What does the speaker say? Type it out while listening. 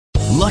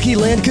Lucky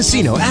Land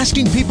Casino,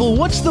 asking people,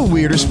 what's the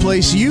weirdest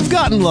place you've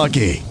gotten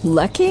lucky?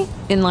 Lucky?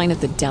 In line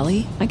at the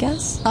deli, I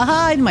guess?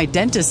 Aha, in my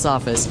dentist's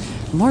office.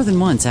 More than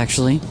once,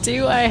 actually.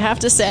 Do I have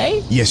to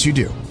say? Yes, you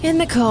do. In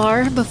the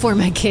car before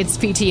my kids'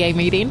 PTA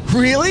meeting.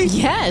 Really?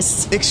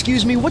 Yes.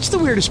 Excuse me, what's the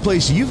weirdest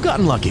place you've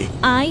gotten lucky?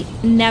 I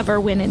never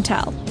win and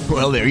tell.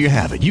 Well, there you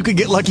have it. You can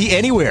get lucky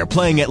anywhere,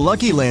 playing at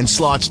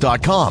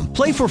LuckyLandSlots.com.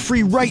 Play for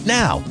free right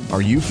now.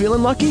 Are you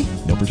feeling lucky?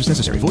 No purchase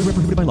necessary. Void where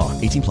prohibited by law.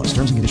 18 plus.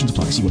 Terms and conditions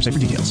apply. See website for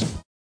details.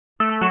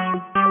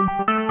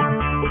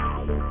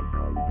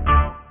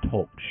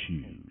 Talk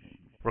shoes.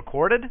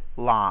 Recorded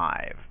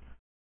live.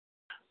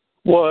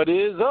 What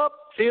is up?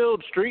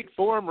 Field Street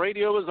Forum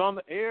Radio is on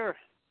the air.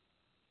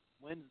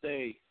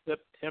 Wednesday,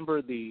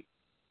 September the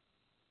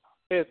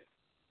 5th,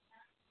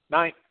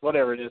 9th,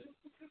 whatever it is.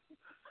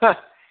 Time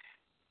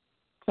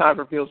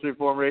for Field Street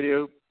Forum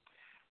Radio.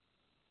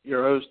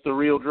 Your host, The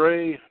Real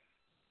Dre.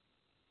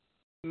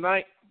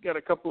 Tonight, got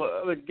a couple of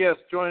other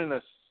guests joining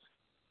us.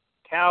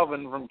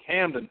 Calvin from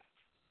Camden.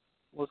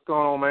 What's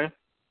going on, man?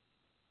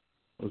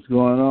 What's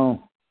going on?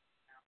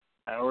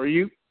 How are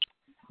you?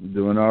 I'm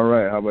doing all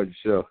right. How about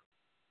yourself?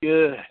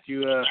 Good.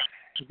 You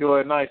enjoy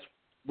a nice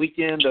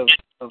weekend of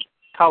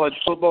college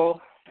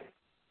football?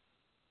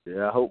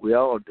 Yeah, I hope we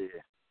all did.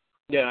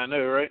 Yeah, I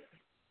know, right?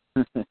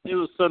 It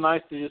was so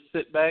nice to just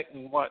sit back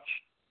and watch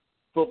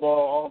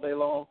football all day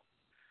long.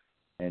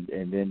 And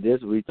then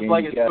this weekend, it's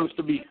like it's supposed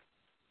to be.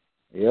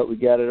 Yep, we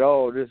got it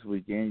all this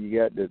weekend. You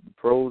got the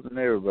pros and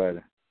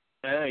everybody.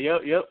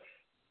 Yep.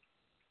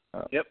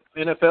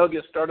 NFL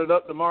gets started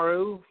up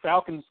tomorrow.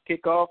 Falcons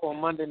kick off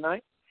on Monday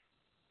night.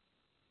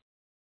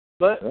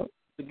 But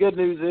the good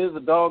news is the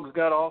Dogs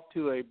got off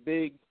to a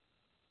big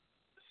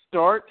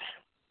start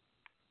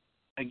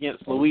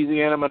against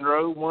Louisiana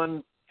Monroe,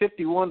 won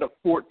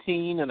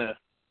 51-14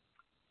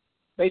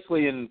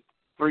 basically in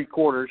three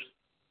quarters.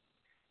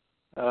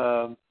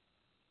 I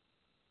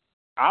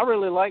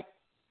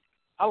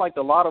liked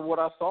a lot of what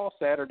I saw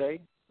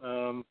Saturday.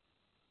 I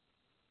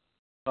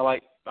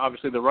like,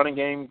 obviously, the running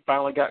game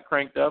finally got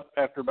cranked up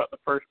after about the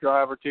first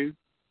drive or two.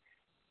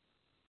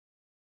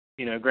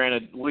 You know,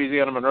 granted,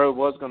 Louisiana Monroe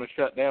was going to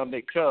shut down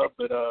Nick Chubb,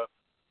 but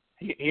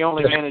he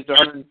only managed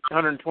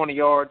 120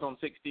 yards on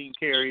 16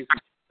 carries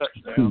and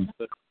touchdowns.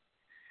 So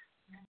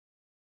I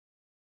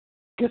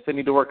guess they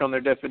need to work on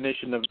their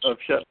definition of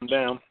shutting them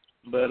down.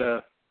 But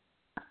I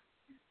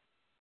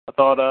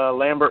thought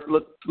Lambert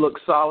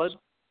looked solid.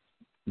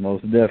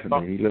 Most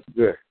definitely, he looked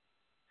good.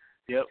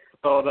 Yep,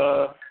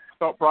 thought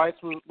Price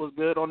was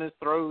good on his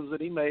throws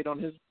that he made on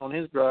his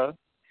drive.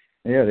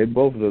 Yeah, they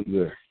both look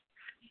good.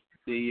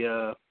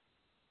 The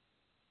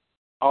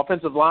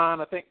offensive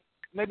line, I think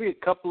maybe a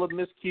couple of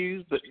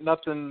miscues, but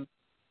nothing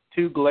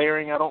too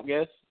glaring, I don't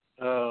guess.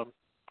 I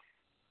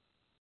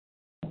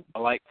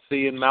like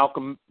seeing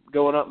Malcolm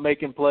going up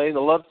making plays. I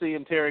love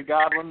seeing Terry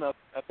Godwin. I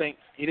think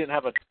he didn't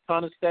have a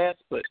ton of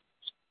stats, but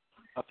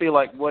I feel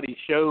like what he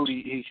showed,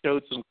 he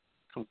showed some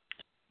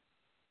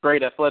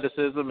great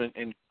athleticism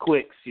and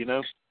quicks, you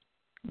know.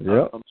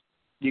 Yeah.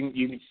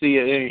 You can see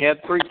it. He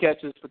had 3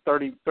 catches for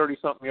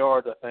 30-something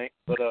yards, I think.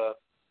 But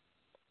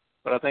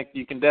I think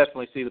you can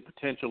definitely see the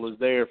potential is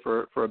there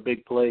for a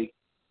big play,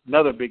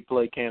 another big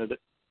play candidate.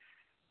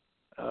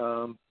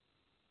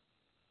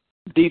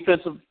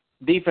 Defense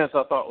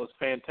I thought was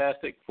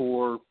fantastic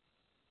for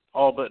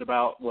all but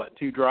about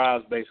 2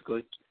 drives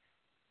basically.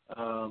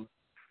 I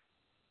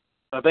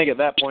think at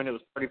that point it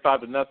was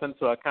 35-0,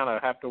 so I kind of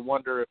have to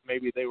wonder if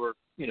maybe they were,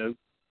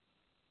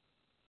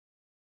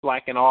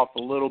 slacking off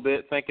a little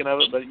bit thinking of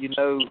it. But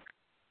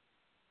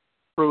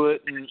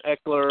Pruitt and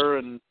Eckler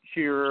and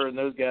Shearer and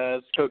those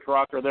guys, Coach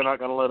Rocker, they're not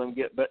going to let them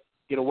get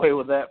away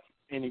with that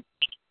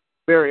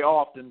very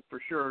often for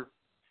sure.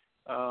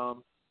 But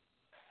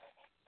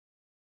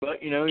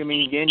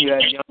again, you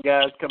had young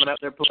guys coming out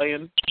there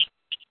playing.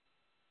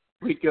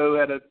 Rico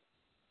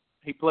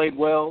he played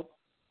well,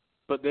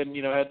 but then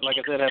had, like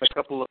I said, had a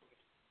couple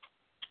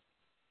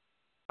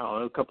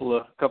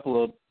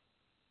of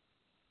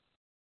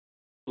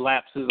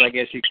lapses, I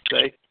guess you could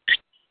say.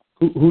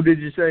 Who did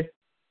you say?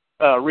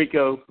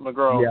 Rico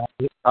McGraw.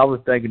 Yeah, I was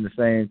thinking the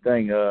same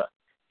thing.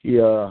 He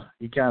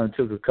kind of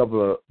took a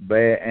couple of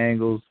bad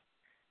angles,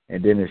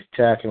 and then his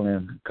tackling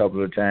a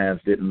couple of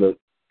times didn't look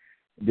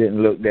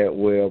that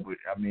well. But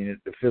I mean,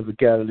 the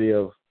physicality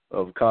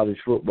of college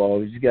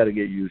football, you just got to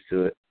get used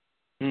to it.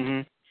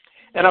 Mhm.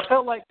 And I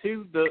felt like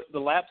too the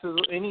lapses,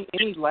 any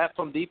lapse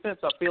on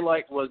defense, I feel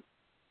like was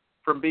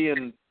from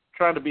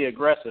trying to be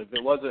aggressive.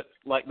 It wasn't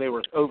like they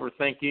were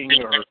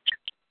overthinking or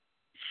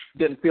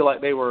didn't feel like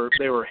they were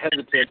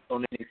hesitant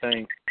on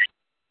anything.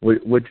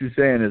 What you're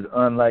saying is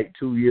unlike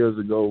 2 years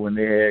ago when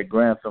they had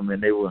Grantham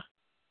and they were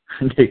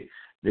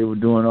they were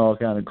doing all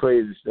kind of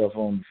crazy stuff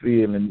on the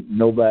field and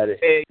nobody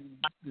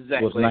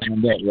was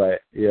lining that right.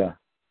 Yeah.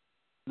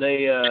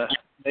 They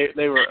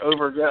were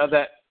over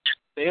that.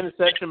 The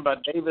interception by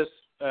Davis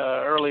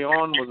early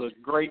on was a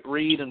great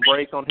read and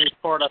break on his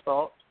part, I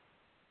thought.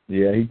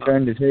 Yeah, he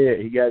turned his head.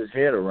 He got his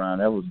head around.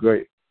 That was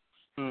great.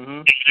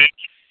 Mhm.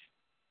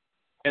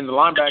 And the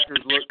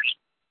linebackers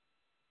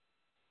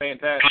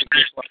fantastic,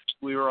 just like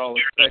we were all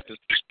expecting.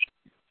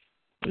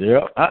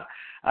 Yeah.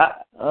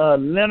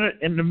 Leonard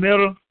in the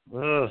middle.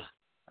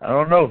 I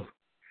don't know.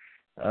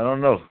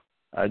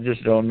 I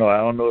just don't know. I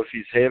don't know if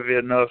he's heavy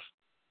enough.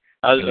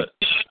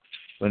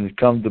 When it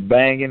comes to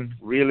banging,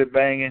 really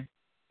banging,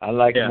 I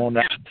like him on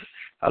the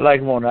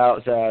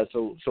outside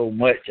so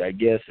much. I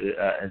guess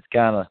it's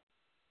kind of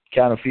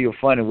feel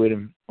funny with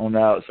him on the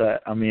outside.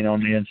 I mean,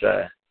 on the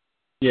inside.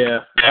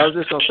 Yeah, I was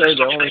just gonna say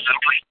the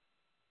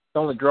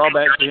only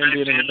drawback to him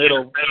being in the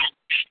middle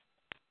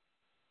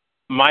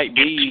might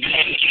be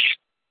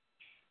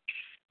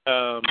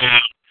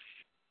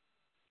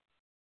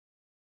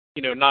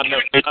not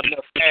enough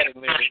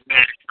padding there.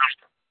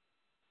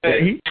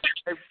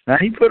 Yeah,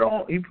 he put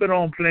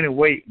on plenty of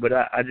weight, but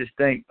I just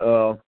think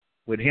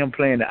with him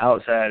playing the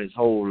outside his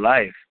whole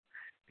life,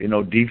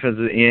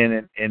 defensive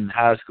end in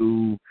high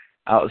school,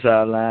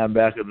 outside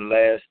linebacker the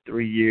last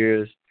 3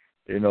 years,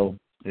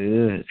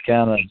 it's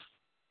kind of,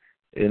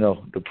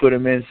 to put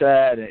him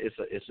inside,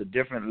 it's a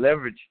different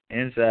leverage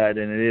inside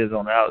than it is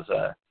on the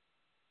outside.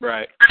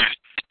 Right.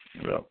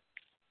 So.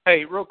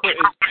 Hey, real quick,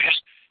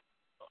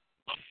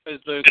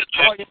 is the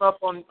volume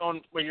up on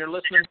when you're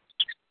listening?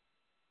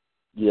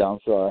 Yeah, I'm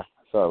sorry.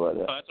 Sorry about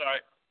that. Oh, that's all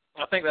right.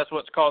 I think that's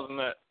what's causing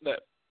that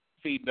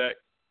feedback.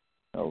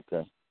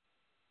 Okay.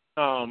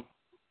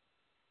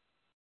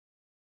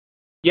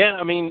 Yeah,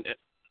 I mean,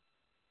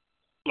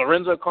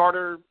 Lorenzo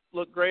Carter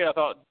looked great. I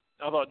thought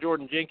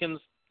Jordan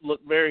Jenkins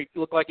looked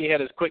like he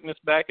had his quickness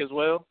back as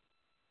well.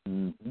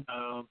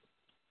 Mm-hmm.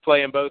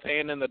 Playing both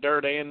hand in the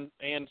dirt and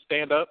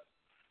stand up.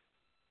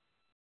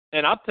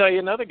 And I'll tell you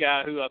another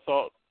guy who I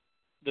thought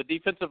the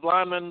defensive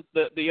lineman,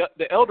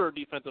 the elder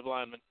defensive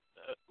lineman,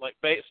 like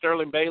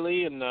Sterling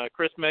Bailey and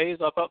Chris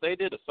Mays, I thought they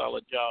did a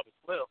solid job as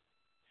well.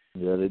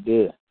 Yeah, they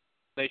did.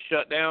 They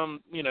shut down,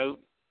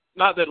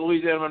 not that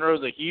Louisiana Monroe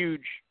is a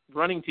huge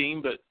running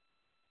team, but,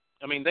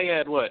 I mean, they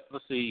had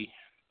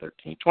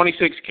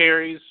 26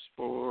 carries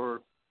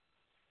for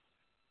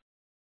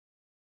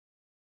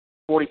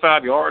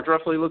 45 yards,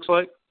 roughly, looks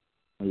like.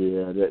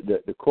 Yeah,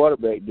 the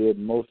quarterback did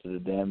most of the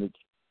damage.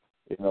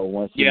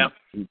 Once he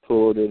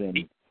pulled it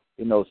and,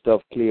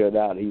 stuff cleared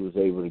out, he was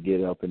able to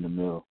get up in the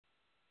middle.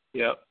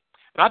 Yeah.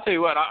 And I'll tell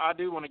you what, I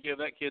do want to give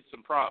that kid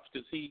some props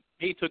because he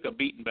took a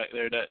beating back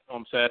there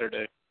on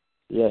Saturday.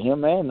 Yeah,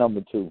 him and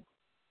number 2.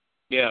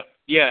 Yeah.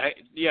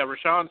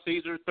 Rashawn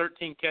Caesar,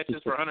 13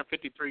 catches for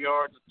 153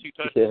 yards and 2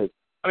 touchdowns. Yeah.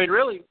 I mean,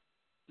 really,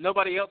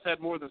 nobody else had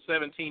more than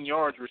 17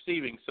 yards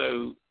receiving,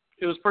 so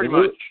it was pretty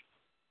much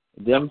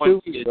them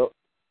two.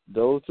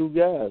 Those two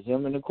guys,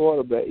 him and the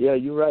quarterback. Yeah,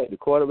 you're right. The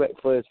quarterback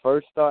for his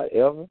first start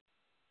ever,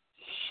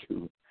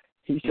 shoot,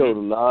 he showed a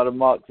lot of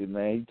moxie,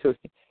 man.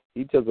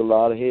 He took a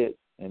lot of hits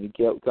and he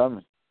kept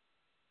coming.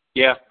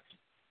 Yeah.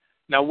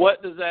 Now,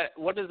 what does that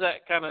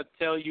kind of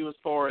tell you as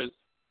far as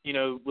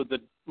with the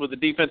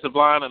defensive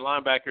line and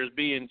linebackers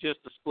being just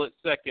a split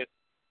second?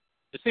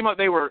 It seemed like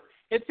they were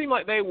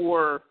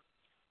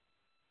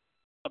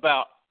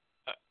about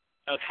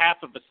a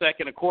half of a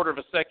second, a quarter of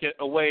a second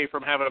away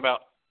from having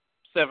about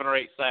 7 or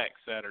 8 sacks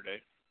Saturday.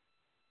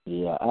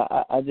 Yeah,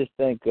 I just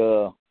think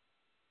I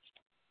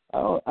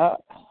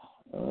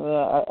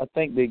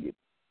think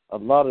a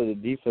lot of the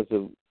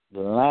defensive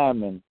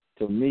linemen,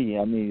 to me,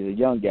 I mean the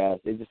young guys,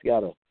 they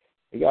gotta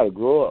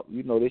grow up.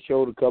 They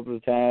showed a couple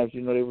of times.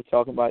 They were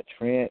talking about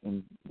Trent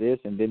and this,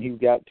 and then he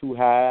got too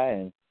high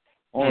and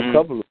on a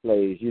couple of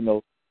plays.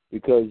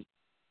 Because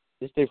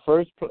it's his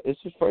first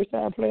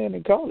time playing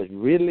in college,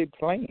 really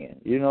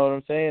playing. You know what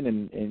I'm saying?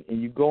 And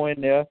you go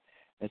in there.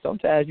 And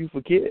sometimes you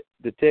forget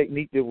the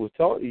technique that was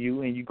taught to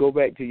you, and you go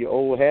back to your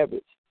old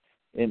habits.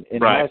 In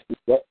high school,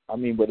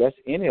 but that's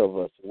any of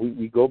us.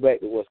 We go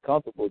back to what's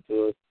comfortable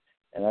to us,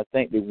 and I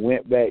think they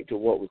went back to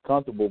what was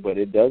comfortable, but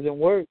it doesn't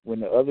work when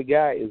the other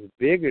guy is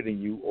bigger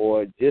than you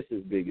or just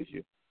as big as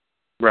you.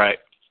 Right.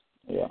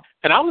 Yeah.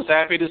 And I was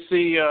happy to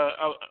see,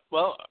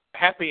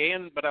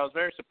 but I was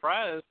very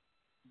surprised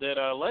that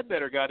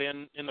Ledbetter got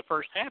in the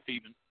first half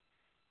even.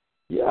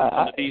 Yeah.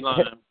 On the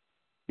D-line.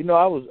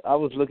 I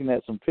was looking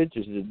at some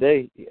pictures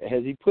today.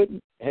 Has he put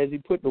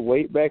the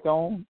weight back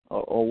on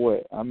or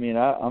what? I mean,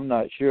 I'm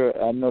not sure.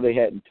 I know they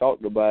hadn't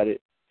talked about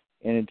it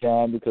any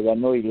time because I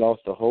know he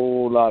lost a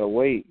whole lot of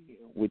weight,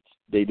 which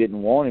they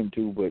didn't want him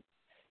to. But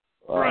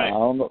I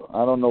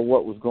don't know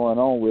what was going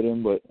on with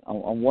him. But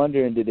I'm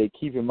wondering, did they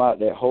keep him out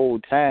that whole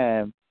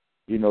time,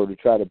 to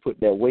try to put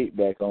that weight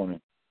back on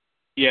him?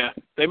 Yeah,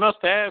 they must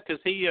have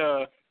because he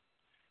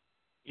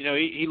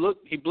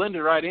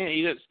blended right in.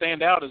 He didn't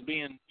stand out as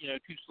being,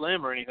 too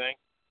slim or anything.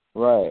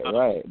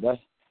 Right.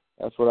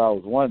 That's what I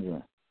was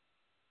wondering.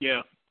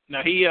 Yeah.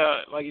 Now he,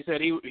 like you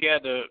said, he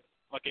had an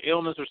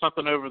illness or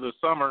something over the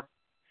summer.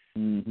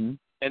 Mm-hmm.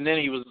 And then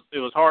it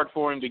was hard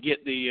for him to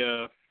get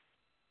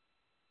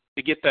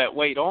that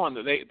weight on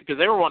because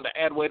they were wanting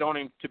to add weight on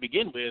him to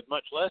begin with,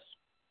 much less,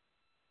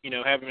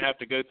 having him have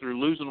to go through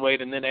losing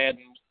weight and then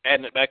adding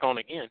it back on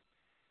again.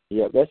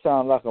 Yeah, that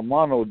sounds like a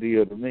mono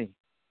deal to me.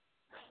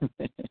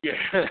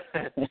 Yeah.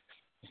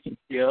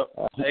 Yep.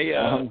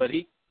 But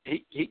he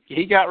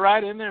got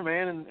right in there,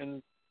 man,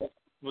 and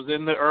was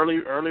in the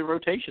early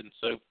rotation.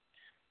 So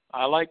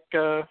I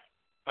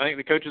think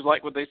the coaches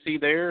like what they see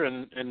there,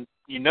 and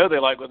they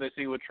like what they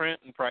see with Trent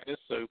in practice.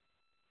 So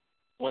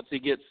once he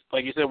gets,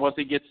 like you said, once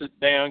he gets it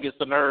down, gets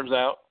the nerves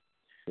out.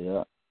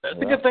 Yeah. That's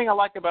a good thing I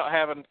like about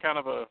having kind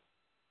of a,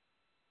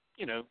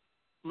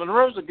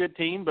 Monroe's a good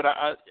team, but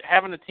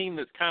having a team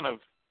that's kind of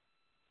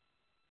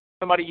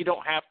somebody you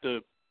don't have to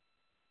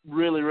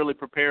really, really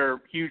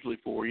prepare hugely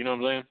for, you know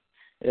what I'm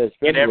saying?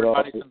 Yeah, get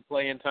everybody some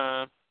playing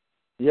time.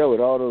 Yeah, with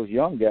all those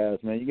young guys,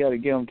 man, you got to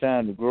give them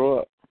time to grow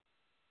up.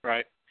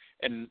 Right.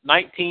 And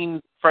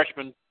 19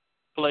 freshmen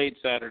played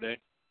Saturday.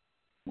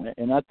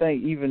 And I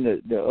think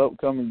even the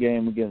upcoming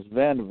game against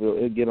Vanderbilt,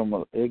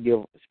 it'll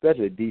give,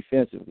 especially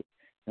defensively.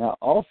 Now,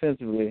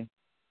 offensively,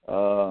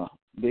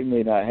 they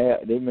may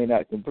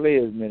not can play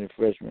as many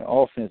freshmen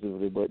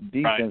offensively, but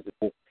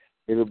defensively,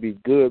 it'll be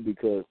good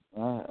because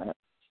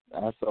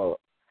I saw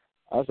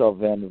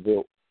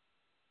Vanderbilt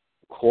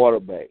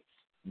quarterbacks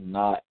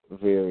not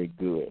very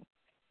good,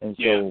 and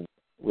so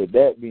with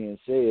that being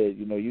said,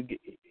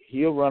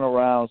 he'll run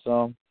around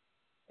some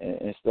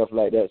and stuff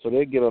like that, so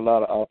they'll get a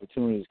lot of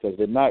opportunities because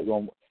they're not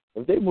going.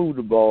 If they move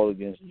the ball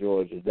against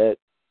Georgia,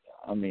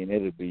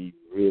 it'll be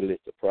really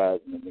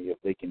surprising to me if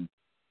they can.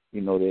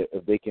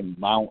 If they can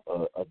mount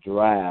a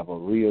drive, a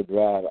real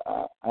drive,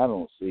 I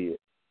don't see it.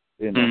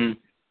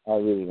 I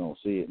really don't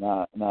see it.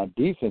 Now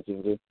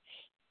defensively,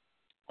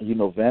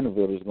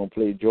 Vanderbilt is going to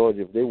play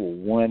Georgia. If they were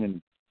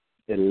 1-11,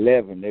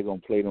 they're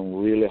going to play them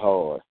really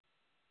hard.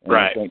 And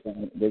I think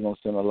they're going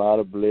to send a lot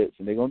of blitz,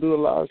 and they're going to do a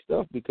lot of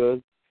stuff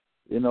because,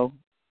 you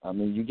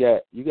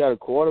got a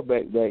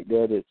quarterback back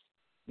there that's,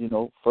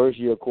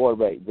 first-year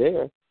quarterback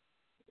there.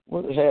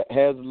 Well,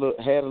 had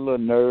a little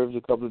nerves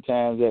a couple of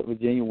times at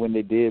Virginia when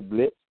they did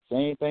blitz.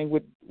 Same thing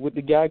with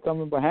the guy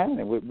coming behind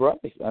him, with Bryce.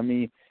 I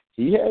mean,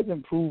 he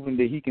hasn't proven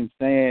that he can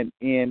stand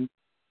in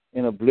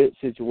a blitz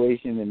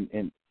situation,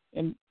 and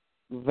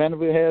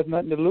Vanderbilt has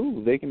nothing to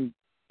lose. They can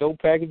throw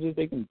packages,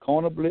 they can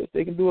corner blitz,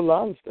 they can do a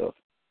lot of stuff,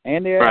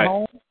 and they're at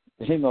home.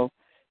 It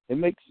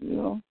makes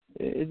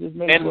it just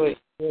makes it an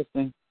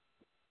interesting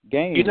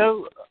game.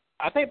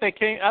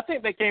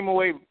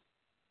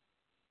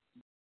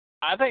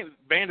 I think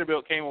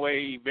Vanderbilt came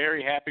away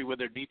very happy with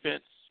their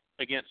defense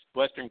against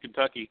Western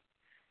Kentucky.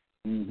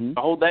 Mm-hmm.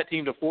 To hold that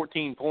team to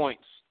 14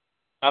 points,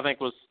 I think,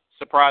 was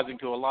surprising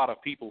to a lot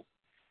of people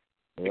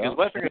because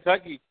Western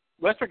Kentucky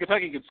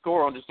could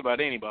score on just about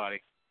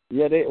anybody.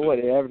 Yeah, they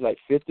averaged like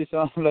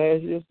 50-something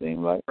last year, it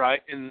seemed like.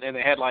 Right, and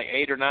they had like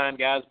 8 or 9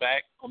 guys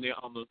back on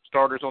the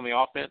starters on the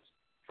offense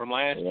from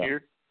last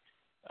year.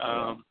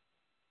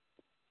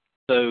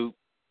 So,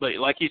 but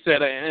like you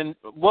said, and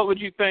what would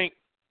you think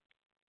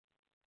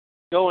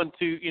going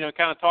to,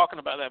 kind of talking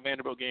about that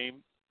Vanderbilt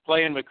game,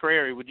 playing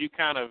McCrary, would you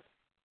kind of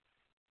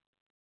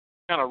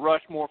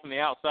rush more from the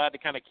outside to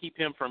kind of keep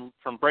him from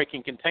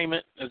breaking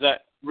containment? Is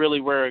that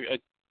really where a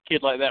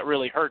kid like that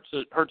really hurts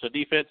a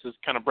defense, is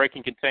kind of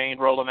breaking contain,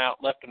 rolling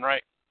out left and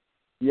right?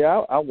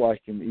 Yeah, I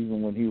watched him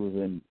even when he was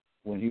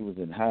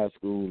in high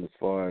school as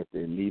far as the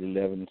Elite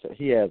 11. So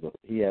he has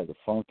a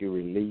funky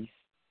release,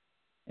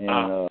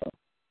 and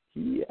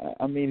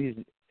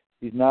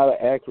he's not an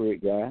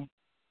accurate guy,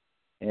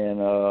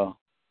 and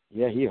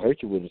he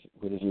hurt you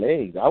with his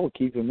legs. I would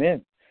keep him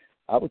in.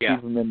 I would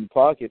keep him in the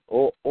pocket,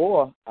 or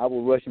I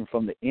would rush him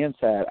from the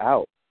inside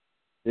out.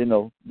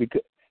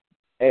 Because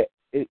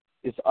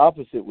it's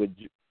opposite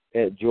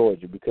at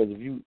Georgia, because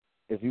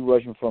if you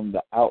rush him from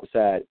the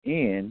outside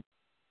in,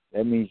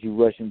 that means you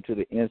rush him to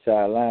the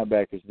inside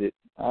linebackers that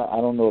I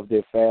don't know if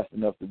they're fast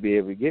enough to be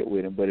able to get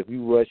with him. But if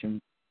you rush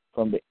him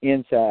from the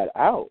inside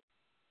out,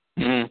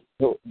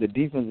 so the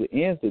defensive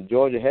ends that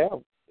Georgia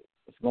have,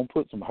 it's going to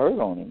put some hurt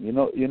on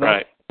him.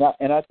 Right. Now,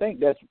 and I think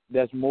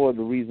that's more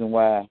the reason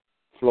why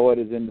Floyd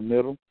is in the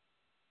middle,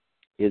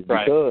 is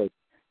because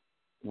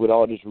with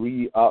all this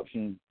read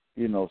option,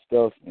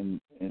 stuff and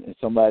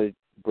somebody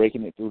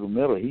breaking it through the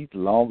middle, he's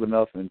long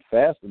enough and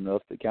fast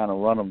enough to kind of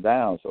run them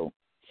down. So,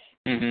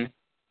 I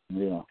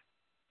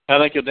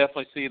think you'll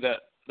definitely see that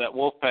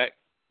Wolfpack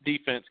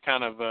defense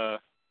kind of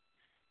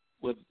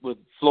with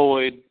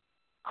Floyd,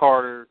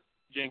 Carter,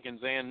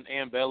 Jenkins,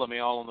 and Bellamy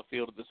all on the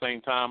field at the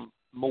same time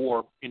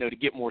more, to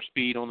get more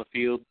speed on the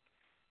field.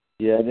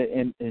 Yeah,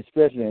 and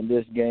especially in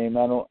this game,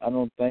 I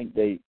don't think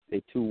they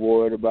too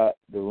worried about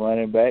the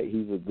running back.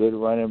 He's a good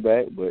running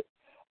back, but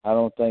I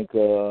don't think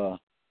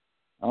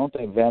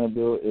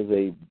Vanderbilt is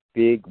a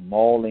big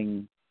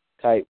mauling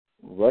type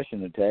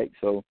rushing attack.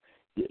 So,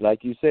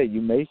 like you said, you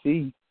may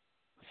see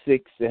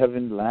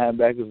 6-7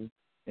 linebackers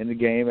in the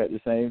game at the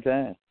same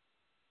time.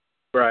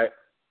 Right.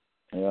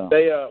 Yeah.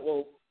 They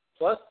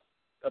plus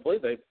I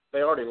believe they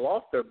already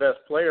lost their best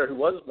player, who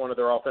was one of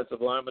their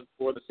offensive linemen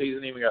before the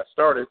season even got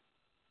started.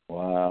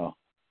 Wow.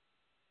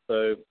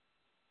 So,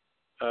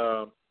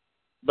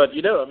 but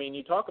you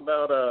talk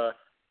about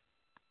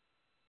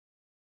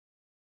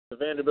the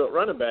Vanderbilt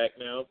running back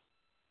now.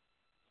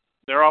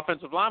 Their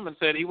offensive lineman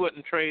said he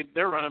wouldn't trade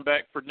their running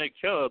back for Nick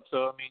Chubb.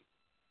 So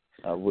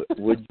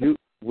would you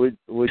if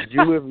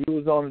you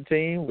was on the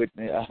team?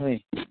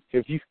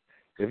 If you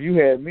if you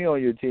had me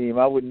on your team,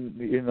 I wouldn't,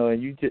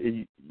 and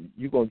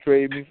you gonna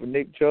trade me for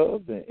Nick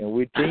Chubb, and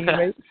we're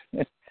teammates.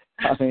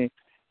 I mean,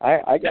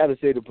 I gotta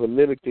say the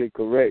politically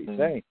correct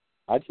thing.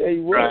 I tell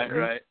you what,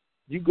 right.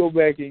 You go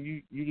back and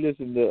you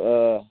listen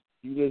to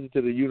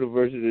the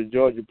University of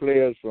Georgia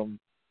players from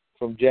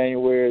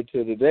January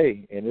to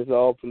today, and it's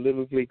all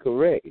politically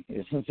correct.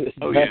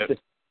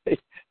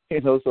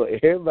 So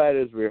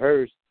everybody's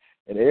rehearsed,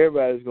 and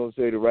everybody's gonna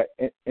say the right.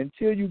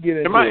 Until you get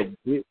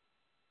into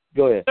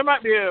go ahead. There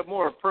might be a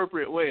more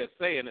appropriate way of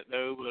saying it,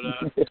 though,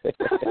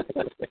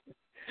 but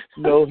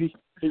no, he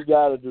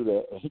got to do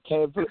that. He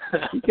can't play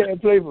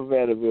for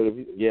Vanderbilt.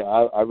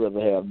 I'd rather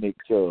have Nick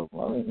Chubb.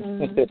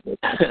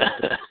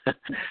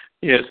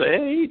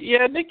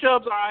 Nick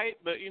Chubb's all right,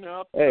 but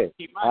hey,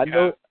 keep my guy.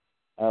 know.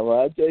 Well,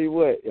 I tell you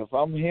what, if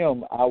I'm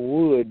him, I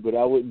would, but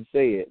I wouldn't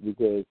say it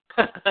because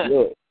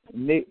look,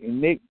 Nick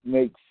makes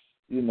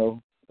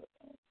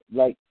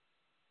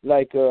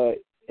like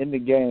in the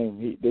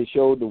game, they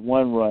showed the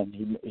one run.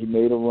 He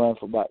made a run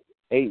for about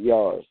 8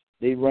 yards.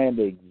 They ran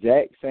the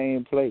exact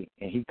same play,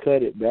 and he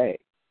cut it back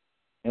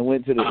and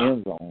went to the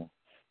end zone.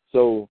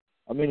 So,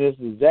 I mean, it's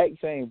the exact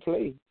same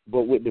play,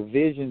 but with the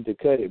vision to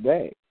cut it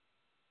back.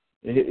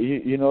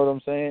 You know what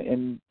I'm saying?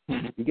 And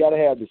you got to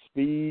have the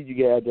speed.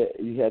 You have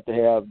to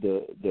have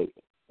the.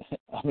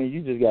 I mean,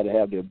 you just got to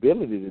have the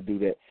ability to do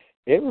that.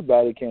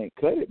 Everybody can't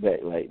cut it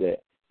back like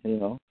that.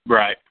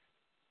 Right.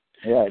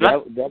 Yeah,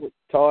 that was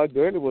Todd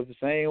Gurley was the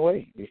same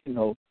way.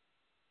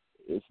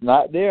 It's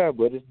not there,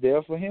 but it's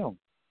there for him.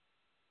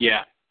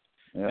 Yeah.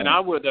 And I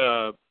would,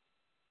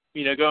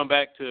 going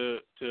back to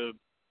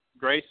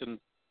Grayson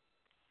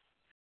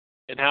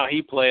and how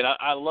he played,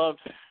 I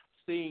loved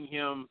seeing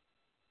him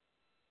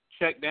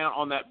check down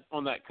on that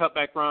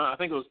cutback run. I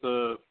think it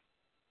was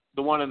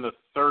the one in the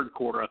third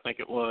quarter. I think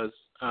it was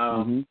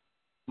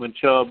when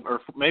Chubb,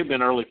 or maybe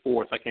been early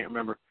fourth. I can't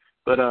remember,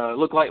 but it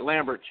looked like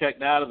Lambert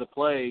checked out of the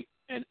play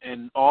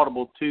and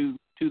audible to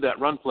that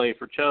run play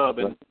for Chubb,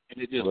 and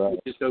it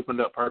just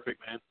opened up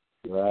perfect, man.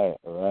 Right.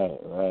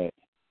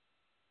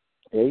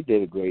 Yeah, he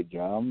did a great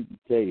job. I'm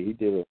tell you, he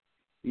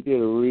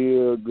did a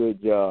real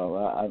good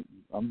job.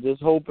 I'm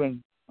just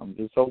hoping,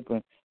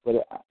 but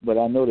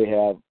I know they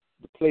have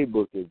the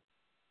playbook is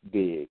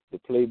big. The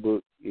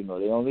playbook, they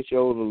only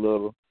showed a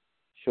little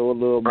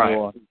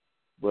more,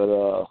 but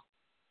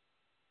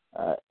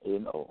I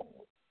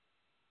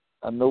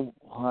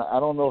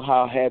don't know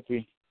how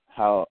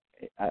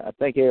I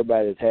think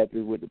everybody's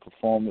happy with the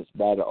performance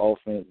by the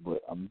offense,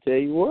 but I'm gonna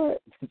tell you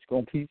what, it's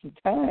gonna be some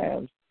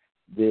times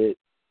that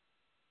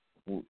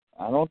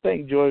I don't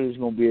think Georgia's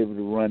gonna be able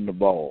to run the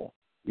ball,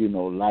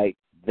 like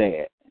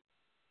that.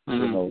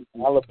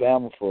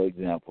 Alabama, for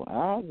example,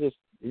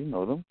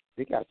 them.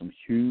 They got some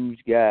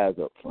huge guys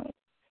up front.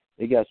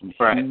 They got some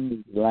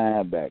huge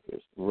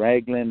linebackers.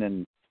 Ragland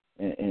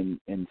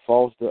and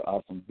Foster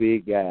are some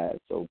big guys.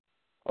 So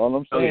all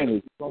I'm saying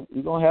is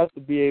you're gonna have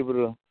to be able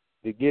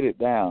to get it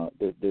down.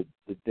 The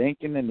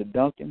dinking and the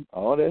dunking,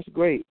 all that's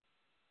great,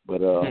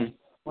 but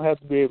we'll have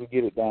to be able to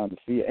get it down the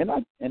field.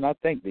 And I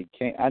think they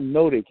can. I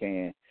know they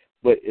can,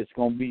 but it's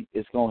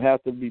gonna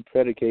have to be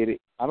predicated.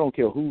 I don't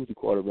care who's the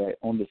quarterback,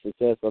 on the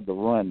success of the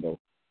run though,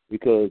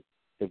 because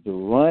if the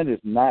run is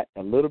not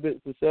a little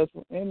bit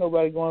successful, ain't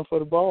nobody going for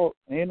the ball.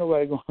 Ain't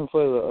nobody going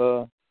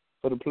for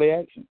the play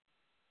action.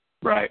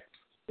 Right.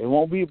 It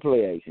won't be a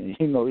play action.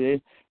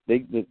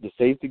 The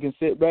safety can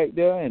sit back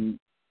there and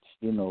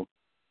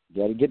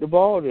got to get the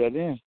ball there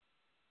then.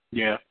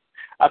 Yeah,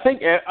 I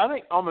think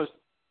almost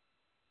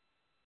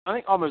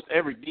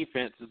every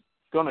defense is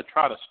going to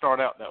try to start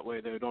out that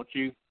way, though, don't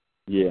you?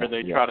 Yeah. Or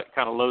they try to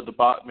kind of load the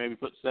box, maybe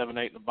put 7-8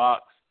 in the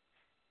box.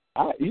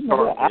 I'm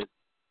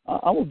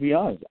gonna be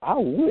honest. I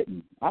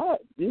wouldn't.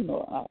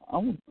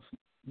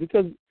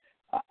 Because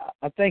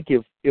I think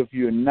if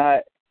you're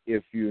not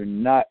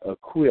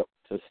equipped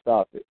to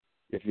stop it,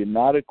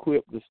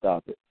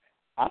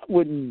 I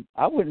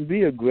wouldn't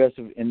be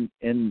aggressive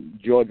in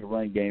Georgia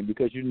run game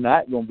because you're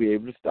not going to be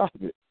able to stop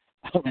it.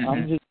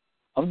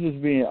 I'm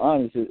just being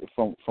honest.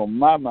 From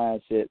my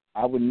mindset,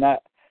 I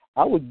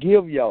would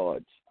give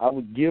yards,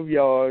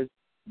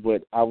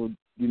 but I would,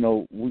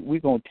 we're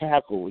going to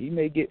tackle. He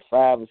may get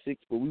 5 or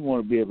 6, but we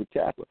want to be able to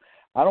tackle.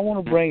 I don't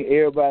want to bring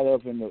everybody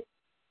up in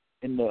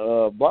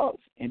the box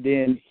and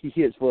then he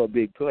hits for a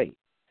big play.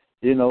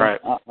 Right.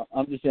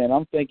 I'm just saying,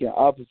 I'm thinking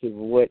opposite of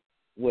what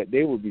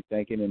they would be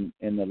thinking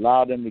and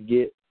allow them to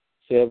get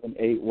 7,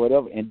 8,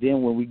 whatever. And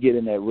then when we get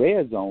in that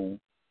red zone,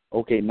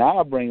 okay, now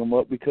I bring them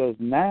up because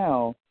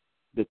now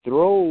the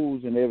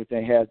throws and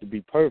everything has to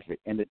be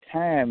perfect. And the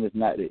time is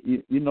not,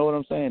 you know what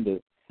I'm saying? The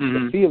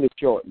field is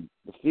shortened.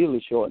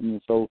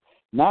 And so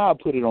now I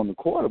put it on the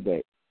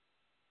quarterback.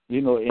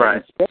 And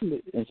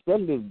especially,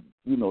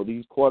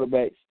 these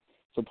quarterbacks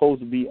supposed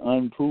to be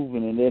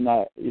unproven and they're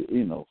not,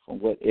 from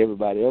what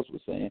everybody else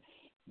was saying.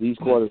 These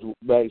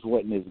quarterbacks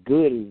wasn't as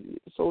good as.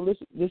 So let's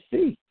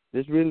see.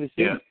 Let's really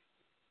see. Yeah.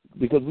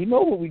 Because we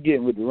know what we're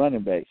getting with the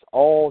running backs.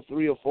 All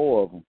 3 or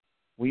 4 of them.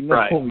 We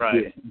know what we're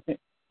getting.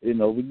 We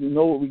know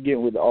what we're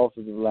getting with the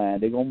offensive line.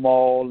 They're gonna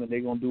maul and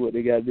they're gonna do what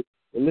they got to do.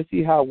 let's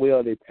see how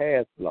well they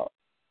pass block.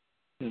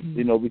 Mm-hmm.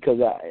 You know,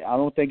 because I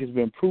don't think it's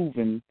been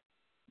proven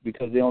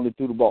because they only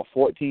threw the ball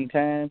 14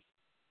 times.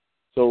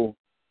 So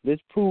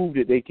let's prove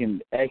that they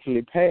can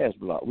actually pass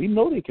block. We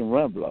know they can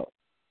run block.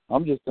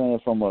 I'm just saying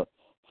from a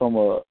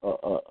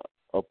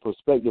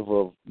perspective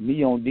of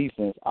me on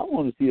defense, I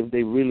want to see if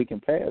they really can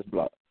pass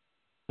block.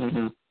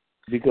 Mm-hmm.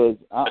 Because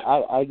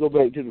I go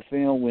back to the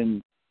film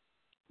when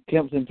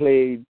Kempson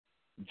played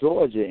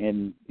Georgia,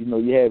 and you know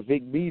you had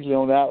Vic Beasley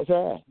on the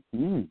outside.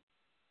 You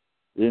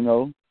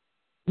know,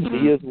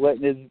 he just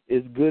wasn't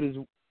as good as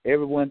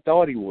everyone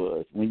thought he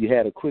was when you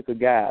had a quicker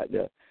guy out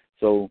there.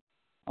 So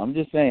I'm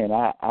just saying,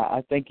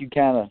 I think you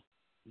kind of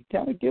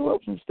give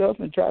up some stuff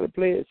and try to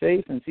play it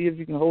safe and see if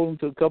you can hold them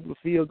to a couple of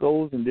field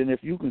goals, and then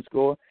if you can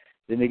score,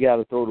 then they got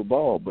to throw the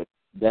ball. But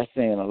that's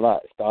saying a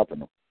lot, stopping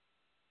them.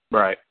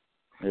 Right.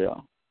 Yeah.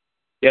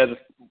 Yeah, the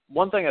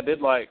one thing I did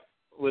like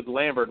with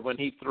Lambert when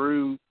he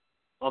threw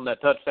on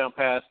that touchdown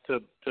pass to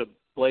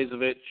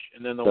Blazevich,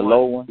 and then the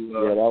low one, to,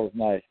 that was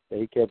nice.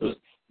 He kept it.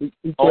 He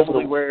kept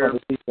only it where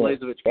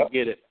Blazevich could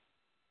get it.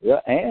 Yeah,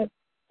 and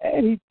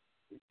he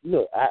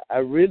look. I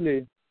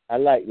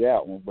like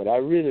that one, but I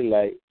really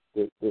like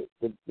the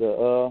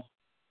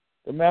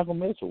Malcolm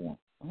Mitchell one.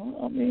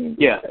 I mean,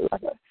 yeah,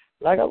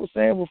 like I was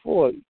saying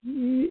before,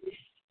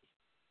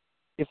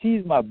 if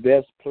he's my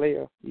best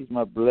player, he's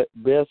my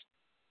best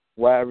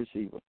wide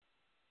receiver.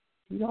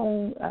 You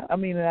know, I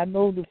mean, I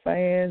know the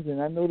fans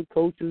and I know the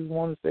coaches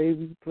want to say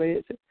we can play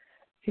it.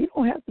 He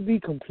don't have to be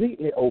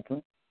completely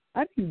open.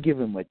 I need to give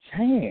him a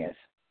chance.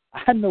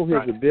 I know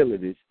his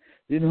abilities.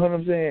 You know what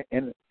I'm saying?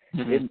 And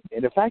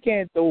if I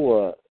can't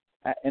throw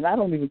and I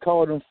don't even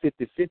call them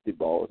 50-50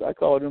 balls. I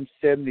call them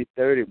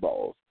 70-30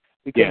 balls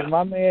because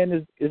my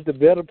man is the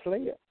better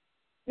player.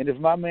 And if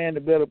my man the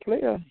better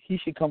player, he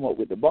should come up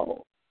with the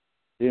ball.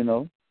 You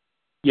know?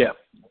 Yeah.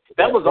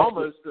 That was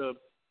almost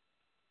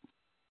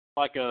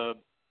like a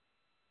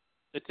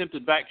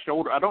attempted back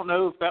shoulder. I don't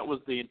know if that was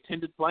the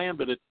intended plan,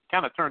 but it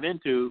kind of turned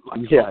into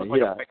like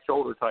a back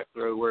shoulder type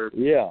throw where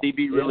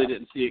DB really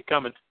didn't see it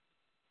coming.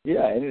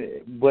 Yeah,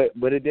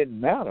 but it didn't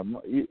matter.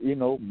 You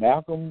know,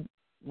 Malcolm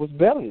was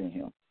better than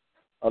him.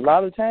 A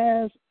lot of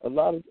times,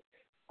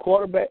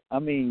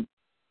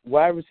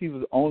 wide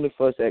receivers only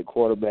fuss at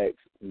quarterbacks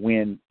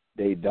when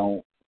they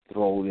don't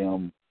throw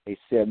them a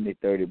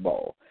 70-30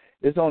 ball.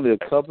 There's only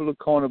a couple of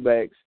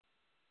cornerbacks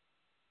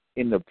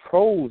in the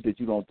pros that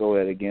you don't throw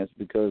that against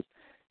because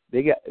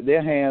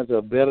their hands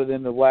are better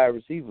than the wide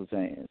receivers'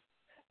 hands.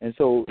 And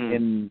so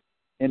in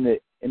the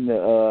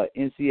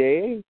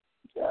NCAA,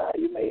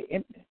 you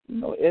may,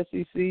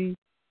 SEC, you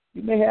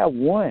may have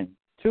one,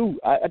 two.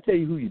 I tell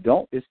you who you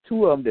don't. It's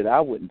two of them that I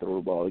wouldn't throw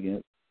the ball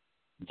against.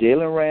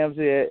 Jalen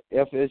Ramsey at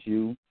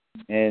FSU,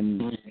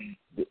 and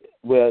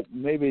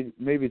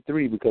maybe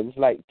three because it's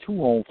like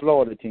two on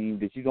Florida team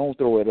that you don't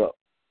throw it up.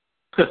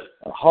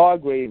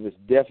 Hargrave is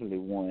definitely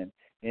one,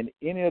 and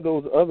any of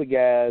those other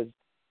guys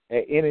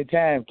at any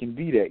time can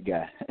be that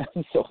guy.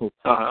 So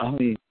I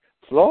mean,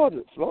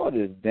 Florida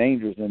is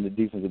dangerous in the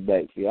defensive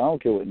backfield. I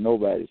don't care what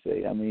nobody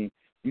say. I mean,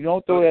 you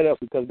don't throw that up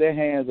because their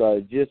hands are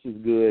just as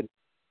good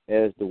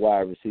as the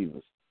wide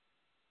receivers.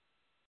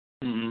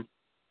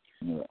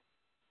 Yeah.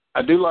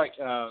 I do like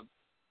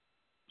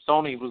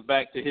Sony was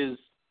back to his,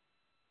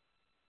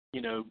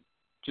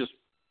 just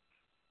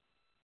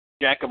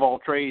jack of all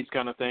trades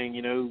kind of thing,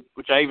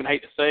 which I even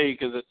hate to say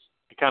because it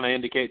kind of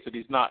indicates that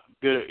he's not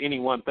good at any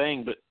one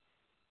thing. But,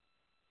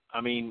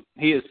 I mean,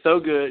 he is so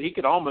good. He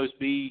could almost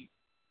be,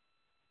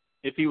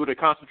 if he were to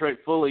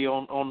concentrate fully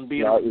on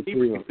being a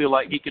receiver, you feel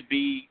like he could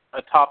be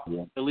a top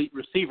elite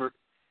receiver.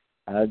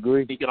 I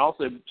agree. He can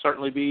also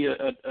certainly be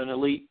an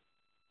elite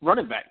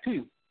running back,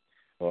 too.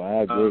 Well,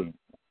 I agree.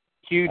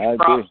 Huge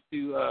props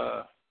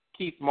to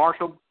Keith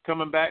Marshall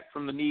coming back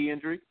from the knee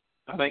injury.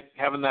 I think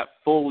having that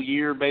full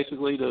year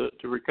basically to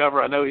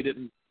recover. I know it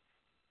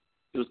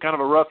was kind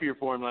of a rough year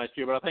for him last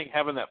year, but I think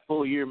having that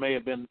full year may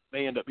end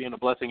up being a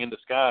blessing in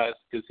disguise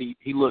because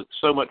he looked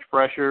so much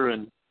fresher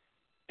and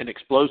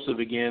explosive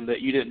again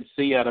that you didn't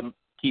see out of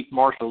Keith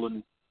Marshall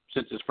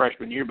since his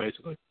freshman year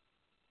basically.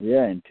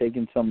 Yeah, and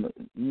taking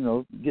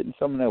getting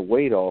some of that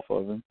weight off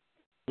of him.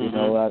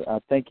 I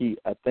think he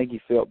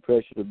felt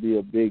pressure to be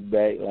a big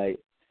back like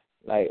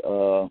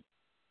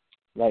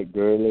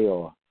Gurley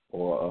or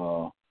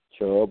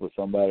Chubb or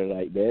somebody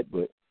like that,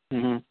 but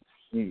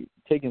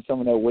taking some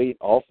of that weight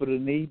off of the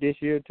knee this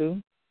year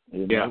too.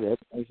 That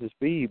makes his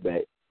speed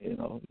back. He's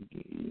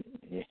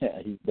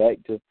back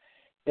to.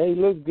 Yeah, he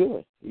looks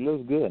good.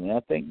 And I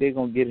think they're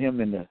gonna get him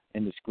in the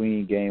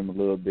screen game a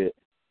little bit.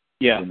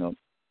 Yeah,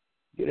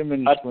 get him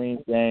in the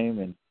screen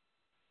game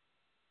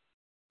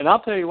And I'll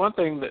tell you one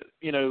thing that,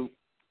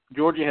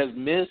 Georgia has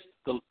missed,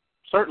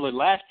 certainly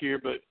last year,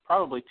 but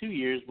probably 2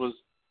 years, was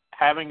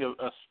having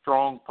a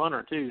strong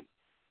punter, too.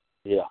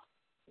 Yeah.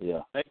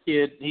 That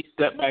kid, he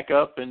stepped back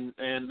up and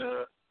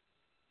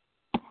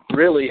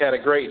really had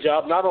a great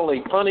job, not only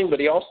punting, but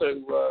he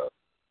also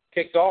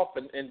kicked off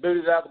and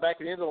booted it out the back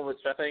of the end zone, which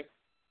I think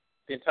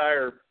the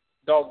entire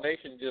Dog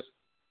Nation just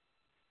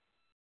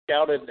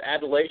shouted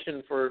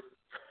adulation for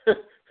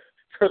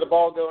for the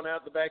ball going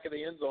out the back of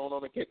the end zone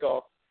on a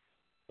kickoff.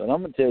 But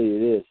I'm gonna tell you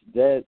this: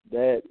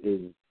 that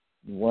is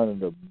one of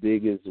the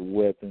biggest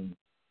weapons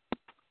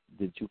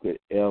that you could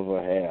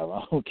ever have.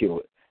 I don't care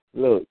what.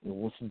 Look,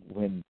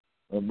 when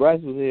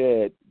Bryce was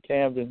here at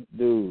Camden,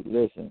 dude,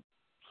 listen,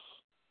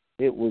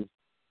 it was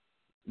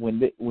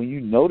when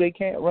you know they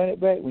can't run it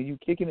back, when you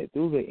kicking it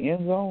through the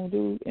end zone,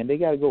 dude, and they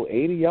got to go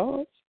 80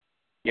 yards.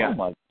 Yeah. Oh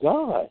my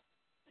God,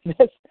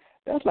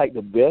 that's like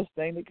the best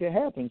thing that could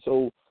happen.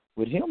 So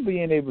with him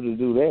being able to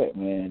do that,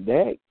 man,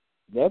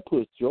 that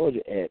puts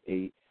Georgia at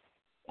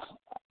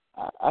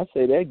I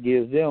say that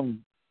gives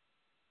them,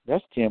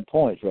 that's 10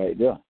 points right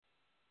there.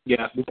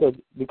 Yeah. Because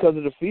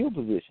of the field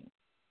position.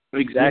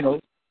 Exactly. You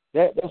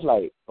know, that's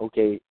like,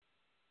 okay,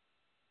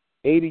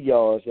 80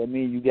 yards, that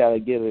means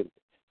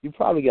you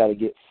probably got to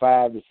get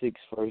 5 to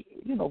 6 first,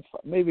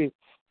 maybe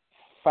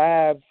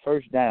 5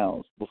 first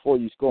downs before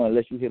you score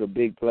unless you hit a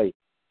big play.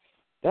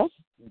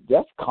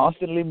 That's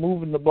constantly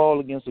moving the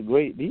ball against a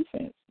great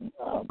defense.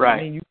 Right.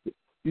 I mean,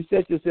 you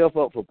set yourself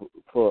up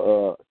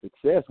for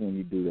success when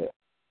you do that.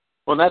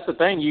 Well, that's the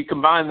thing. You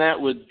combine that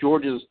with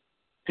Georgia's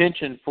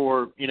penchant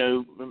for,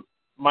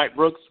 Mike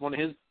Brooks, one of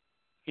his,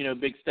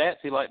 big stats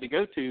he liked to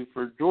go to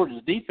for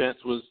Georgia's defense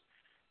was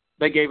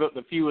they gave up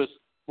the fewest,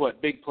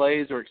 big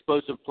plays or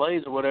explosive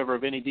plays or whatever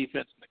of any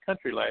defense in the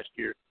country last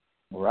year.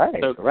 Right,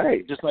 so,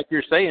 right. Just like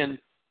you're saying,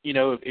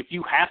 if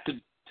you have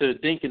to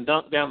dink and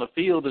dunk down the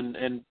field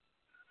and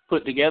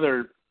put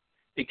together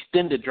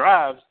extended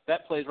drives,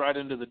 that plays right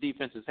into the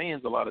defense's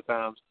hands a lot of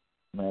times.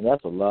 Man,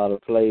 that's a lot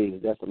of plays.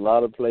 That's a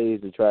lot of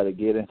plays to try to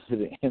get into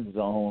the end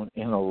zone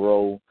in a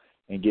row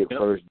and get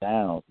first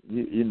downs.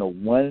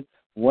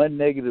 One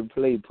negative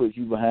play puts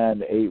you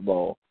behind the 8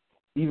 ball.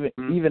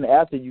 Even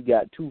after you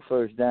got 2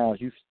 first downs,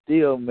 you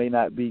still may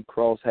not be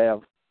cross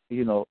half, at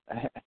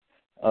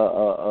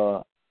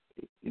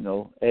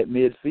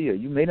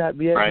midfield. You may not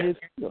be at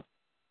midfield.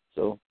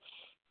 So,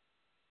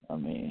 I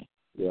mean,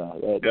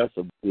 that's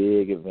a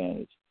big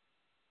advantage.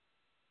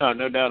 Oh,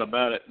 no doubt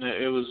about it.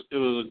 It was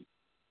a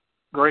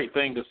great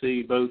thing to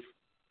see both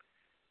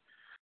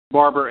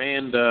Barber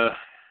and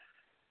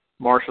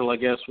Marshall. I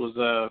guess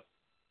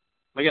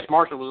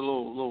Marshall was a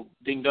little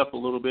dinged up a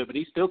little bit, but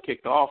he still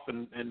kicked off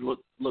and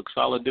looked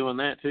solid doing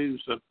that too.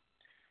 So,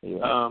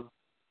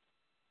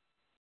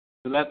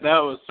 that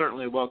was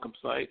certainly a welcome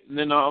sight. And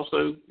then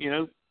also,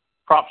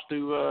 props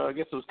to I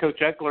guess it was Coach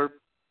Eckler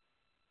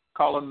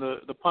calling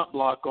the punt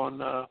block on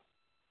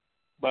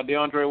by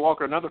DeAndre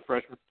Walker, another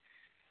freshman.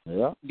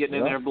 Yeah, getting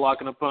in there and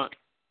blocking a punt.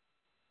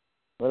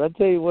 Well, I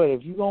tell you what,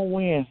 if you're gonna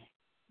win,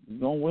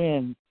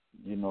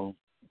 you're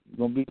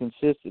gonna be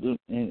consistent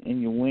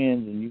in your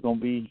wins, and you're gonna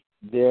be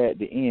there at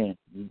the end.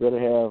 You better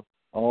have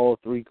all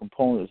 3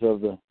 components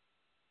of the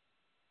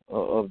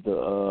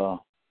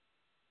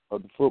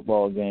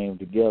football game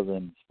together,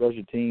 and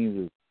special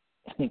teams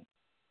it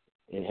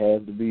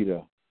has to be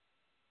there.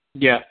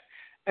 Yeah,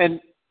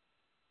 and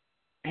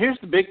here's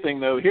the big thing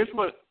though. Here's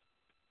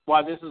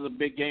why this is a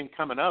big game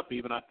coming up.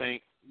 Even I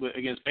think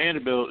against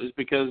Vanderbilt is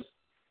because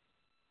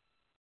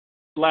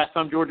last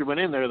time Georgia went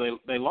in there,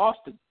 they lost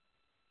to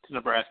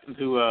Nebraska,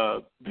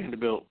 to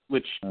Vanderbilt,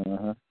 which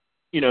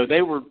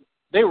they were.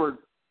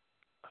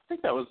 I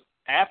think that was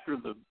after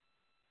the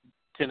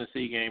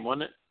Tennessee game,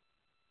 wasn't it?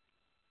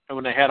 And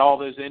when they had all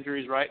those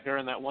injuries right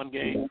during that one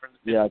game.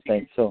 Yeah, I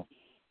think so.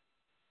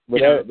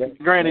 But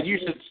granted, you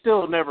should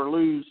still never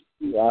lose.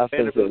 Yeah, I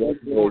think so.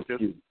 That's no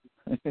excuse.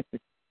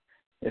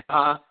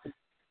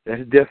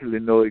 That's definitely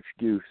no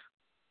excuse.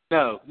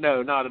 No,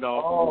 not at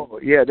all. Oh,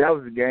 yeah, that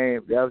was the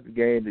game. That was the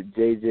game that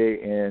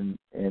JJ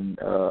and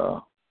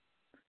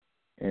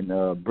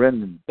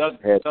Brendan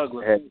had to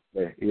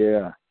play.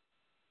 Yeah.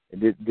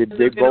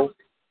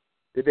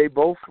 Did they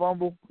both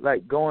fumble,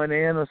 like going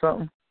in or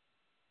something?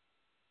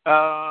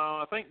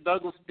 I think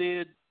Douglas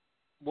did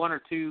 1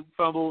 or 2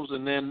 fumbles,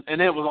 and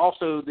it was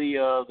also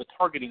the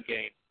targeting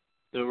game,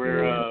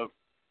 where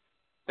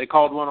they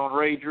called one on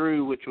Ray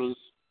Drew, which was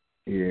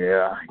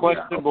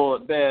questionable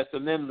at best,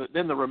 and then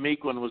the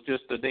Rameek one was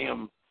just a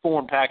damn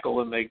form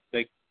tackle, and they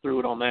threw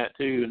it on that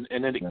too,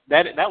 and then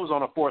that was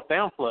on a 4th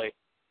down play.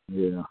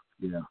 Yeah.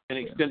 And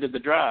extended the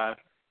drive.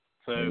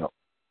 So,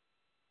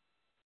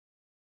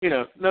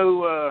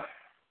 no,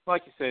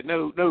 like you said,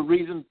 no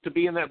reason to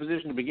be in that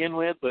position to begin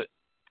with, but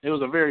it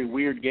was a very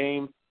weird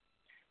game,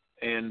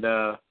 and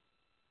I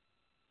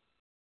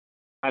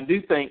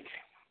do think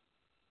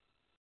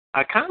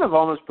I kind of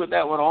almost put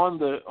that one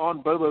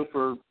on Bobo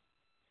for.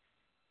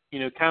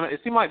 It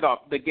seemed like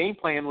the game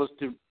plan was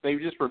they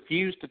just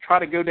refused to try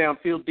to go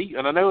downfield deep.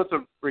 And I know it's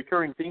a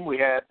recurring theme we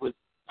had with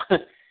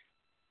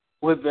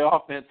with the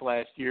offense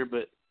last year,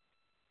 but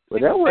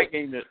that was that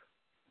game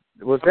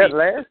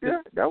last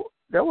year?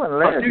 That wasn't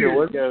last year,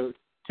 was it?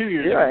 2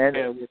 years ago.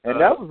 And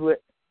that was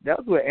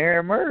with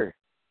Aaron Murray.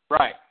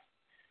 Right.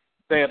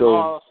 They had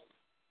lost.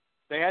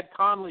 They had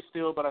Conley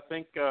still, but I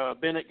think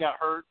Bennett got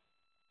hurt.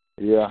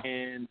 Yeah.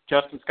 And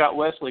Justin Scott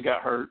Wesley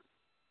got hurt.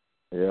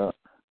 Yeah.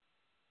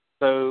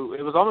 So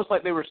it was almost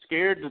like they were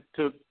scared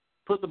to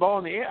put the ball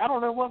in the air. I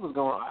don't know what was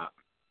going on.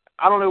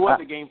 I don't know what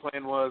the game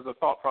plan was, the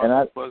thought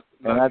process was.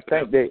 I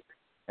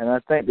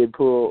think they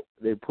pulled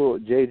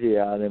JJ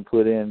out and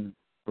put in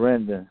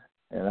Brendan,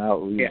 and I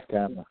was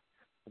kind of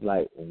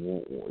like,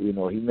 you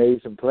know, he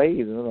made some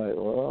plays, and I'm like,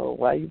 well,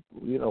 why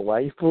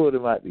you pulled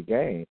him out the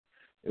game?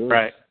 It was,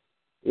 right.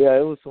 Yeah,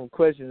 it was some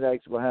questions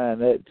asked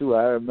behind that too.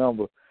 I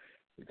remember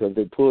because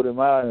they pulled him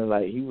out, and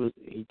like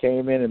he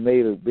came in and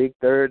made a big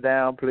third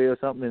down play or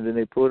something, and then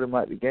they pulled him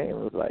out the game. It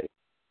was like,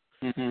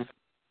 you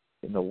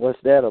know,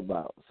 what's that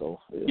about? So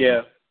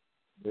yeah.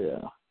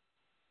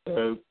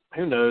 So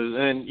who knows?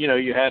 And you know,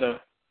 you had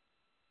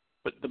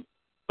but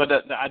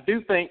I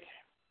do think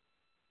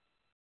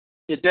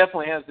it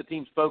definitely has the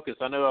team's focus.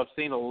 I know I've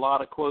seen a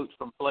lot of quotes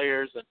from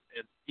players and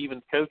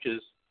even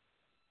coaches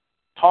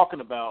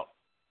talking about,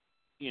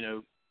 you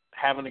know,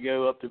 having to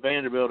go up to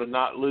Vanderbilt and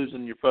not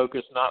losing your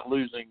focus, not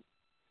losing,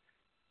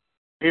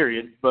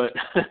 period. But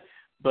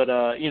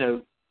you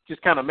know,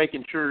 just kind of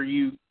making sure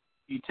you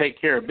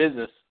take care of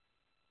business.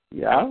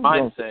 Yeah,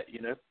 mindset,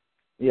 you know.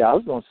 Yeah, I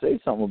was going to say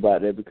something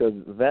about that because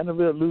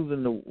Vanderbilt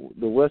losing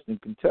the Western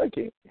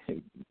Kentucky,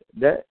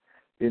 that,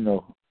 you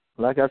know,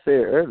 like I said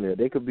earlier,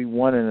 they could be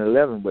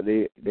 1-11, but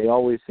they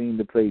always seem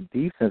to play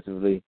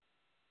defensively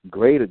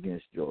great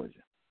against Georgia.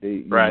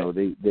 They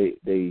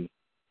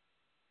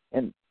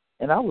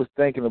and I was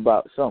thinking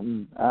about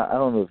something. I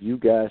don't know if you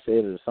guys said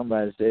it or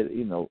somebody said it.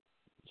 You know,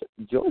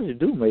 Georgia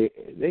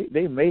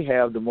they may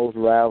have the most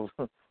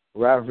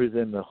rivalries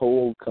in the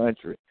whole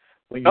country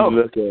when you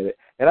look at it.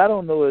 And I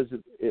don't know if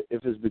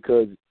it's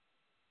because,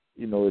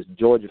 you know, it's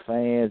Georgia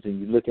fans and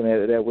you're looking at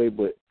it that way,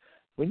 but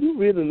when you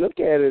really look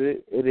at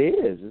it, it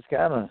is. It's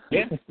kind of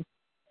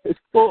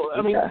Well,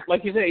 I mean,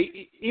 like you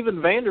say,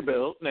 even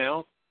Vanderbilt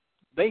now,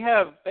 they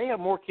have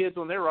more kids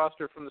on their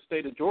roster from the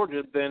state of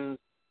Georgia than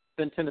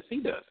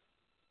Tennessee does.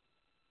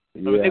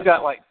 Yeah. I mean, they've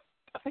got, like,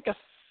 I think I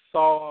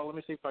saw, let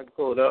me see if I can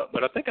pull it up,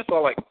 but I think I saw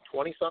like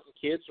 20-something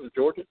kids from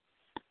Georgia.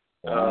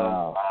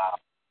 Wow.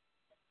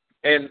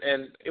 And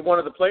one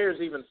of the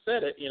players even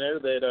said it, you know,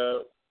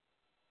 that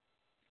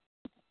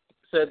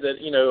said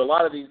that, you know, a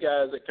lot of these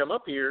guys that come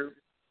up here,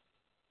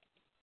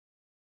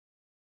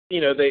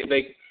 you know,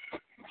 they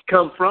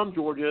come from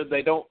Georgia.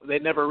 They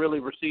never really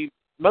receive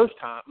most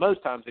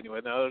times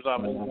anyway. Now there's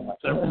obviously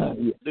several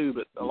that do,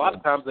 but a lot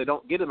of times they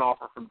don't get an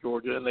offer from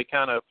Georgia, and they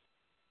kind of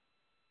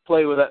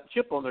play with that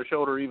chip on their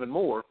shoulder even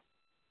more.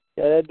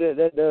 Yeah,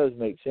 that does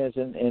make sense.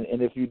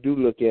 And if you do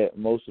look at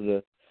most of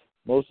the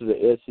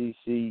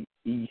SEC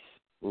East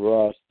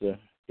roster,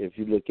 if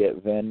you look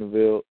at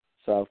Vanderbilt,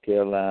 South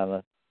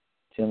Carolina,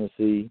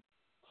 Tennessee,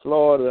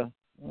 Florida,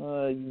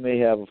 you may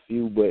have a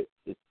few, but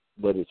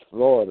it's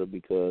Florida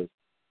because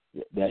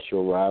that's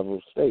your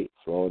rival state,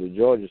 Florida,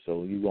 Georgia.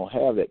 So you're going to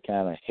have that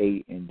kind of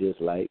hate and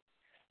dislike.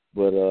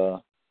 But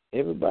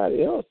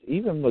everybody else,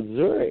 even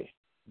Missouri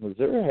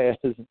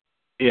has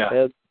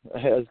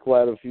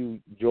quite a few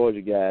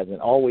Georgia guys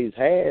and always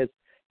has,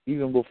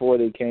 even before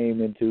they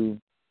came into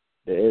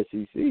the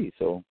SEC.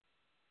 So,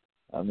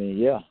 I mean,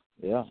 yeah.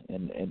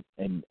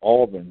 And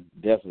Auburn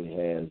definitely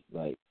has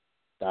like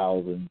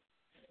thousands.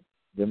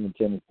 Them in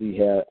Tennessee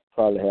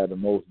probably have the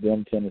most.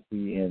 Them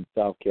Tennessee and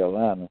South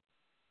Carolina.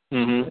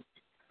 Mm-hmm.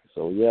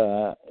 So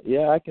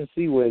yeah, I can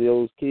see where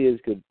those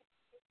kids could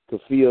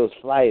feel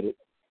slighted,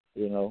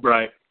 you know,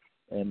 right,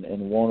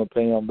 and want to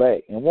pay them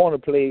back and want to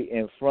play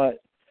in front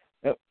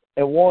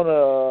and want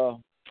to,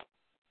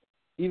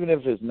 even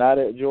if it's not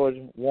at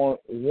Georgia,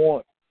 want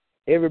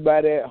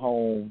everybody at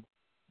home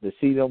to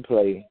see them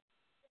play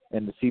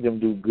and to see them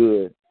do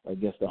good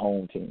against the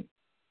home team.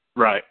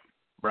 Right.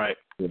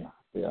 Yeah.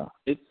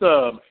 It's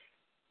I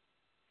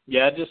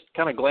just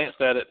kind of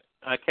glanced at it.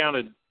 I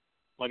counted,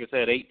 like I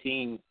said,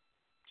 18.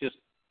 Just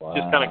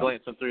kind of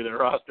glancing through their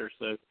roster.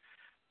 So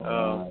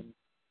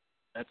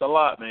that's a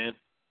lot, man.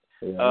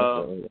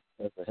 Yeah,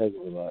 that's a heck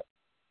of a lot.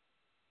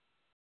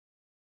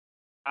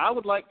 I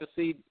would like to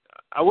see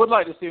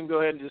them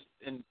go ahead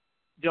and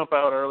jump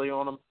out early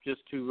on them,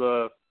 just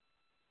to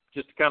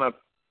kind of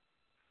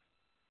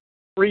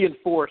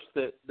reinforce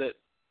that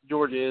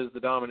Georgia is the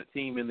dominant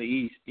team in the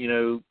East, you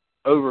know,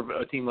 over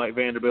a team like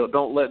Vanderbilt.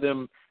 Don't let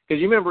them,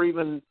 because you remember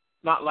even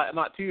not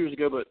 2 years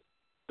ago, but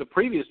the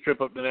previous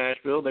trip up to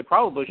Nashville, they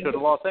probably should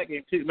have lost that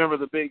game too. Remember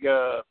the big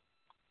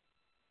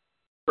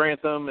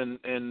Grantham and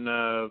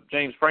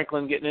James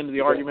Franklin getting into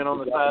the argument on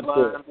the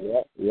sideline?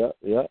 Yeah.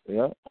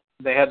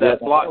 They had that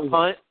block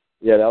punt.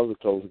 Yeah, that was a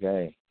close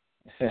game.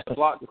 The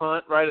block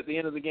punt right at the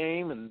end of the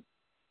game, and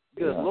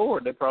good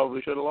Lord, they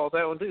probably should have lost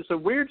that one too. So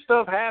weird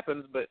stuff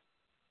happens, but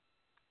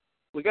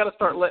we got to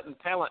start letting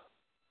talent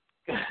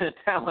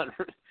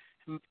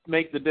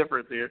make the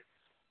difference here.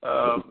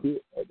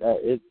 It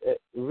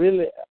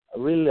really,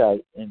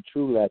 and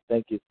truly, I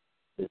think it's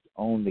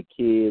on the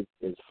kids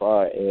as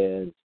far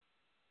as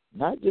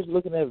not just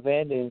looking at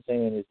Vandy and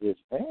saying it's just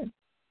Vandy,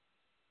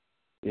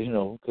 you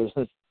know, because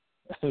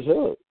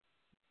look,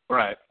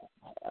 right.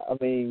 I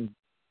mean,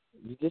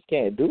 you just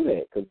can't do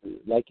that because,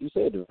 like you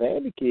said, the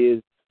Vandy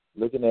kids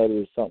looking at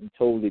it as something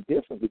totally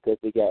different because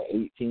they got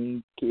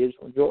 18 kids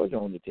from Georgia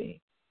on the team.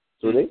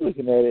 So they're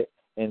looking at it,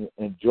 and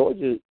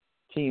Georgia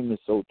team is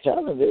so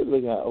talented, they're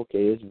looking at,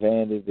 okay, it's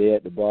Vandy, they're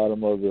at the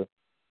bottom of the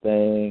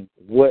thing.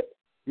 What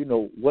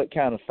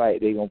kind of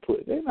fight they gonna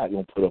put? They're not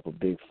gonna put up a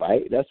big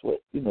fight. That's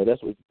what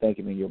you're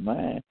thinking in your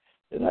mind.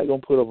 They're not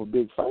gonna put up a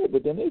big fight,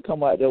 but then they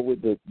come out there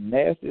with the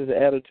nastiest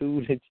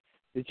attitude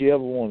that you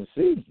ever want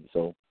to see.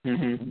 So,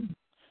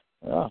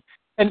 yeah.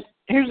 And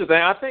here's the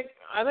thing: I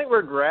think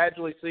we're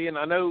gradually seeing.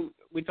 I know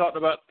we talked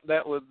about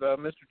that with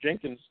Mr.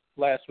 Jenkins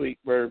last week,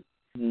 where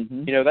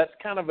that's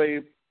kind of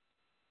a,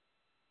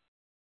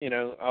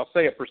 I'll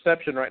say a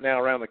perception right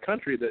now around the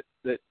country that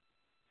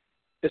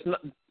it's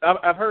not.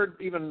 I've heard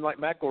even like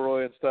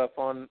McElroy and stuff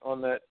on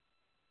that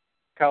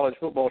college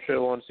football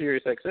show on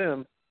Sirius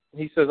XM.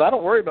 He says, I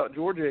don't worry about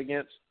Georgia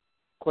against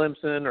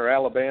Clemson or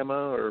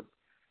Alabama or,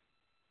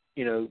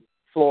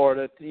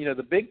 Florida,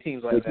 the big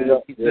teams like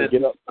that. He said,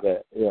 get up for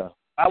that, yeah.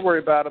 I worry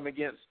about them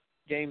against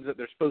games that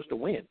they're supposed to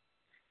win.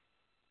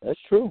 That's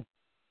true.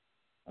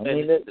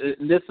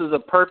 This is a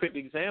perfect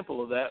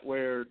example of that,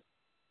 where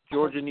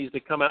Georgia needs to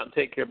come out and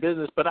take care of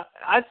business. But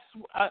I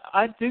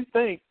do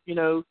think,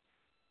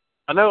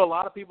 I know a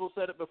lot of people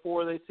said it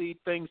before, they see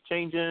things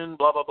changing,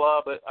 blah, blah,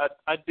 blah, but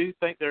I do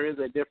think there is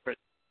a different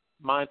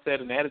mindset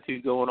and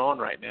attitude going on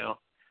right now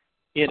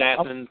in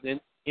Athens,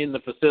 in the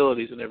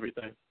facilities and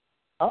everything.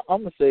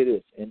 I'm going to say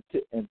this.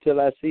 Until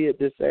I see it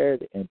this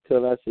Saturday, I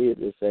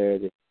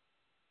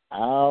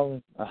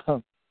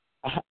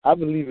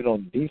believe it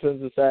on the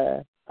defensive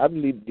side. I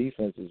believe the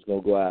defense is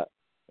going to go out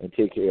and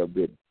take care of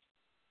business.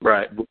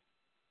 Right.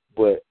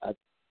 But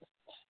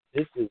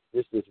this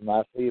is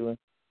my feeling,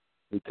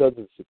 because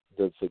of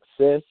the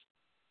success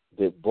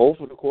that both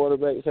of the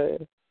quarterbacks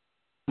had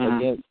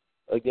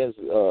against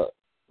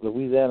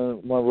Louisiana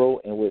Monroe,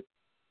 and with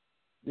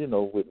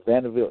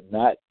Vanderbilt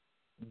not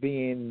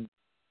being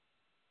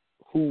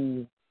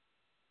who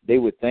they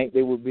would think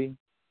they would be.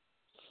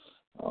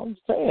 I'm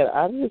saying,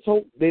 I just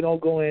hope they don't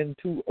go in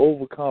too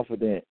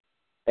overconfident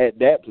at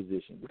that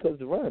position, because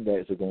the running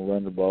backs are going to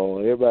run the ball.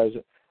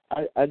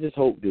 I just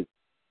hope that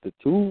the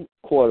two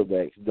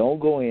quarterbacks don't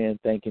go in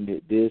thinking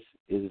that this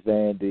is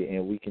Vandy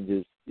and we can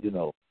just, you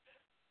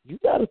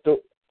got to throw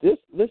this.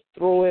 Let's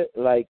throw it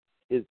like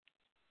it's,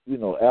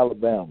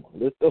 Alabama.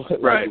 Let's throw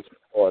it like it's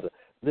Florida.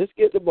 Let's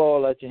get the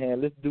ball out your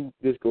hand. Let's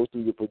go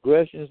through your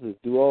progressions. Let's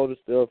do all the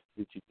stuff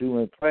that you do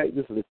in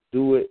practice. Let's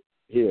do it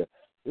here.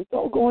 Let's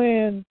don't go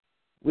in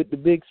with the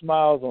big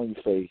smiles on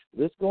your face.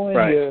 Let's go in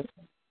here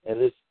and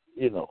let's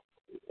do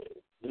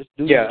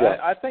the job.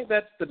 I think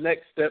that's the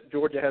next step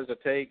Georgia has to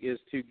take, is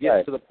to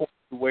get to the point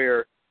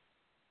where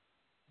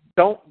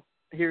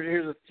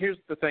here's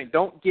the thing.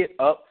 Don't get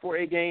up for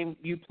a game.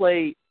 You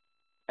play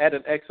at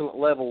an excellent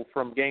level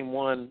from game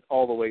one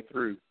all the way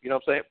through. You know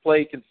what I'm saying?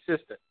 Play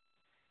consistent.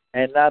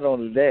 And not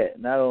only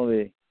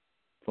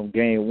from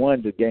game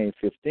 1 to game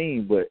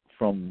 15, but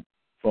from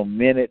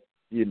minute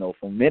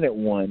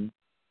 1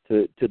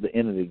 to the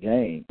end of the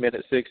game.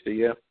 Minute 60,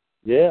 yeah.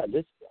 Yeah,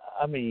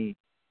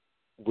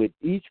 with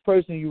each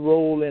person you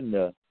roll in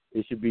there,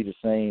 it should be the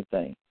same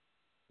thing.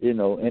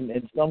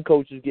 And some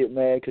coaches get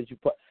mad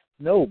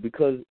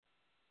because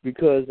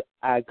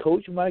I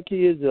coach my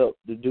kids up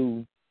to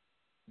do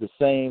the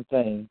same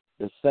thing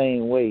the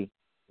same way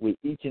with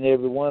each and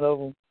every one of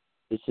them.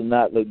 It should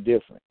not look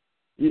different.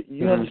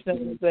 You understand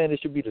what I'm saying? It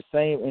should be the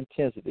same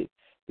intensity,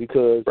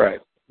 because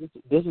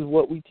this is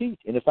what we teach.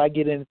 And if I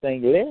get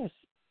anything less,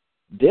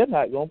 they're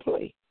not going to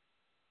play.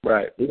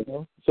 Right.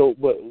 So,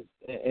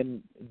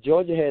 and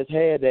Georgia has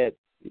had that,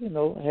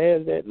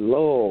 has that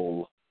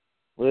lull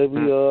where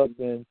we up,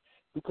 and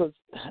because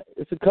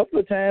it's a couple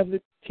of times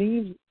that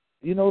teams,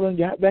 done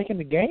got back in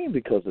the game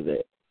because of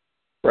that.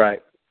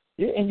 Right.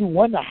 Yeah, and you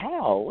wonder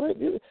how.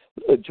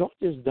 Look,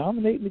 Georgia's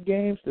dominating the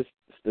game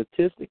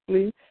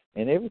statistically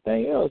and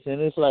everything else,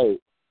 and it's like,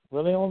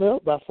 well, they only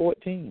up by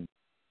 14.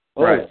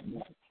 Right.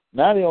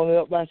 Now they only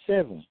up by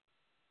 7.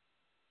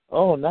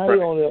 Oh, now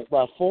they only up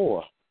by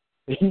 4.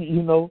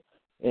 And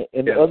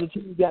the other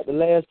team got the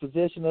last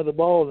possession of the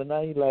ball, and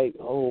now you're like,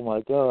 oh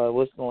my God,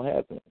 what's gonna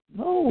happen?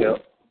 No,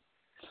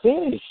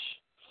 finish.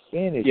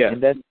 Yeah.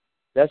 And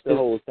that's the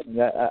whole thing.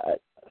 I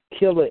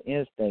killer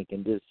instinct,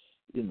 and just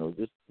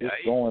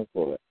going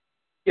for it.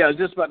 Yeah, I was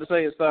just about to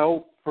say, it's the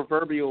whole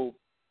proverbial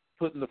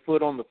putting the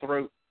foot on the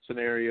throat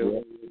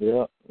scenario.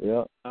 Yeah.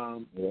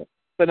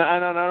 But I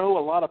know a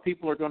lot of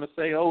people are going to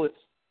say, oh, it's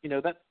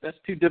that's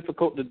too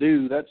difficult to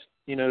do. That's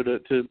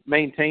to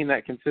maintain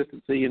that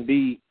consistency and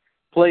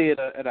play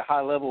at a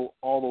high level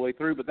all the way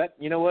through. But that,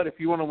 what, if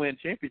you want to win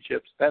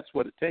championships, that's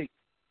what it takes.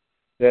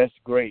 That's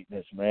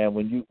greatness,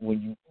 man.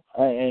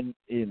 I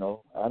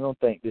don't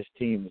think this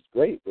team is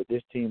great, but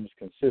this team is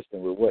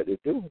consistent with what they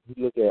do.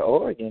 You look at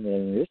Oregon,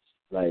 and it's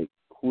like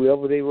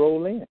whoever they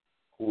roll in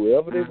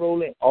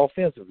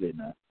offensively,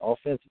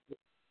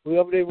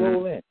 whoever they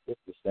roll in, it's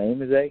the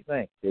same exact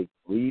thing. They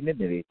reading it,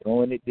 and they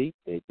throwing it deep.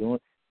 They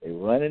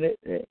running it.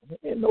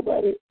 Ain't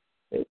nobody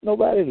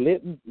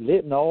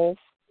letting off.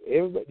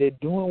 Everybody, they're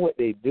doing what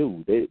they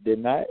do. They're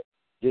not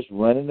just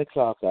running the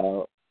clock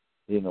out.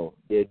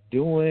 They're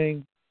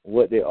doing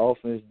what their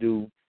offense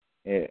do,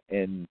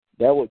 and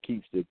what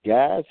keeps the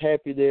guys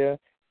happy there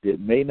that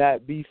may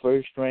not be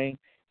first string.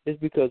 Is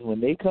because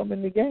when they come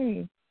in the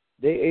game,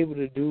 they're able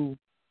to do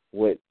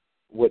what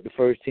the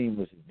first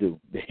teamers do.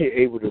 They're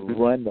able to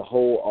run the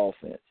whole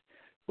offense.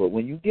 But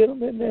when you get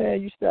them in there,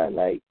 you start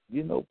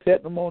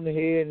petting them on the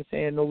head and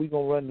saying, "No, we're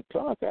gonna run the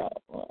clock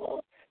out."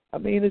 I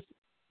mean,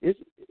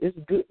 it's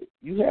good.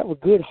 You have a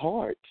good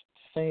heart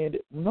saying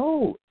that,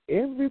 no,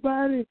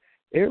 everybody's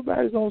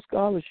on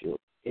scholarship.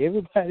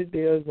 Everybody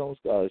there is on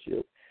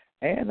scholarship,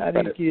 and now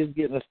these kids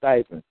getting a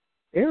stipend.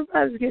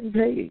 Everybody's getting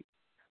paid.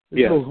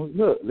 Yeah. So,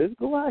 look, let's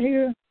go out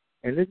here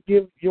and let's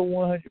give your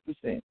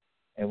 100%.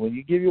 And when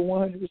you give your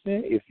 100%,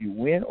 if you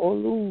win or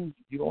lose,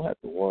 you don't have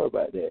to worry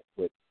about that.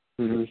 But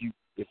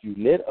if you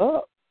let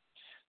up,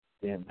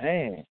 then,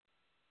 man,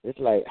 it's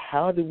like,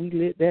 how did we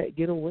let that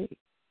get away?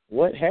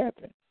 What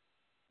happened?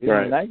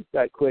 Now you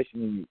start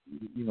questioning,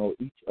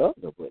 each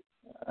other. But,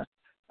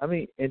 I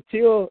mean,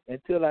 until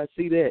I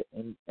see that,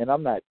 and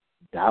I'm not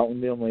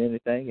doubting them or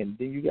anything, and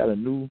then you got a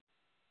new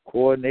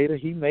coordinator,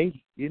 he may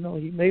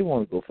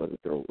want to go for the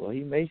throw, or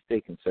he may stay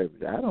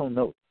conservative. I don't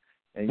know.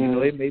 And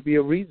it may be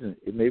a reason.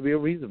 It may be a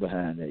reason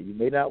behind that. You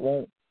may not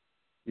want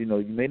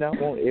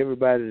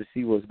everybody to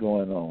see what's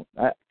going on.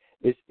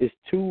 It's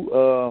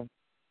two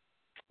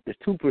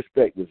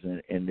perspectives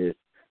in this.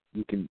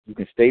 You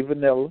can stay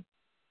vanilla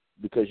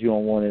because you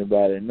don't want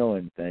anybody to know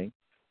anything,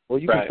 or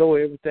you can throw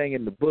everything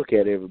in the book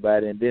at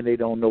everybody, and then they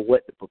don't know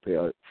what to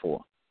prepare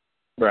for.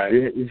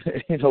 Right.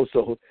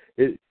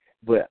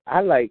 But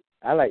I like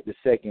the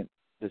second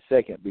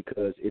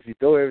because if you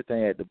throw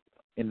everything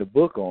in the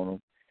book on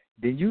them,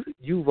 then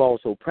you've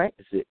also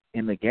practiced it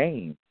in the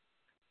game.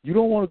 You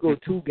don't want to go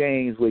 2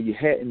 games where you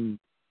hadn't,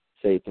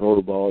 say, throw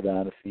the ball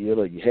down the field,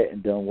 or you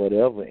hadn't done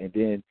whatever, and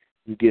then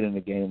you get in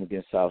a game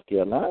against South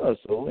Carolina or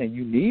so, and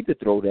you need to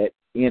throw that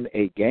in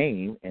a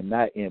game and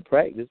not in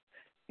practice,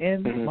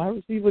 and my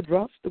receiver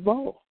drops the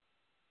ball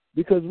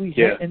because we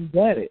hadn't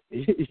done it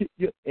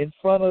in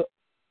front of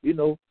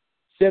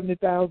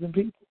 70,000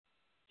 people.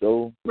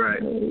 So,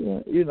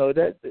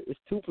 that it's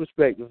 2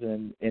 perspectives,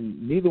 and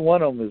neither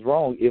one of them is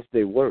wrong if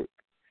they work.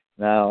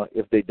 Now,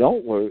 if they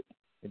don't work,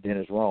 then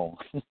it's wrong.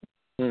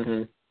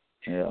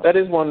 That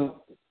is one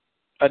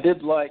I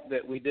did like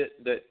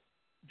that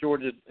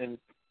Georgia and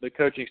the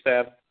coaching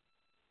staff,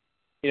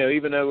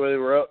 even though they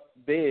were up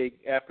big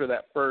after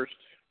that first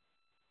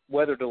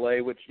weather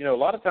delay, which, a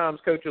lot of times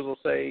coaches will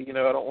say, I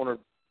don't want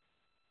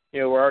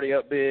to, we're already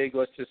up big,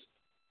 let's just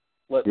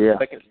let the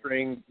second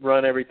string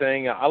run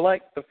everything. I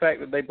like the fact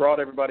that they brought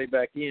everybody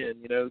back in.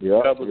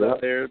 Chubb was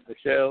out there,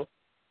 Michelle,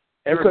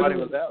 everybody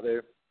was out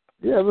there.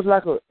 Yeah, it was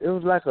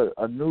like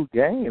a new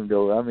game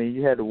though. I mean,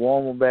 you had to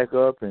warm them back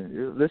up,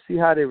 and let's see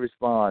how they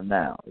respond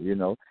now.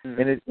 And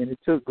it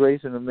took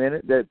Grayson a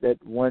minute that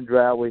one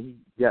drive where he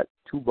got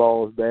 2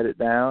 balls batted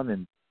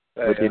down,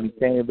 but then he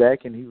came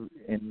back and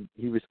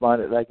he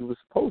responded like he was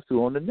supposed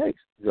to on the next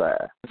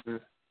drive.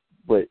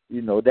 But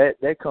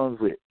that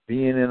comes with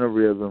being in a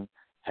rhythm,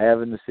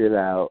 having to sit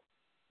out,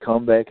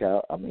 come back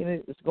out. I mean,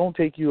 it's going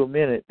to take you a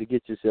minute to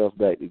get yourself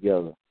back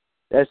together.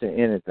 That's in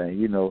anything,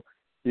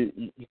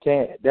 You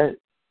can't.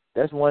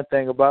 That's one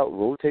thing about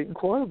rotating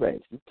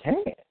quarterbacks. You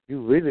can't.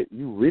 You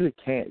really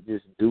can't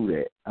just do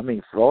that. I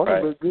mean,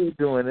 Florida was good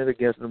doing it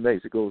against New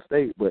Mexico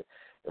State, but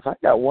if I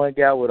got one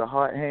guy with a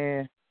hot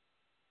hand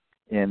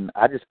and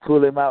I just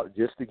pull him out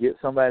just to get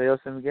somebody else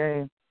in the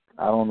game,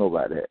 I don't know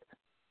about that.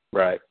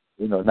 Right.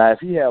 Now if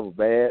he have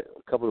a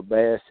couple of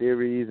bad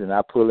series and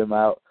I pull him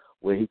out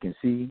where he can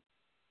see,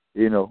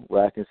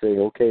 where I can say,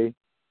 okay,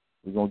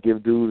 we're gonna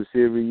give dude a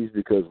series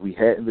because we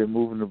hadn't been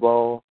moving the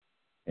ball.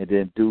 And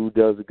then dude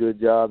does a good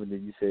job, and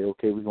then you say,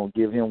 okay, we're gonna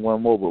give him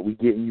one more, but we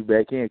getting you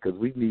back in because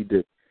we need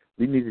to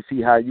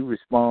see how you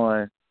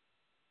respond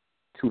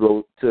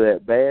to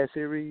that bad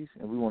series,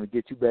 and we want to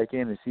get you back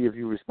in and see if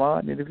you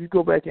respond. And if you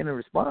go back in and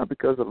respond,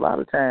 because a lot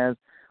of times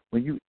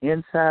when you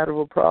inside of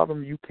a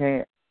problem, you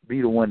can't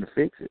be the one to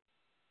fix it.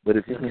 But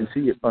if you can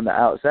see it from the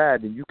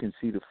outside, then you can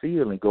see the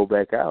field and go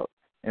back out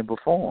and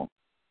perform.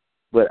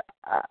 But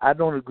I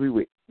don't agree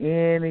with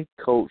any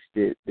coach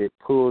that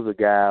pulls a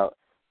guy out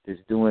that's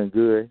doing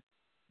good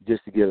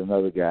just to get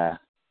another guy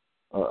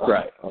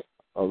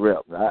a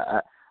rep.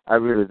 I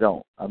really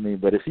don't. I mean,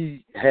 but if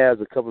he has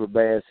a couple of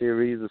bad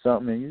series or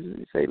something, and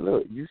you say,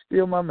 look, you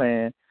still my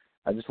man.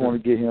 I just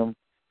want to get him,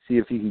 see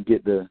if he can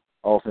get the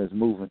offense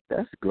moving.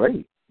 That's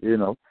great,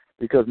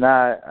 because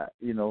now,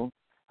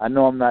 I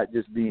know I'm not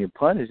just being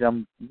punished.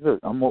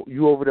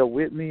 You over there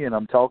with me, and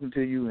I'm talking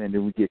to you, and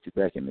then we get you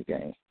back in the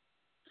game.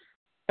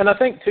 And I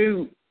think,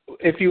 too,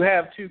 if you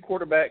have 2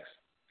 quarterbacks,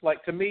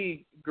 like to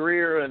me,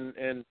 Greer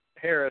and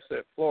Harris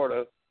at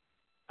Florida,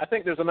 I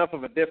think there's enough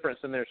of a difference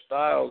in their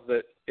styles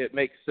that it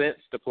makes sense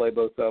to play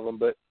both of them.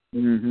 But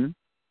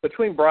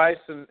between Bryce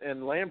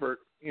and Lambert,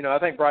 I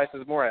think Bryce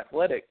is more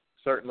athletic,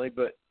 certainly,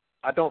 but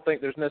I don't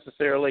think there's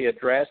necessarily a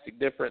drastic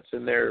difference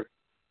in their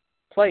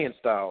playing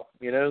style.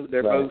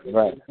 They're both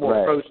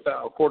more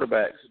pro-style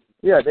quarterbacks.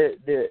 Yeah,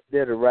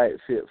 they're the right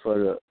fit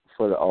for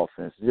the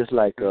offense. Just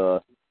like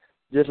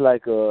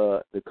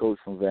the coach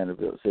from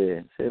Vanderbilt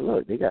said,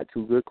 look, they got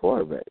two good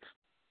quarterbacks.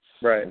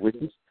 Right. Which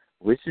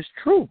is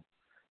true.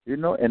 You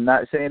know, and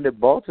not saying that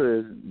Balter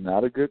is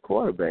not a good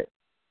quarterback,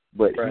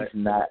 but right.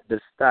 he's not the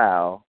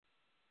style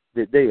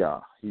that they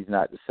are. He's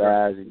not the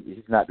size. Right.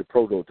 He's not the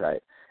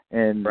prototype.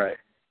 And right.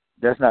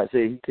 that's not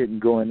saying he couldn't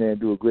go in there and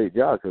do a great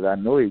job, because I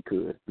know he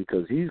could,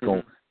 because he's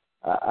going to,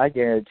 I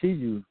guarantee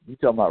you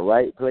talking about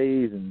right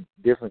plays and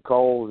different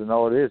calls and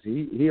all this,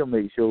 he'll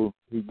make sure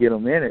he get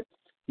them in it.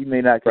 He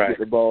may not get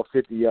the ball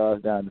 50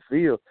 yards down the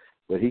field,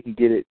 but he can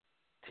get it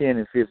 10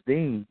 and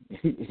 15.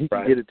 He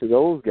can get it to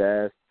those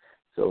guys.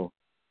 So,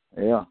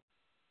 yeah.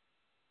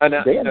 And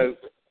now,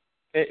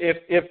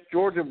 if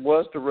Georgia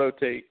was to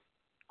rotate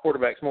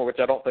quarterbacks more, which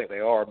I don't think they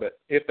are, but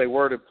if they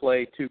were to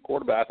play two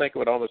quarterbacks, I think it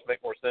would almost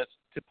make more sense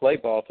to play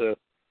ball to,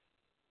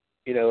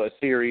 a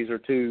series or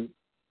two,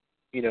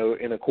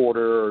 in a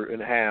quarter or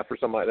in a half or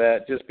something like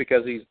that, just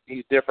because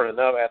he's different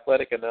enough,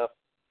 athletic enough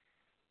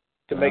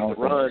to make the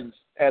runs,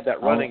 add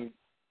that running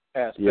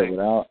aspect. Yeah,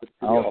 but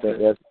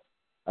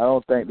I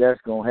don't think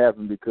that's going to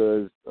happen,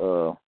 because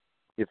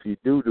if you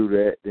do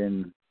that,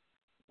 then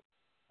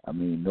I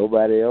mean,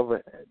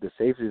 the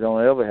safeties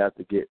don't ever have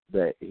to get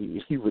back.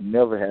 He would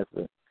never have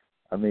to.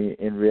 I mean,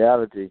 in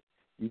reality,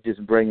 you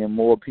just bring in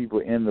more people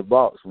in the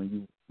box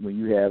when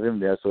you have him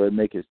there, so it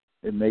makes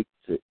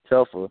it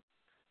tougher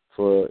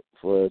for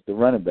the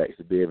running backs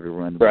to be able to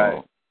run the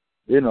ball.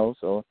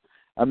 So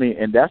I mean,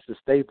 and that's the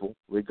staple,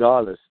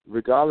 regardless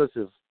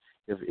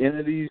if any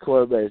of these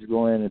quarterbacks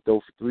go in and throw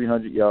for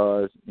 300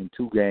 yards in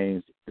 2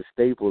 games, the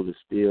staple is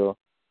still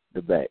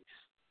the backs.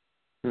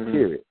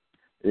 Period.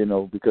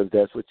 Because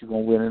that's what you're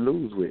going to win and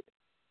lose with.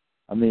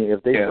 I mean,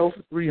 if they throw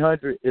for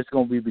 300, it's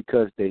going to be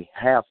because they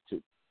have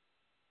to.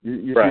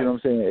 You see what I'm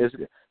saying?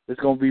 It's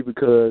going to be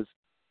because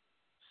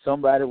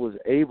somebody was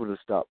able to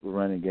stop the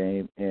running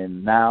game,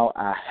 and now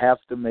I have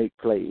to make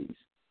plays.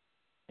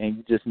 And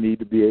you just need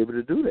to be able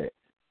to do that.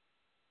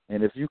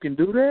 And if you can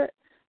do that,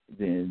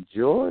 then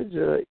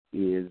Georgia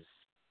is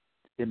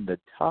in the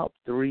top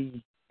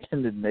 3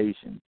 in the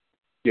nation.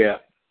 Yeah.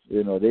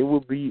 They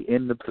will be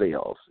in the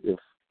playoffs if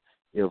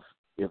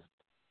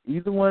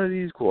either one of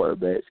these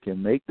quarterbacks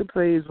can make the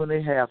plays when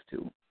they have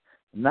to,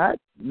 not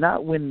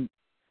when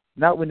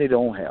they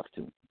don't have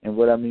to. And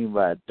what I mean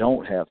by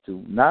don't have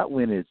to, not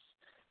when it's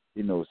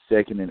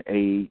 2nd and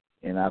 8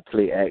 and I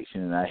play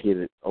action and I hit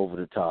it over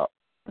the top.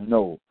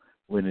 No,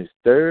 when it's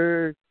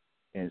 3rd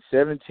and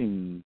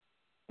 17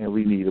 and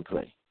we need a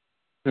play.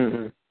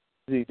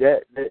 See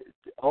that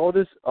all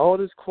this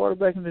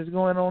quarterbacking that's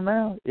going on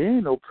now, it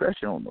ain't no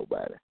pressure on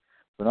nobody.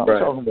 But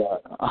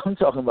I'm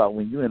talking about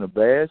when you're in a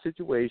bad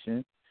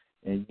situation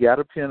and you got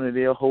a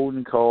penalty, a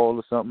holding call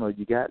or something, or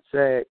you got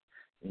sacked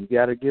and you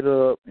got to get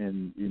up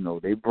and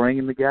they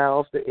bringing the guy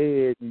off the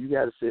edge and you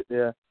got to sit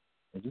there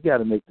and you got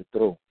to make the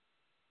throw.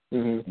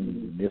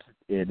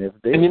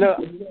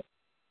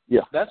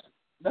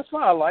 That's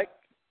why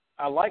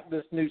I like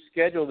this new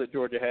schedule that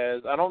Georgia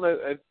has. I don't know.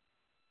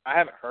 I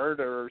haven't heard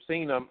or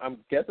seen. I'm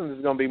guessing this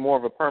is going to be more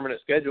of a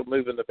permanent schedule,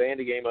 moving the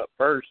Vandy game up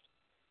first.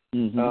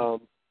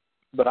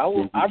 But I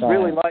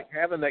really like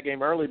having that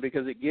game early,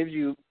 because it gives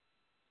you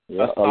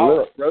a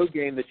solid road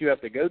game that you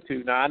have to go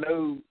to. Now, I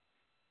know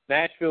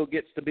Nashville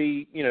gets to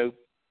be,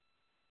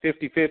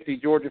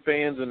 50-50 Georgia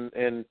fans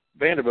and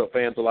Vanderbilt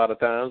fans a lot of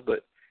times,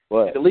 but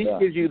it at least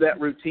gives you that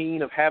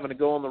routine of having to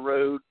go on the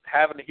road,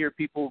 having to hear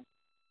people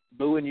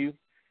booing you.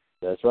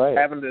 That's right.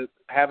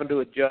 Having to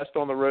adjust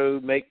on the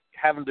road,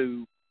 having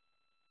to,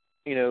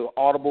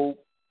 audible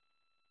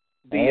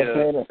via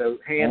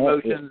hand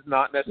motions,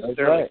 not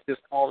necessarily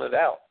just calling it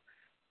out.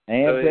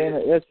 And playing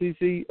an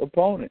SEC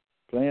opponent,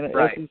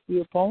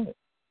 SEC opponent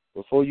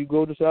before you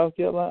go to South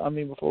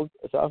Carolina. before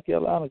South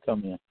Carolina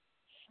come in.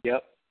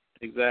 Yep,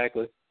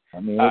 exactly. I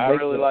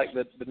really like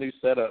the new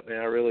setup, man.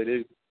 I really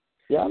do.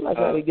 Yeah, I like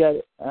how they got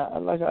it. I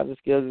like how the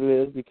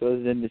schedule is,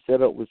 because then the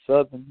setup with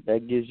Southern,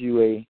 that gives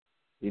you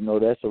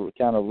that's a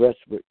kind of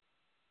respite.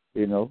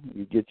 You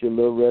get your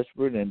little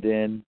respite,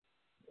 and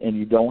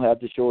you don't have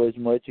to show as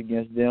much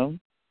against them.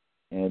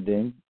 And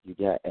then you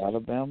got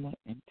Alabama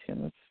and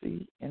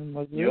Tennessee and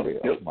Missouri.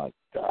 Yep. Oh, my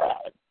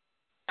God.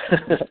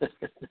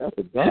 That's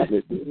a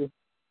gauntlet, dude.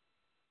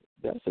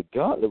 That's a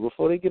gauntlet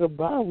before they get a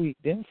bye week.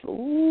 Then,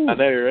 I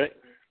know, right?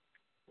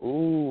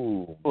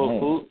 Ooh,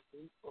 well,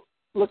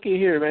 looky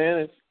here,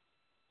 man.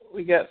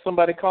 We got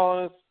somebody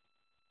calling us.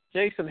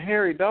 Jason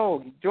Harry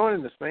Dog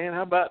joining us, man.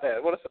 How about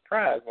that? What a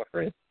surprise, my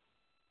friend.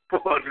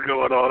 What's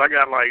going on? I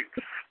got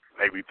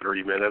maybe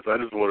 3 minutes. I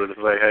just wanted to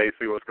say, hey,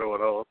 see what's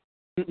going on.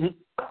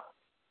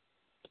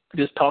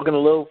 Just talking a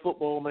little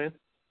football, man.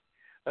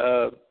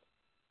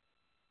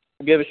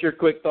 Give us your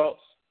quick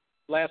thoughts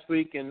last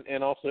week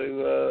and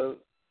also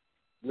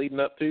leading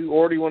up to,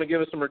 or do you want to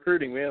give us some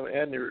recruiting? We haven't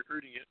had any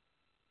recruiting yet.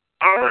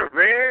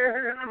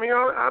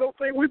 Man, I don't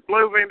think we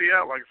blow Vandy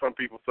out like some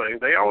people say.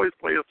 They always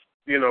play a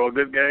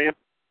good game.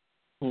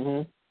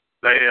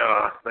 They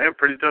have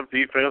pretty tough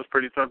defense,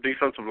 pretty tough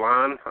defensive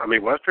line.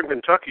 Western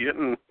Kentucky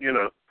isn't,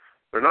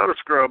 they're not a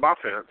scrub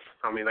offense.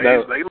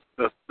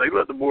 They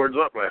lit the boards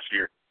up last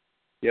year.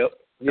 Yep.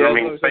 Yeah, I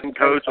mean, same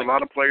coach, a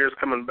lot of players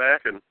coming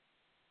back, and,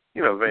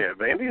 you know,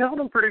 Vandy held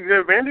them pretty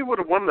good. Vandy would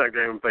have won that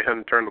game if they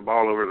hadn't turned the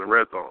ball over in the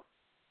red zone.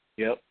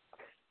 Yep.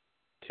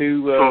 So,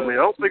 I mean, I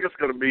don't think it's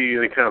going to be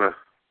any kind of,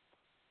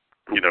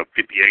 you know,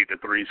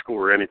 58-3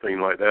 score or anything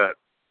like that.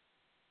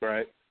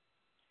 Right.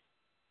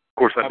 Of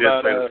course, I did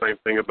say the same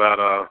thing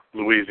about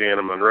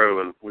Louisiana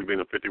Monroe, and we beat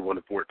them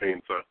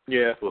 51-14. So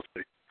yeah, we'll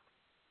see.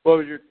 What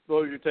was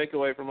your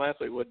takeaway from last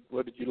week?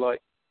 What did you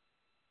like?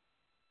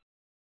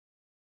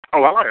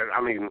 Oh, I like it.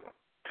 I mean,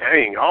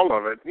 dang, all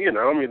of it. You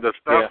know, I mean, the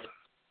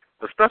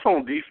stuff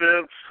on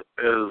defense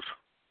is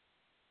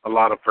a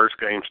lot of first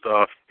game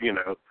stuff. You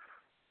know,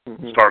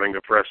 starting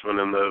the freshman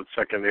in the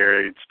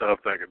secondary stuff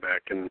that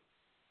can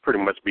pretty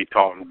much be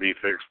taught and be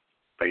fixed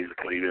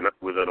basically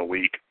within a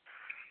week.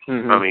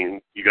 I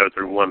mean, you go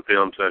through one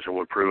film session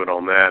with Pruitt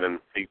on that, and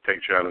he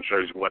takes you out and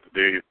shows you what to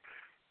do.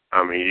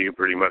 I mean, you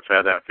pretty much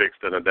have that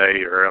fixed in a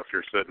day, or else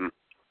you're sitting.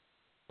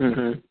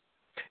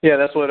 Yeah,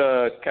 that's what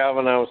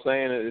Calvin and I was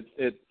saying.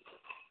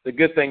 The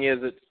good thing is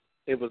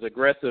it was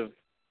aggressive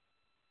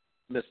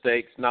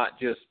mistakes, not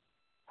just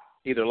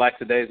either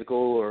lackadaisical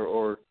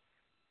or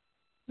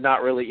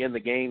not really in the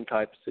game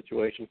type of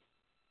situation.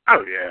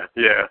 Oh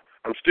yeah.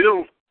 I'm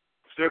still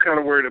kind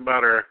of worried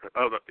about our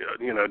other,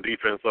 you know,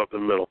 defense up the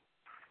middle.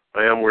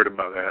 I am worried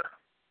about that.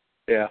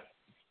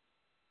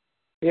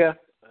 Yeah.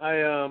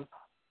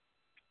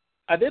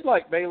 I did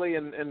like Bailey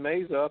and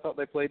Mays, though. I thought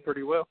they played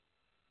pretty well.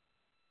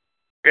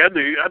 Yeah,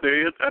 I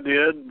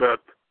did, but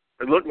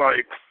it looked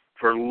like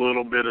for a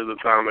little bit of the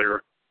time they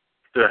were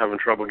still having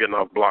trouble getting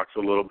off blocks a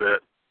little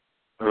bit.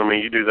 I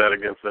mean, you do that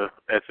against the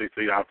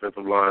SEC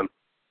offensive line,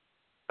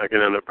 that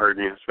can end up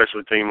hurting you,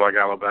 especially a team like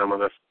Alabama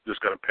that's just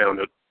going to pound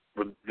it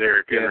with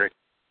Derrick Henry.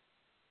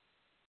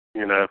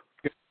 You know,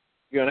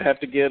 you're going to have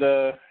to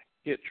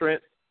get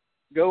Trent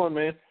going,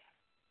 man.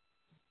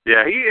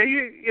 Yeah,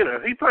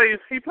 he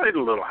played a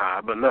little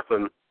high, but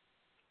nothing,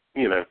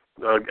 you know,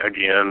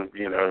 again,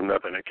 you know,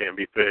 nothing that can't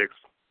be fixed.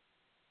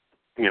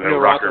 You know,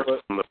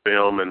 Rocker's on the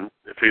film, and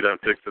if he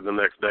doesn't fix it the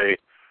next day,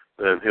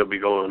 then he'll be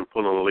going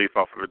pulling a leaf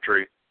off of a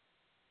tree.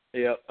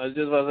 Yeah, I was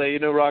just about to say, you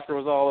know, Rocker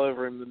was all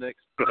over him the next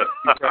few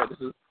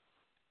practices.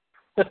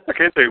 I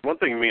can't tell you, one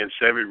thing me and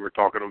Chevy were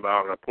talking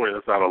about, and I pointed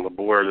this out on the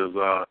board, is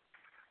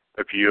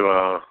if you,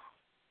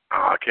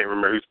 I can't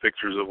remember whose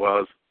pictures it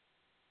was.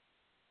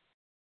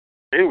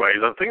 Anyways,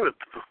 I think that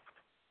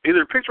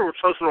either a picture was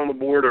posted on the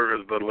board or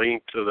is the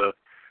link to the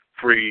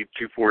free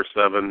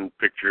 247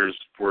 pictures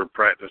for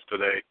practice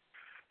today.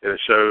 And it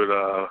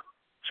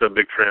showed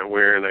Big Trent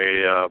wearing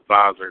a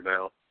visor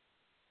now.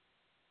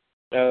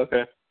 Oh,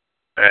 okay.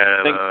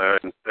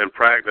 And in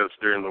practice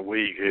during the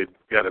week, he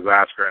got his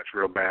eye scratched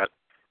real bad.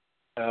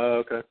 Oh,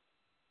 okay.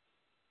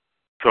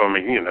 So, I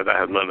mean, you know, that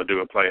has nothing to do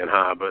with playing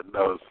high, but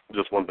that was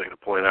just one thing to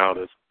point out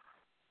is,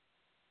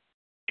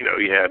 you know,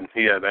 he had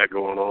that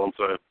going on,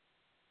 so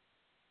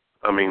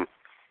I mean,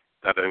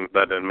 that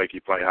didn't make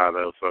you play high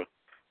though, so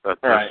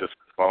that's just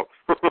his fault.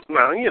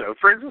 Now, you know,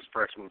 just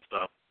freshman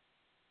stuff.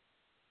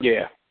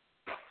 Yeah.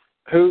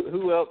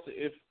 Who else?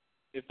 If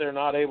they're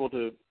not able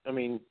to, I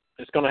mean,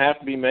 it's going to have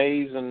to be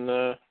Mays and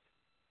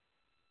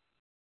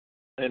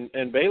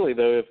Bailey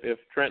though. If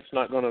Trent's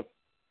not going to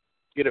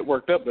get it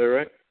worked up there,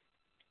 right?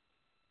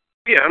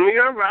 Yeah, I mean,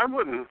 I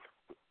wouldn't.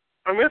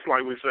 I mean, it's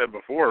like we said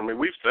before. I mean,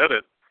 we've said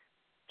it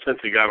since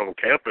he got on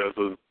campus.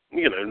 Is,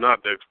 you know,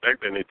 not to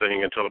expect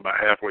anything until about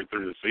halfway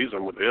through the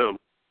season with him,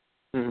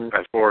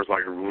 as far as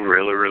like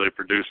really, really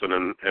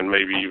producing and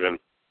maybe even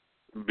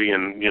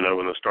being, you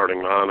know, in the starting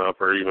lineup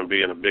or even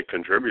being a big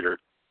contributor.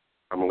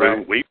 I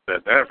mean, we've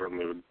said that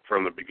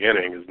from the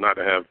beginning is not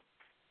to have.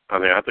 I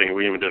mean, I think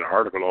we even did an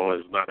article on it,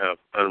 is not to have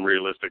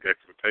unrealistic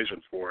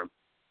expectations for him,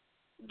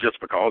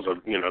 just because of,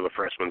 you know, the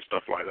freshman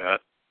stuff like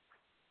that.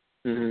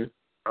 I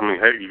mean,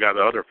 hey, you got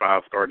the other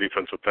 5-star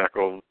defensive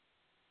tackle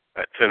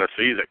at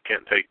Tennessee that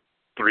can't take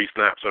 3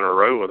 snaps in a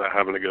row without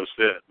having to go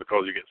sit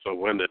because you get so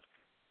winded.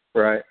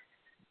 Right.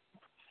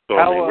 So,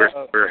 I mean,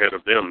 we're ahead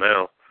of them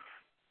now.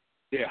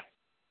 Yeah.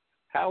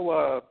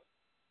 How,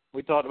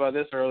 we talked about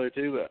this earlier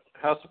too, but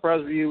how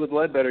surprised were you with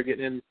Ledbetter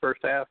getting in the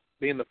first half,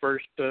 being the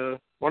first,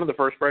 one of the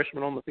first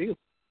freshmen on the field?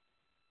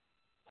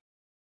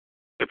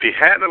 If he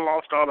hadn't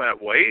lost all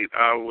that weight,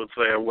 I would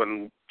say I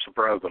wasn't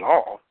surprised at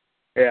all.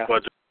 Yeah.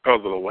 But just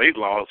because of the weight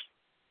loss,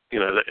 you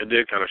know, it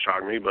did kind of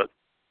shock me, but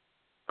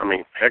I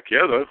mean, heck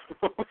yeah, though.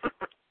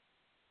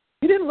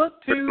 He didn't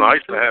look too... It's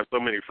nice to have so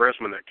many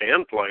freshmen that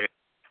can play.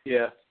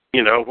 Yeah.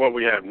 You know, what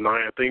we have, 9,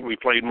 I think we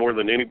played more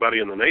than anybody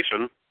in the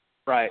nation.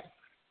 Right.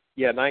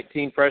 Yeah,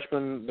 19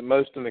 freshmen, the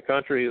most in the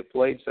country that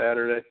played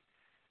Saturday.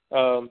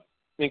 And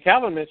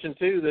Calvin mentioned,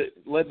 too,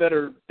 that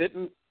Ledbetter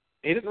didn't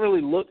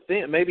really look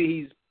thin.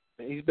 Maybe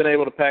he's been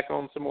able to pack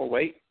on some more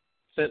weight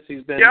since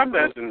he's been... Yeah,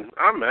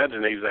 I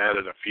imagine he's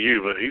added a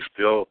few, but he's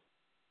still,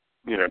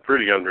 you know,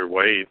 pretty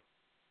underweight.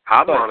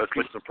 I'm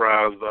honestly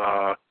surprised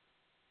I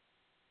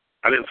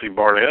didn't see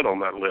Barnett on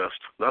that list.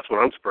 That's what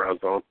I'm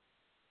surprised on.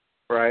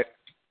 Right.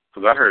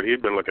 Because I heard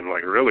he'd been looking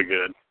like really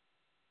good.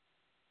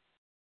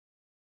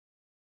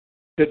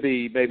 Could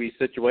be maybe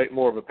situate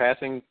more of a pass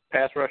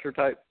rusher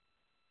type.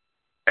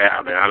 Yeah,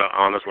 I mean,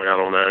 honestly, I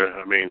don't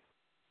know. I mean,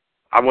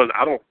 I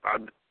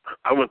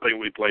wouldn't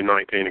think we'd play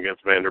 19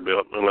 against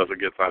Vanderbilt unless it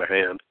gets out of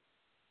hand.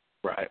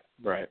 Right.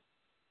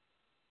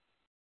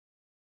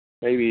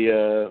 Maybe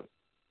on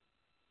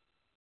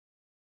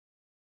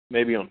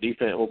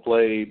defense we'll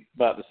play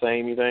about the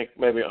same, you think?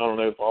 Maybe, I don't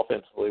know if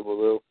offensively we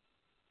will.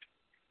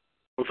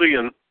 Well, see,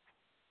 and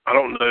I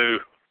don't know.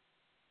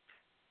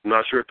 I'm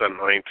not sure if that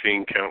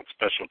 19 counts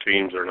special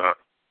teams or not.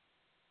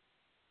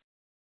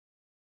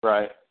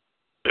 Right.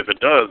 If it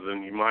does,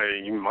 then you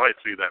might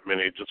see that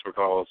many just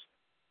because,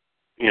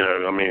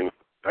 I mean,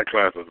 that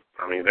class is,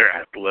 they're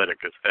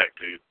athletic as heck,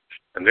 dude.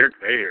 And they're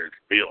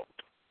built.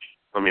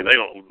 I mean,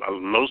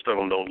 most of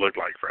them don't look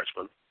like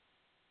freshmen.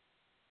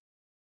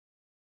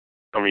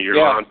 I mean, your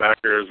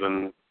linebackers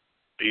and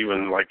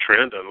even like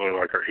Trent doesn't look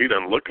like her. He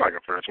doesn't look like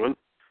a freshman.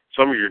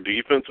 Some of your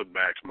defensive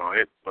backs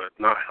might, but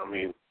not. I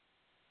mean,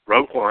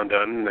 Roquan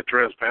doesn't, and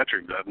Trez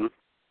Patrick doesn't.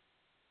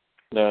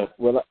 No.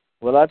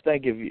 Well, I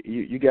think if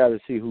you got to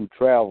see who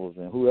travels,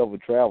 and whoever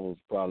travels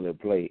probably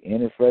play.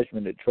 Any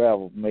freshman that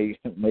travels may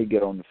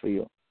get on the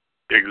field.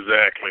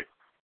 Exactly.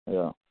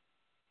 Yeah.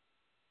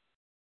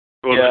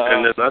 Well,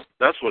 and then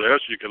that's what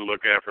else you can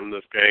look at from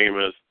this game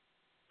is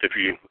if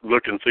you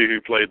look and see who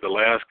played the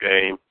last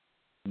game,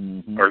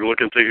 or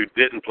look and see who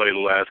didn't play the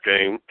last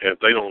game. If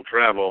they don't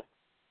travel,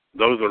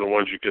 those are the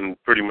ones you can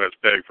pretty much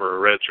peg for a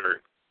red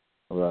shirt.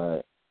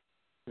 Right.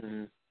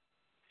 Mm-hmm.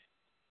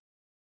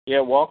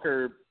 Yeah,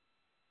 Walker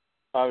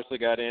obviously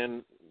got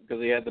in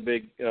because he had the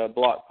big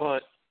block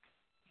punt.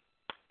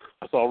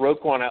 I saw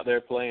Roquan out there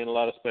playing a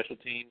lot of special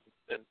teams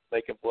and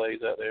making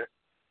plays out there.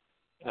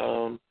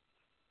 I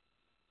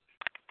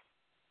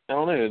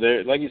don't know.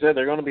 They're, like you said,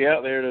 they're going to be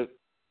out there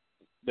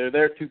they're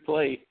there to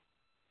play.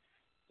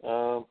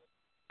 Trying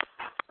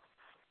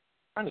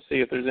to see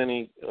if there's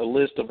a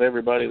list of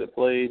everybody that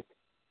played.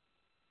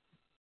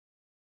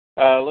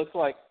 Looks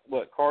like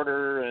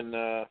Carter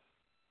and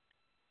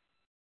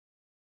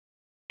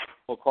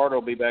Carter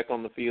will be back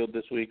on the field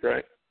this week,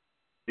 right?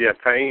 Yeah,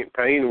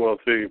 Payne will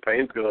too.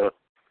 Payne's gonna.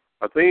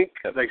 I think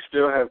they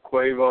still have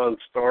Quavon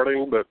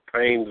starting, but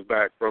Payne's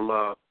back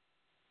from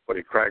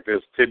he cracked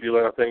his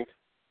tibula, I think.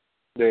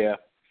 Yeah.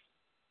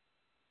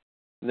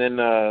 And then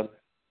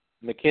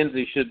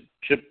McKenzie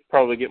should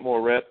probably get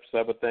more reps,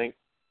 I would think.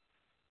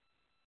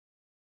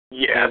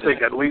 Yeah, I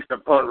think at least a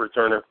punt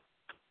returner.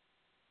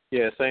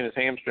 Yeah, saying his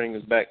hamstring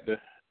is back to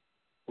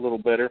a little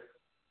better.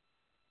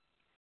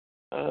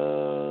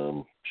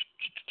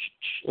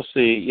 Let's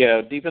see.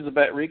 Yeah, defensive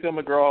back Rico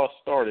McGraw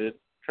started.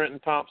 Trenton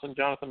Thompson,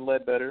 Jonathan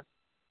Ledbetter,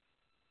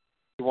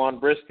 Juwan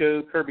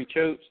Briscoe, Kirby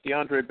Choates,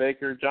 DeAndre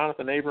Baker,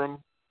 Jonathan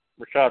Abram,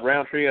 Rashad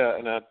Roundtree,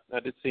 and I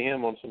did see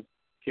him on some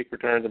kick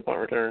returns and punt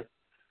returns.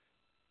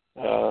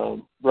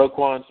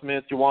 Roquan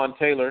Smith, Jawan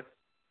Taylor,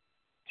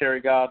 Terry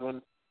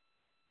Godwin,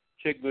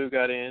 Chigbu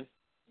got in,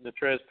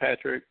 Natrez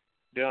Patrick,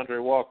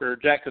 DeAndre Walker,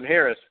 Jackson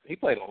Harris. He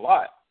played a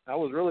lot. I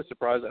was really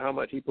surprised at how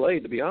much he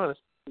played, to be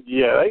honest.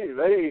 Yeah,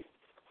 they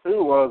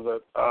who was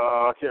it?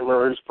 I can't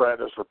remember whose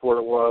practice report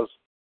it was.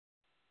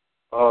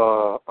 They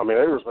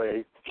were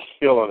saying he's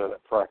killing it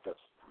at practice.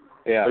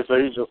 Yeah. They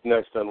say he's just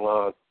next in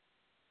line.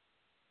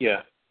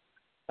 Yeah.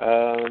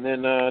 And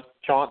then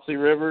Chauncey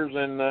Rivers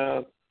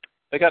and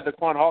they got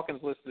DeQuan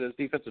Hawkins listed as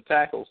defensive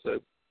tackle, so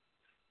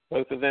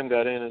both of them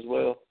got in as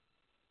well.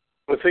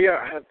 But see,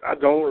 I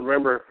don't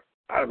remember.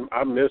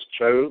 I missed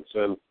Choates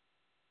and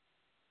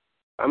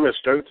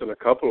a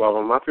couple of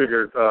them. I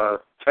figured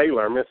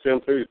Taylor, I missed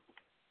him too.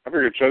 I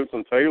figured Choates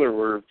and Taylor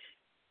were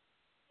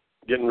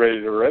getting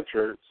ready to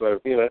redshirt, so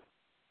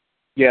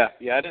Yeah,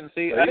 I didn't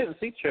see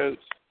Choates.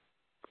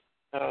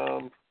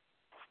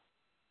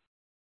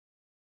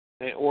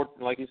 Or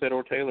like you said,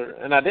 or Taylor,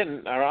 and I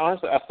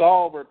honestly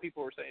saw where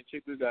people were saying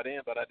Chigbu got in,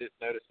 but I didn't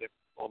notice him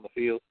on the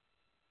field.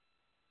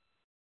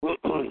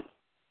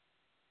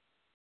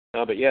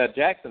 But yeah,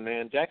 Jackson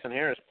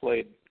Harris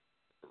played.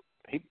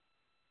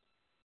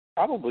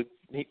 I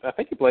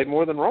think he played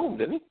more than Rome,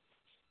 didn't he?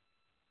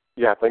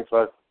 Yeah, I think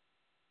so.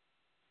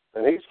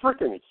 And he's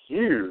freaking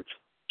huge.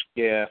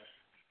 Yeah.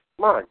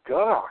 My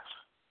gosh.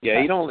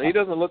 Yeah, he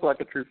doesn't look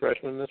like a true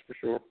freshman, that's for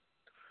sure.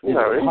 He's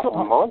a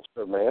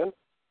monster, man.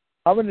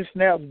 How many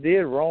snaps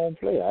did Rome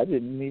play? I'm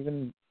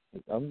going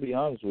to be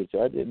honest with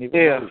you, I didn't even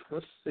know.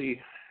 Let's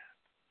see.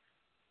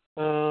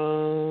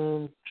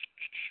 I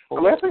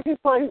think he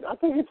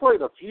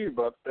played a few,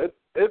 but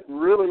it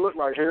really looked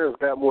like Harris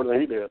got more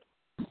than he did.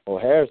 Well,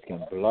 Harris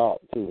can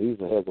block, too. He's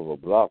a heck of a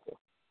blocker.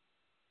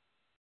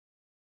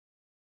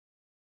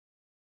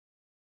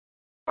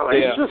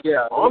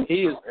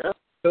 He is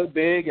so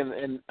big,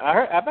 and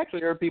I've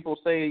actually heard people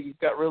say he's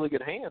got really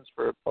good hands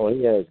for. Oh,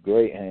 he has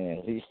great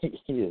hands. He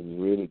is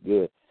really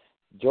good.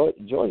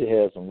 Georgia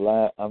has some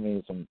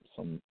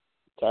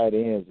tight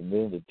ends, and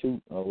then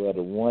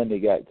the one they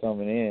got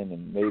coming in,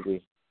 and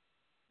maybe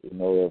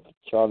if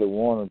Charlie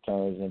Warner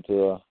turns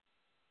into a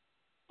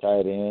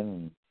tight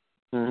end,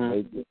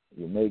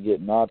 you may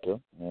get Nata,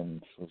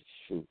 and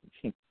shoot,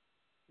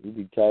 you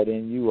be tight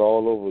end you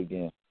all over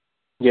again.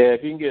 Yeah,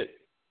 if you can get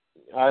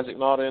Isaac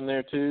Nauta in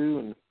there too,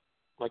 and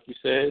like you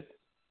said,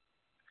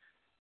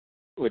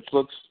 which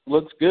looks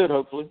good.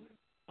 Hopefully,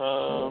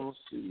 let's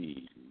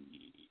see.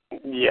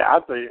 Yeah, I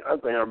think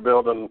they're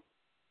building.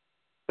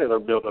 They're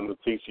building the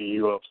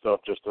TCU up stuff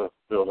just to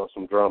build up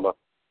some drama.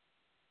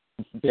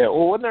 Yeah,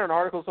 well, wasn't there an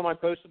article somebody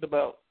posted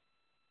about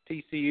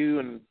TCU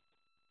and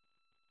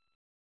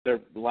their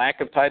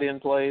lack of tight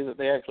end play that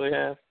they actually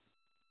have?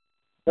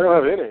 They don't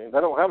have any. They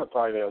don't have a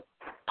tight end.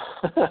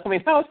 I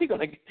mean, how is he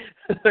going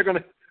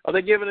to? Are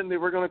they giving him that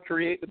we're going to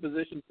create the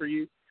position for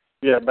you?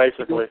 Yeah,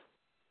 basically.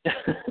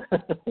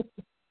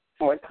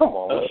 I'm like, come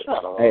on,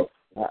 shut up. Hey,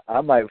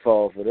 I might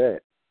fall for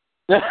that.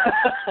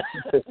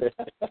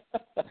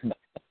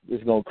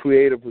 Just gonna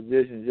create a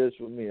position just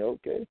for me.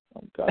 Okay,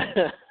 I'm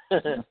coming.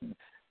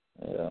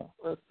 Yeah.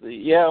 Let's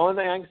see. Yeah, one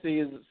thing I can see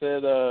is it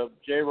said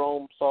J.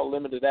 Rome saw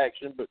limited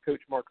action, but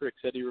Coach Mark Rick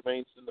said he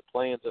remains in the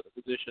plans at the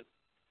position.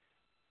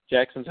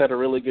 Jackson's had a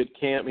really good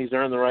camp. He's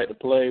earned the right to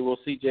play. We'll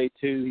see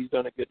J2. He's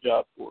done a good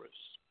job for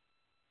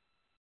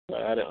us.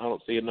 I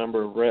don't see a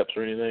number of reps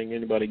or anything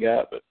anybody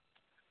got, but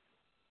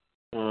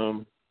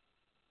I'll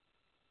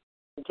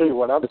tell you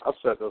what, I've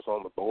set this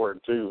on the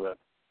board too,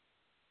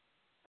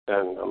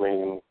 and I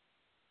mean,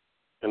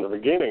 in the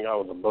beginning I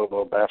was a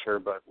Bobo basher,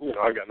 but you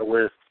know I got to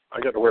where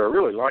I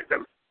really liked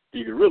him.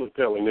 You could really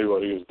tell he knew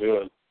what he was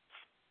doing.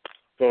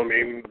 So I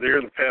mean,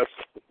 the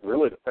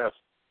past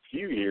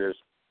few years,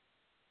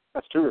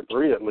 that's 2 or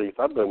 3 at least.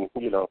 I've been, I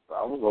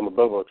was on the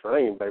Bobo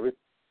train, baby.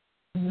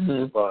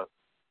 Mm-hmm. But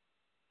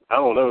I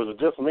don't know. Is it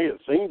just me?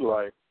 It seems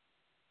like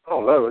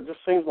It just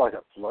seems like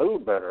it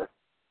flowed better.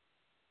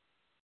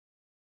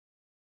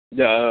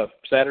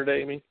 Saturday,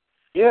 you mean?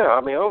 Yeah,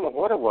 I mean, I don't know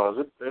what it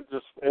was. It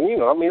just, and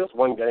it's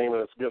one game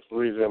and it's against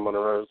Louisiana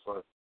Monroe,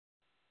 so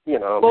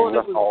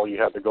that's all you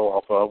have to go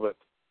off of. It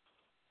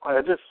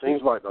just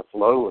seems like the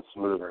flow is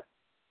smoother.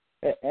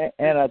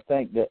 And I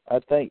think this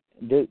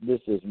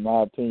is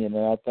my opinion,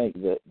 and I think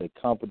that the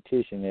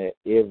competition at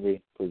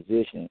every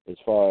position, as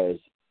far as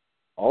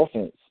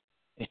offense,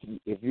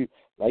 if you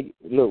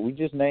look, we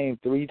just named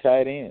 3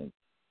 tight ends.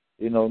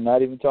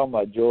 Not even talking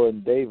about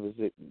Jordan Davis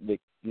that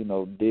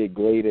did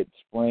great at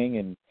spring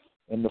and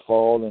in the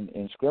fall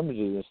and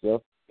scrimmages and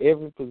stuff.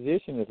 Every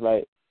position is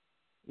like,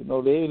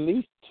 they're at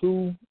least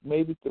 2,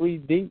 maybe 3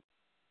 deep.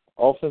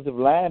 Offensive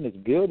line is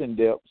good in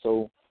depth.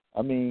 So,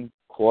 I mean,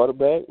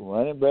 quarterback,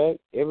 running back,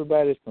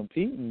 everybody's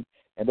competing.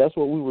 And that's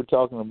what we were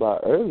talking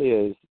about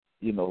earlier is,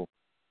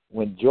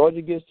 when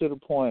Georgia gets to the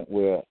point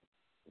where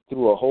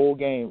through a whole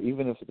game,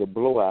 even if it's a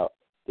blowout,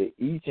 that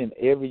each and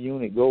every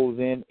unit goes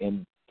in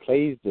and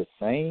plays the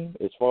same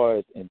as far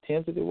as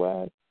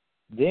intensity-wise,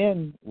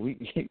 then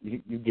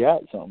you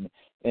got something.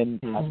 And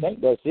I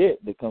think that's it.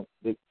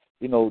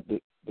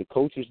 The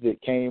coaches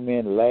that came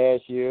in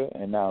last year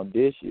and now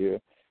this year,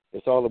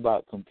 it's all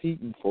about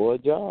competing for a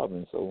job.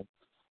 And so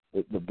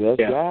the best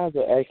guys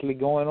are actually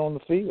going on the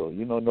field.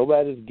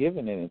 Nobody's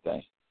giving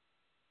anything.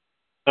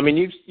 I mean,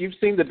 you've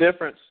seen the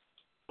difference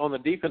on the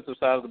defensive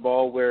side of the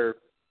ball where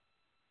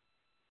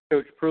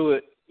Coach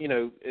Pruitt,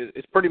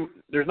 it's pretty.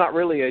 There's not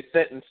really a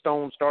set in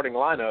stone starting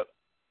lineup.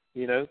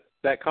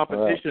 That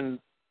competition,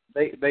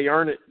 they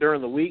earn it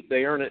during the week.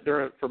 They earn it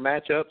for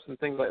matchups and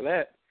things like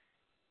that.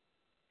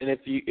 And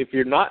if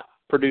you're not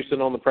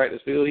producing on the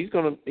practice field, he's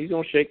gonna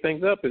shake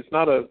things up. It's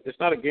not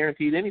a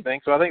guaranteed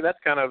anything. So I think that's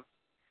kind of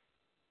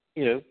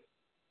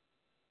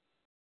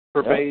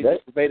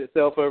pervade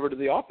itself over to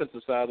the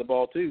offensive side of the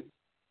ball too.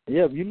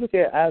 Yeah, if you look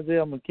at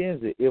Isaiah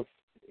McKenzie, if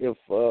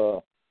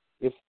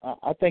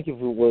I think if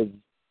it was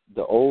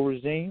the old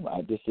regime,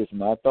 this is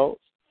my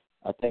thoughts,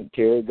 I think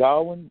Terry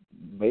Godwin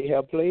may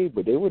have played,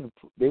 but they would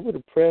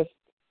have pressed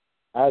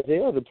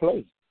Isaiah to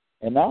play.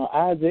 And now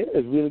Isaiah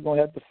is really going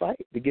to have to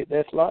fight to get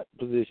that slot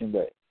position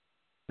back.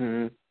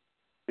 Mm-hmm.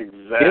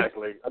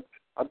 Exactly.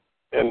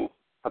 And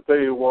I tell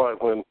you what,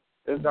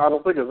 I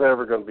don't think it's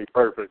ever going to be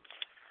perfect,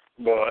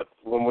 but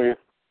when we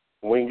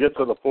get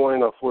to the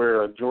point of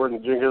where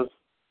Jordan Jenkins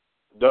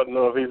doesn't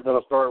know if he's going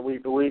to start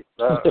week to week,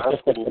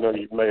 that's when you know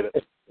you've made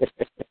it.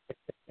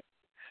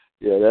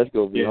 Yeah, that's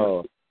going to be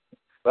hard.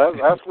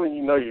 That's when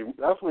you know you've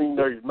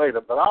made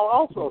it. But I'll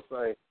also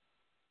say,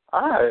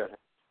 I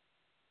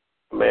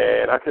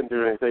couldn't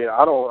do anything.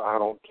 I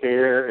don't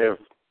care if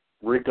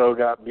Rico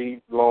got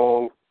beat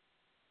long.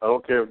 I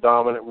don't care if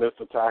Dominic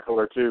missed a tackle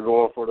or 2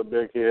 going for the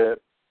big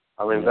hit.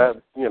 I mean,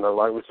 that,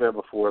 like we said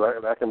before,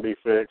 that can be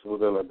fixed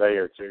within a day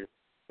or 2.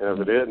 And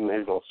if it isn't,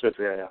 he's going to sit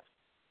your ass.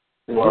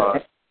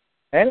 But,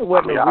 and it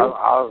wasn't I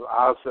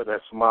was sitting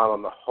there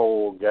smiling the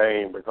whole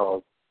game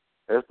because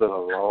it's been a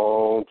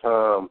long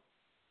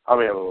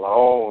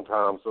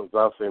time since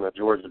I've seen a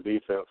Georgia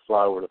defense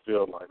fly over the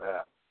field like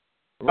that.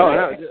 Oh,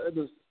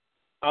 no,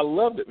 I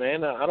loved it,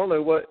 man. I don't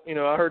know what,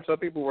 I heard some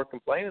people were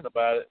complaining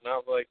about it, and I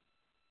was like,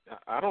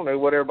 I don't know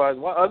what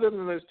everybody's, other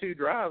than those 2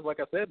 drives, like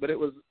I said, but it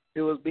was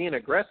being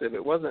aggressive.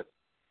 It wasn't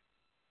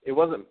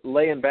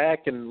laying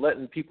back and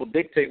letting people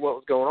dictate what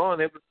was going on.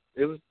 It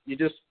was you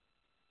just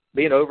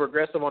being over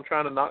aggressive on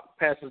trying to knock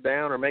passes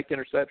down or make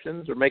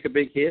interceptions or make a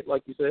big hit,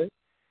 like you said.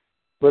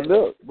 But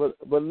look,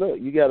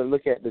 you got to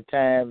look at the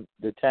time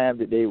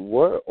that they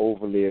were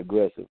overly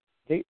aggressive.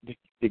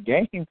 The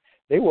game,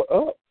 they were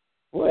up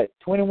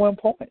 21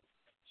 points.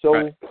 So,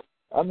 right.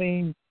 I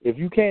mean, if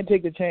you can't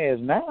take a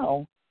chance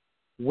now,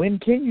 when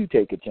can you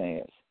take a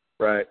chance?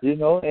 Right. You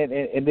know,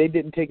 and they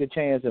didn't take a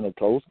chance in a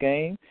close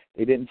game.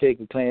 They didn't take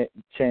a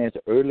chance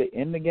early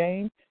in the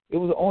game. It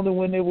was only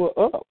when they were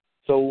up.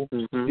 So,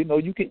 you know,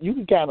 you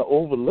can kind of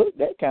overlook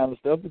that kind of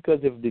stuff because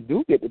if they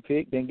do get the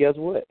pick, then guess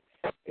what?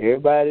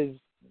 Everybody's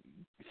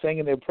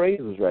singing their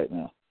praises right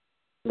now.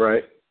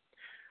 Right.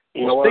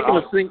 You know what?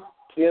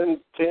 10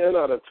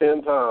 out of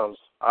 10 times,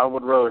 I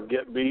would rather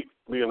get beat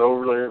being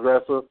overly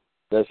aggressive.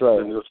 That's right.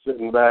 Than just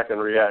sitting back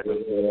and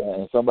reacting. Yeah,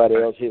 and somebody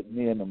else hitting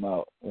me in the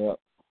mouth. Yeah.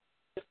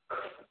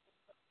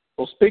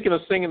 Well, speaking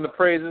of singing the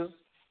praises,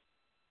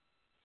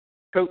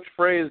 Coach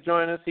Frey is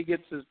joining us. He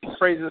gets his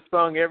praises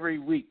sung every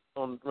week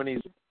when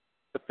he's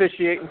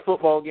officiating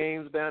football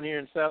games down here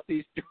in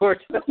Southeast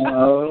Georgia.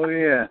 Oh,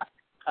 yeah.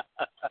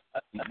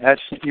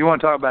 You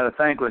want to talk about a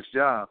thankless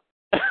job.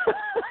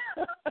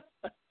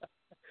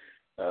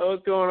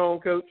 What's going on,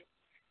 Coach?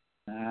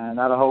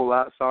 Not a whole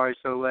lot. Sorry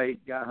so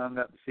late. Got hung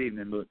up this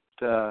evening, but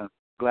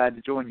glad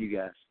to join you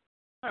guys.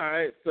 All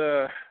right.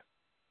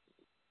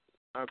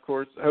 Of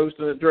course,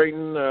 hosting at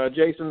Drayton,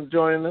 Jason's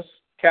joining us.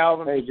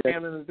 Calvin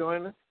Shannon is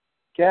joining us.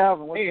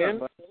 Calvin, what's up,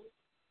 buddy?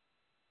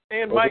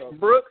 And Mike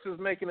Brooks is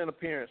making an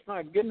appearance.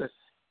 My goodness.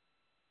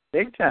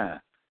 Big time.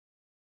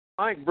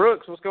 Mike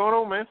Brooks, what's going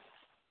on, man?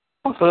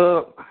 What's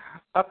up?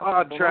 I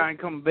thought I'd try and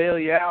come bail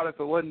you out if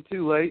it wasn't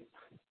too late.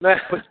 No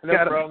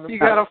problem. You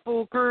got a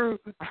full crew.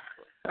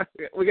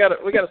 We got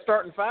a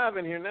starting 5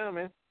 in here now,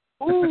 man.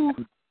 Ooh.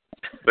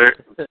 There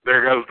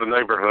goes the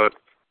neighborhood.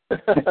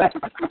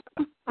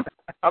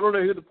 I don't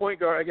know who the point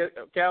guard. I guess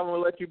Calvin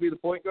will let you be the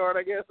point guard.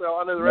 I guess.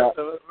 I know the rest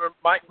of it. Or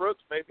Mike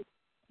Brooks, maybe.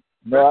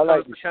 No, I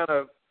like to kind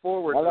of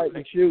forward. I like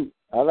to shoot.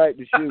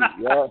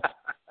 Yeah.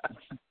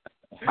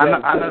 I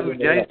know who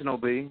Jason will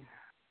be.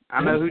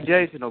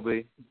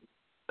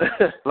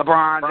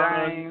 LeBron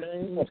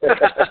James.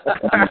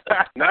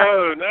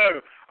 No.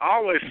 I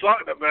always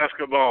sucked at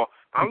basketball.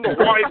 I'm the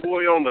white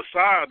boy on the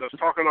side that's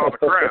talking all the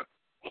crap.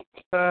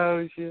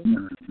 Oh, shit.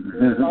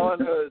 All I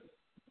know is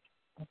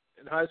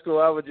in high school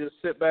I would just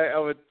sit back. I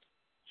would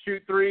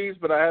shoot threes,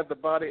 but I had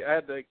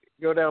to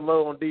go down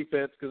low on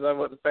defense because I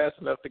wasn't fast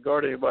enough to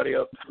guard anybody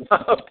up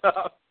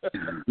top.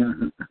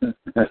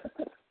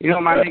 You know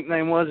what my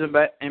nickname was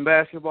in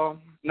basketball?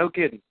 No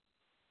kidding.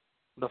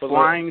 The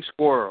Flying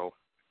Squirrel.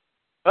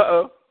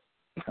 Uh-oh.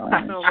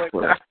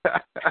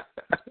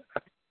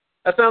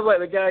 That sounds like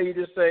the guy you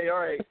just say, all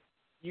right,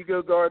 you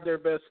go guard their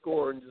best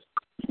scorer and just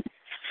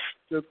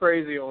go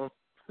crazy on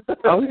them.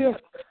 Oh, yeah.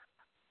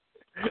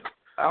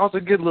 I was a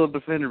good little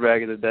defender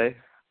back in the day.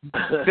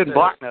 Couldn't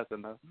block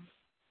nothing, though.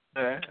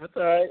 That's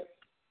all right.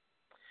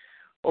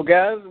 Well,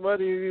 guys,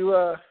 what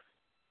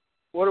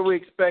are we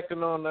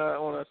expecting on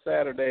a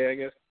Saturday, I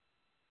guess?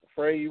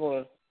 Frey, you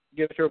want to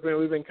give us your opinion?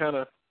 We've been kind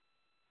of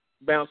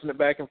bouncing it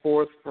back and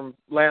forth from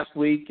last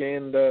week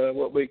and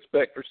what we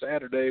expect for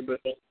Saturday, but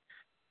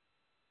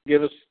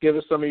give us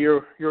some of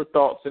your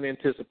thoughts and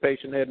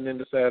anticipation heading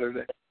into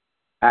Saturday.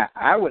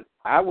 I would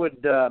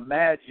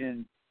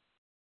imagine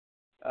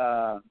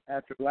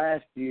after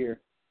last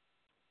year,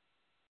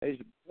 there's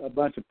a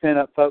bunch of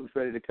pent-up folks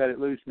ready to cut it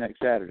loose next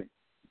Saturday.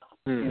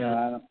 Mm-hmm. You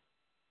know,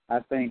 I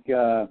think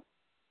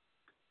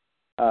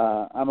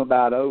I'm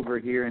about over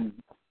hearing,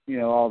 you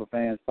know, all the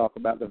fans talk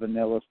about the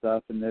vanilla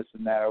stuff and this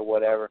and that or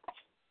whatever.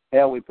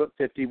 Hell, we put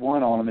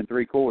 51 on them in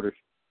 3 quarters.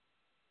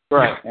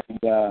 Right.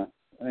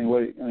 And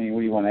what do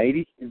you want,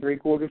 80 in 3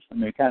 quarters? I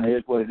mean, it kind of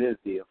is what it is,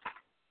 deal.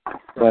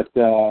 But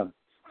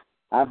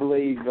I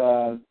believe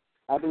there'll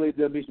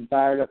be some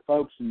fired up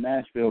folks in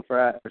Nashville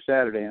for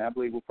Saturday, and I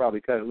believe we'll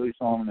probably cut it loose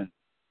on them. And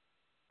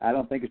I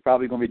don't think it's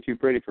probably going to be too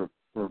pretty for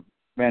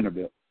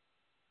Vanderbilt.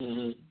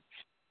 Mm-hmm.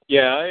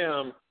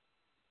 Yeah,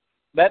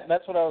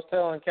 that's what I was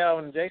telling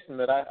Calvin and Jason,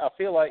 that I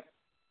feel like,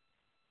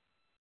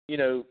 you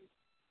know,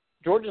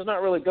 Georgia's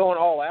not really going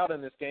all out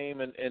in this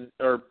game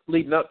or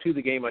leading up to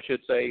the game, I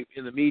should say,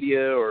 in the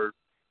media, or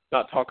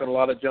not talking a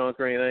lot of junk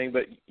or anything.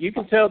 But you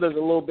can tell there's a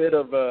little bit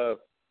of,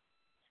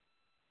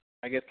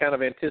 I guess, kind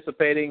of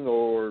anticipating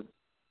or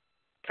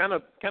kind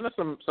of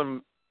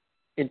some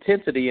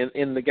intensity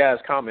in the guys'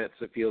 comments,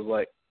 it feels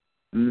like.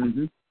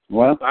 Mm-hmm.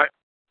 Well,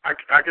 I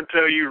can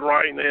tell you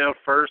right now,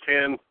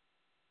 firsthand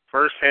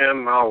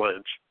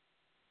knowledge,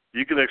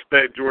 you can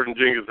expect Jordan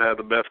Jenkins to have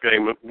the best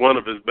game, one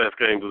of his best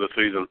games of the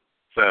season,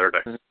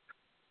 Saturday.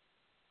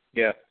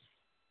 Yeah.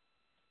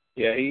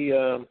 Yeah,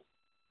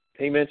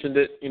 he mentioned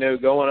it, you know,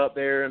 going up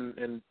there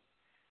and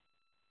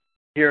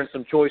hearing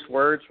some choice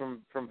words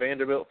from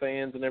Vanderbilt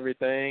fans and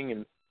everything,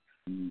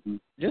 and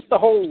just the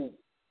whole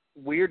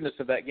weirdness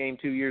of that game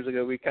 2 years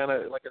ago. We kind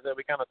of, like I said,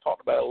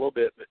 talked about it a little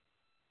bit, but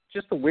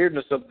just the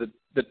weirdness of the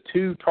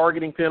 2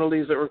 targeting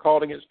penalties that were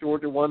called against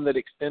Georgia, one that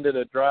extended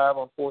a drive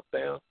on 4th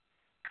down.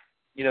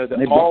 You know,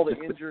 all the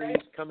injuries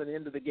coming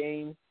into the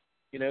game,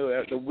 you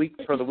know, the week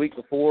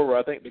before, where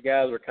I think the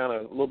guys were kind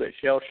of a little bit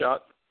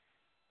shell-shocked.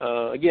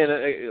 Again,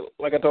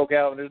 like I told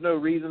Calvin, there's no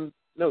reason,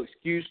 no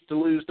excuse to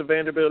lose to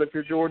Vanderbilt if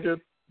you're Georgia,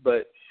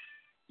 but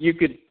you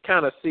could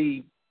kind of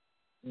see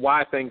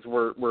why things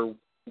were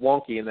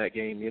wonky in that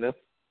game, you know?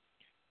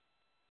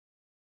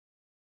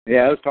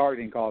 Yeah, those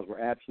targeting calls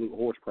were absolute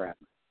horse crap.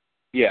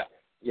 Yeah.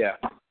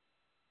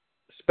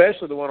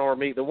 Especially the one on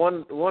me. The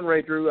one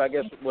Ray drew, I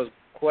guess, was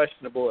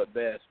questionable at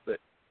best, but,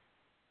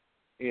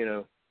 you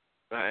know.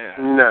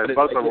 No,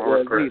 both of them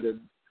were correct.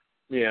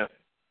 Yeah.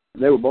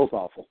 They were both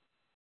awful.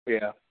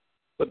 Yeah.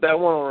 But that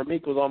one on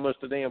Rameek was almost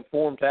a damn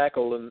form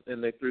tackle,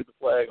 and they threw the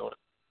flag on it.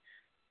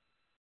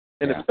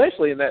 And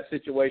especially in that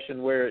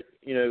situation where,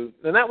 you know,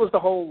 and that was the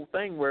whole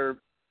thing where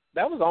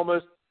that was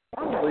almost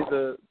probably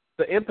the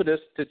impetus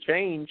to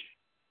change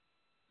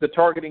the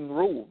targeting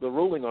rule, the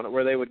ruling on it,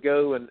 where they would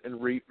go and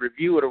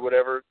review it or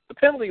whatever. The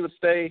penalty would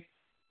stay,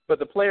 but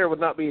the player would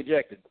not be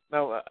ejected.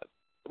 Now,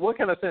 what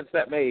kind of sense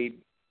that made,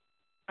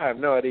 I have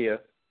no idea.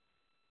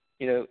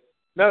 You know,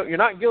 no, you're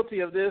not guilty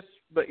of this,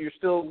 but we're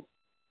still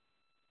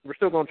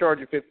going to charge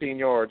you 15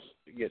 yards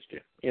against you.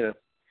 You know,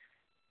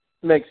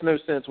 makes no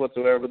sense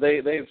whatsoever. But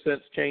they've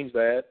since changed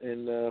that,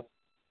 and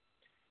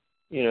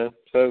you know,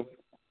 so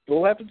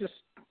we'll have to just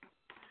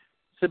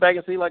sit back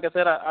and see. Like I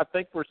said, I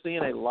think we're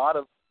seeing a lot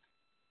of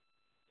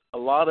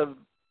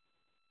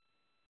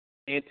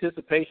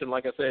anticipation.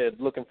 Like I said,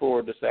 looking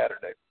forward to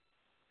Saturday.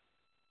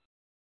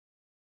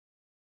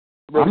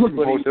 Brooks, I'm looking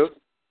forward to it.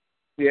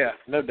 Yeah,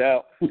 no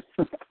doubt.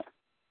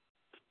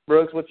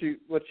 Brooks, what you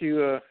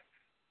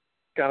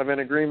kind of in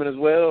agreement as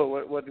well?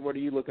 What are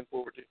you looking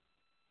forward to?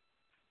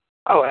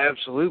 Oh,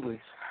 absolutely.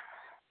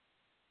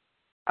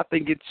 I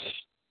think it's,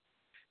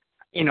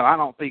 you know, I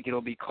don't think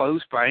it'll be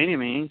close by any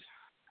means.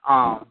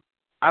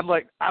 I'd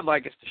like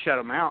us to shut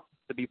them out,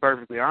 to be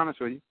perfectly honest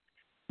with you.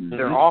 Mm-hmm.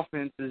 Their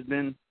offense has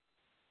been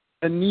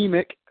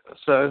anemic,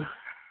 so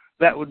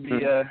that would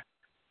be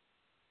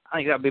I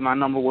think that would be my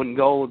number one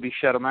goal, would be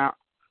shut them out.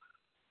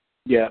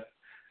 Yeah,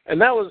 and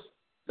that was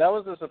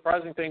a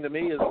surprising thing to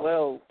me as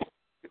well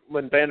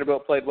when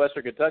Vanderbilt played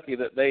Western Kentucky,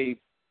 that I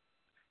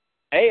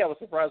was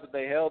surprised that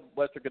they held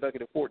Western Kentucky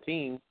to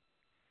 14,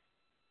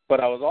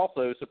 but I was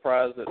also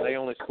surprised that they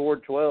only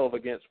scored 12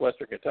 against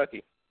Western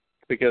Kentucky,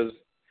 because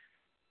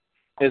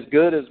as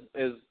good as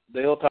the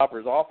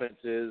Hilltoppers' offense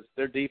is,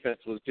 their defense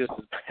was just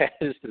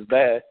as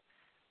bad.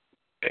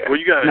 Well,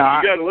 you got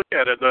to look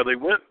at it though. They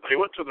went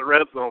to the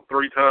red zone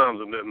 3 times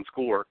and didn't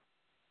score.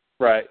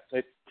 Right.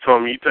 So I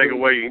mean, you take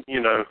away, you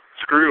know,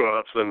 screw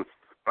ups, and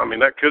I mean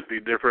that could be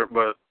different,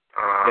 but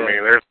I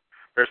mean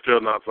there's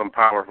still not some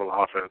powerful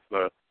offense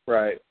though.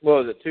 Right.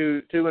 What was it?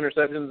 Two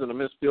interceptions and a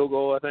missed field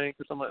goal, I think,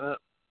 or something like that.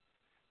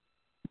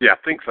 Yeah, I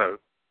think so.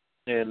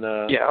 And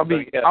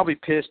I'll be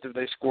pissed if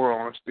they score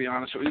on us, to be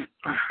honest with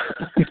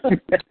you.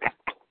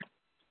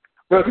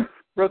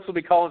 Brooks will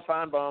be calling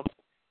Feinbaum.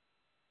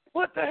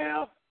 What the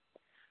hell?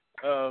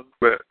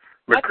 But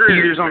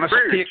McCreary's on a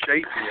stick.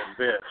 Shaky at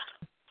best.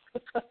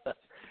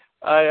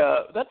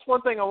 That's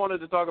one thing I wanted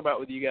to talk about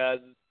with you guys.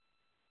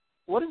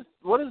 What is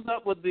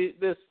up with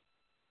this?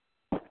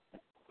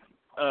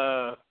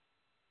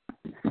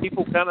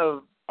 People kind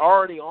of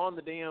already on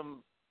the damn,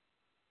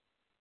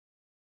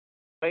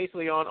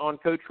 basically on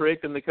Coach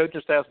Richt and the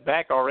coaching staff's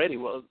back already.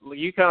 Well,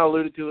 you kind of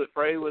alluded to it,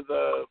 Frey, with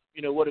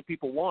you know, what do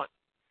people want?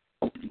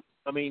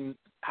 I mean,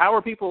 how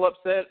are people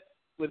upset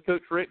with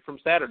Coach Richt from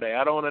Saturday?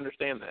 I don't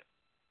understand that.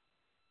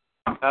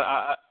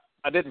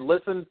 I didn't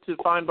listen to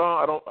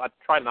Feinbaum. I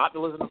try not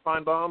to listen to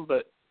Feinbaum,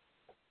 but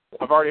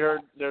I've already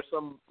heard there's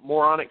some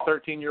moronic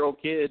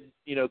 13-year-old kid,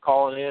 you know,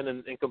 calling in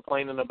and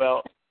complaining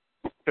about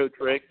Coach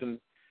Richt, and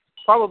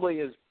probably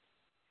his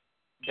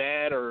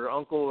dad or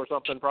uncle or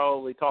something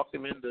probably talked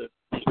him into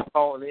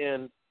calling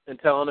in and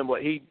telling him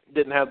what he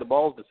didn't have the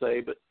balls to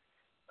say. But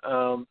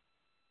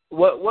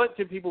what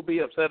can people be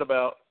upset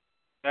about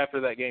after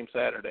that game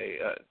Saturday?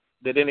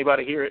 Did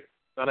anybody hear it?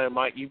 I know,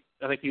 Mike,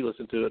 I think you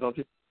listened to it, don't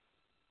you?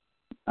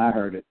 I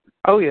heard it.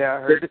 Oh, yeah,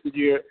 I heard it. Did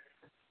you hear it?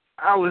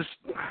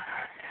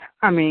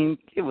 I mean,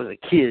 it was a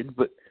kid,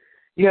 but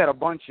you had a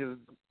bunch of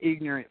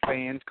ignorant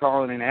fans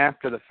calling in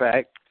after the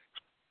fact,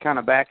 kind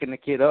of backing the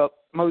kid up.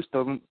 Most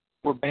of them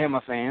were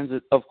Bama fans,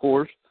 of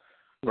course.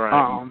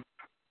 Right.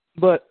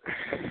 But,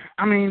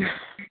 I mean,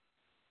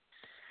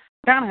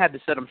 kind of had to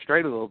set them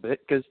straight a little bit,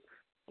 because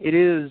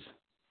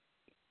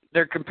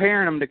they're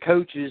comparing them to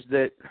coaches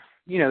that,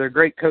 you know, they're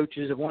great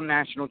coaches, have won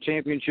national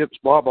championships,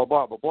 blah, blah,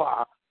 blah, blah,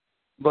 blah.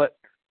 But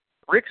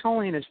Rick's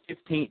only in his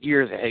 15th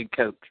year as a head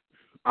coach.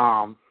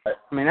 I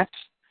mean,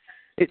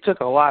 it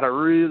took a lot of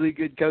really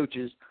good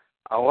coaches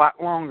a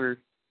lot longer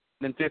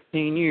than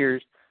 15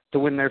 years to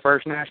win their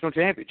first national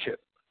championship.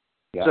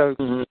 Yeah. So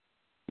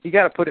you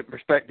got to put it in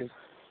perspective.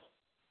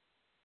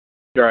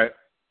 Right.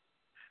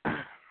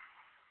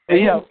 And,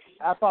 you know,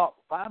 I thought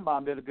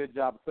Feinbaum did a good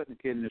job of putting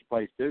the kid in this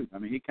place too. I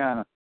mean, he kind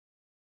of,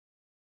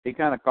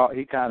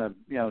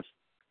 you know,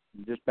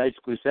 just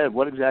basically said,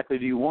 "What exactly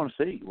do you want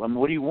to see? I mean,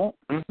 what do you want?"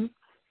 Mm-hmm.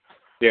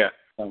 Yeah.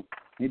 So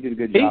he did a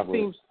good job.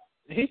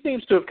 He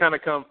seems to have kind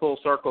of come full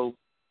circle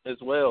as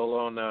well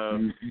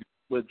on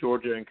with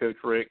Georgia and Coach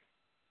Richt,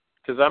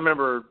 because I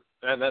remember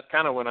and that's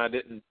kind of when I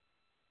didn't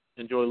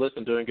enjoy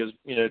listening to him because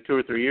 2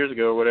 or 3 years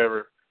ago or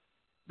whatever,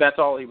 that's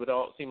all he would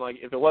seem like.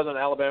 If it wasn't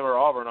Alabama or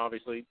Auburn,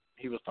 obviously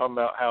he was talking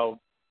about how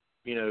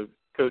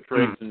Coach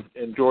Riggs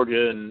and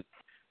Georgia and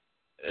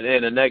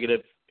in a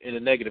negative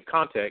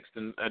context,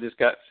 and I just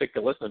got sick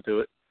of listening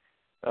to it.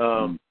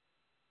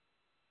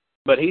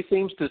 But he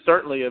seems to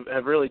certainly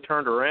have really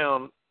turned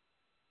around.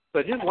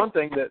 But here's one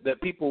thing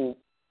that people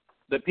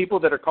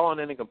that are calling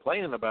in and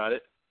complaining about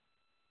it,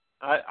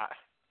 I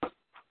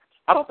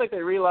don't think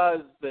they realize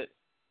that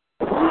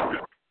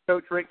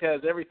Coach Rick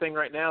has everything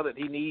right now that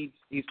he needs.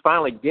 He's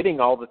finally getting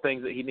all the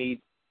things that he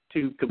needs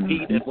to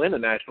compete and win a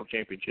national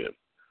championship.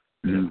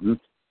 Mm-hmm.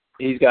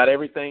 He's got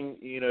everything,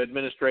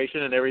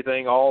 administration and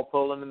everything all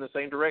pulling in the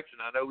same direction.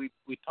 I know we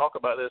talk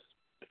about this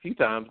a few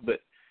times,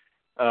 but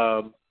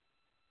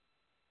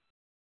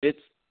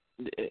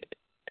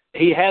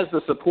he has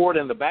the support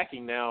and the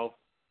backing now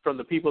from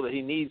the people that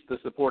he needs the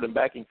support and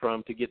backing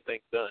from to get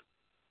things done.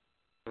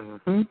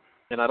 Mm-hmm.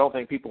 And I don't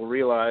think people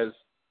realize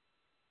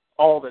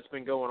all that's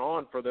been going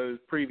on for those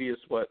previous,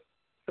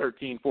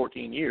 13,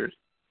 14 years.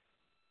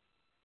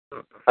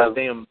 Has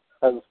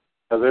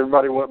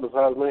everybody went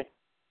besides me?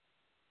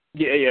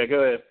 Yeah,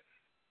 go ahead.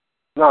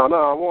 No,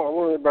 I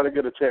want everybody to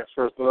get a chance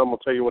first, and I'm going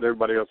to tell you what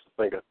everybody else is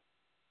thinking.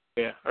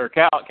 Yeah, or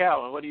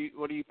Calvin, what do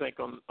you think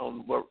on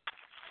what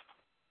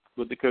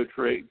with the Coach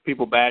Rick,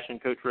 people bashing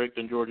Coach Rick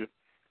in Georgia?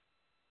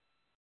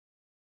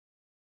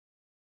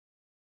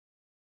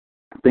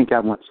 I think I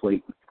went to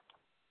sleep.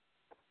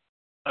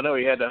 I know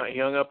he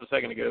hung up a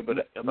second ago,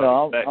 but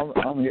no,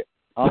 I'm here.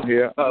 I'm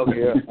here. Oh,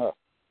 okay. I'm here.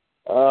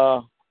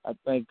 I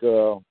think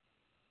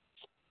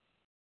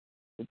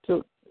it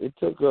took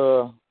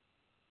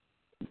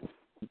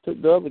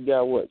the other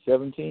guy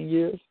 17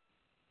 years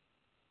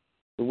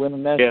to win a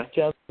national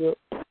championship.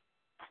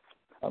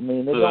 I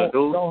mean, it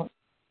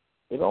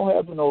don't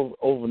happen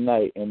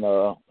overnight, and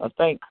I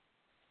think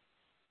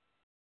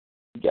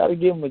you got to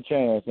give them a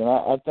chance. And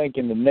I think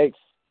in the next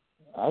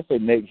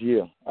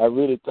year. I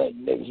really think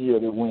next year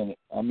they win it.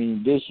 I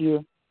mean, this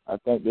year I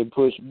think they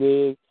push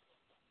big.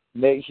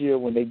 Next year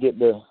when they get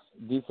the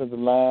defensive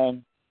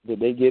line that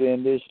they get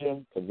in this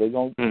year, because they're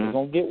gonna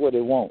get what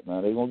they want.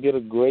 Now they're gonna get a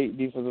great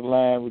defensive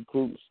line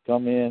recruits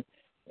come in,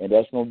 and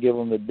that's gonna give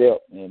them the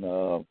depth. And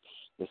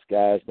the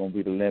sky's gonna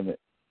be the limit.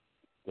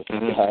 The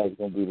sky's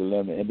gonna be the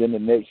limit. And then the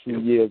next few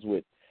years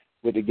with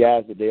the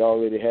guys that they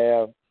already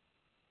have,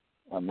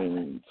 I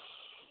mean,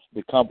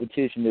 the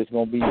competition is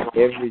gonna be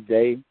every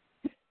day.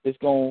 It's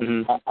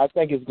going. I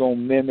think it's going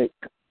to mimic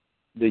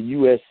the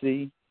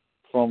USC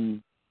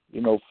from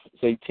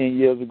say 10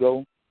 years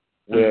ago,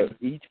 where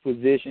each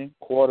position,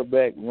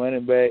 quarterback,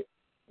 running back,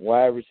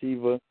 wide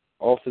receiver,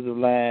 offensive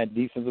line,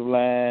 defensive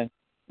line,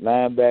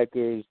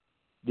 linebackers,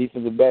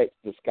 defensive backs,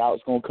 the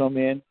scouts going to come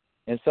in,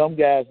 and some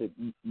guys that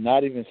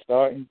not even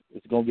starting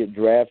is going to get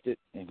drafted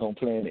and going to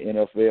play in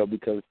the NFL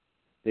because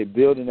they're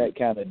building that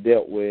kind of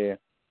depth where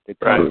the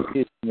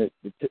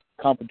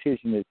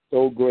competition is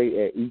so great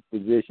at each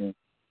position.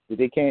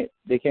 They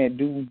can't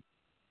do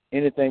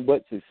anything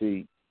but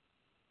succeed.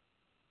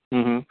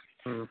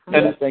 Mm-hmm.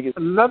 And I think it's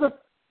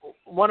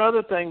one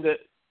other thing that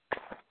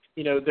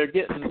they're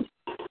getting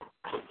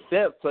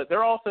depth, but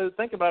they're also,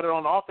 think about it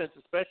on offense,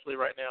 especially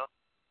right now.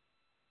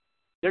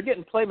 They're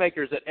getting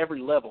playmakers at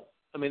every level.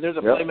 I mean, there's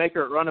a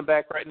playmaker at running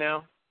back right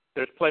now.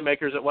 There's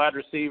playmakers at wide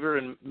receiver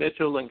and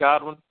Mitchell and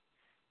Godwin.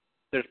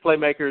 There's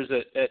playmakers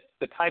at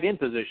the tight end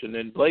position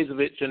and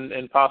Blazevich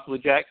and possibly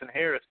Jackson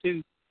Harris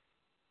too.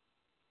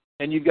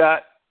 And you've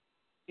got,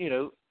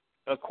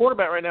 a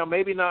quarterback right now,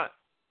 maybe not,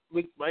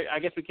 I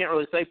guess we can't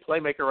really say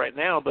playmaker right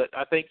now, but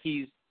I think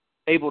he's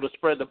able to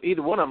spread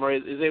either one of them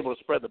is able to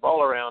spread the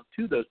ball around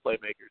to those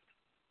playmakers.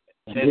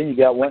 And then you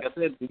got one,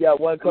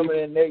 coming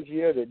in next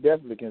year that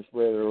definitely can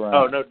spread it around.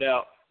 Oh, no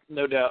doubt.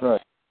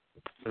 Right.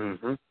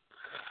 Mm-hmm.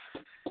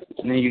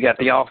 And then you got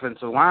the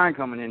offensive line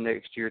coming in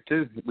next year,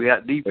 too. We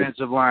got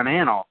defensive line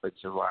and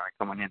offensive line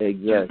coming in.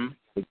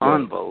 Exactly.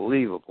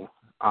 Unbelievable.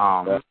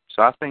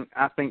 So I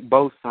think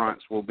both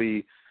fronts will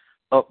be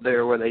up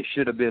there where they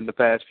should have been the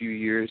past few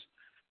years.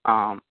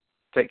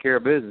 Take care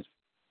of business.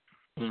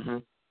 Mm-hmm.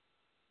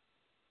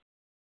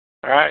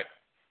 All right.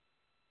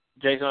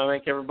 Jason, I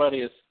think everybody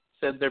has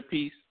said their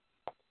piece.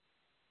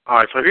 All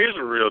right, so here's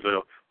the real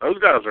deal. Those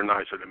guys are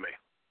nicer than me.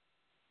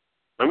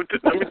 Let me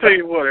tell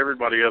you what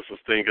everybody else is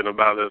thinking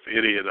about this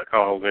idiot that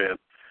calls in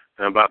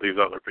and about these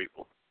other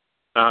people.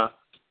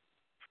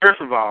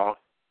 First of all,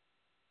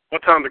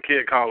 what time did the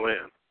kid call in?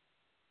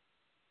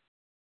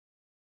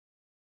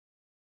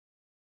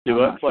 I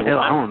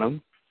don't know.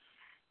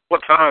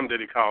 What time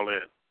did he call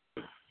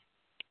in?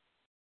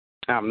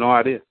 I have no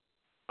idea.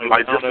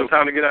 Like just in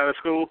time to get out of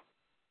school?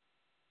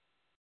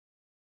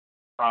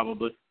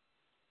 Probably.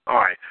 All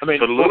right. I mean,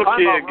 so the little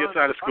kid gets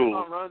out of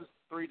school. Runs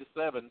 3 to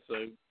 7,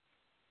 so.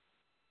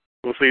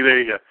 Well, see, there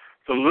you go.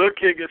 So the little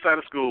kid gets out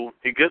of school.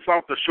 He gets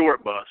off the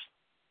short bus.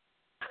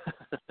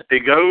 He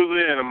goes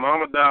in, and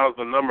Mama dials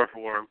the number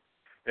for him,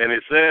 and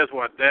it says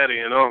what Daddy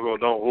and Uncle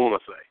don't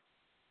want to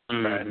say.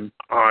 Mm-hmm.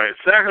 All right.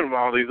 Second of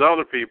all, these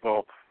other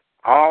people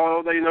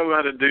All they know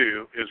how to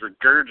do is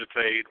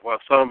regurgitate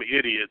what some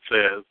idiot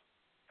says,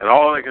 and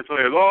all they can say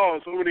is, oh,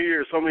 so many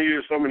years, so many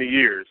years, so many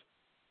years.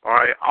 All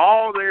right,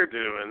 all they're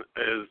doing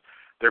is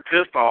they're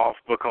pissed off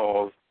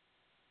because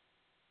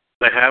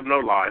they have no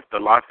life. The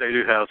life they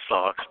do have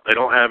sucks. They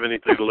don't have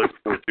anything to look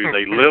forward to.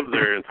 They live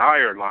their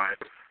entire life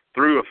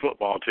through a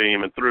football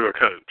team and through a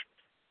coach.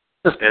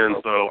 And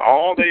so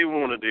all they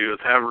want to do is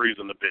have a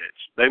reason to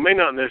bitch. They may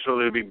not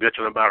necessarily be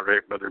bitching about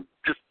Rick, but they're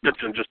just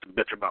bitching just to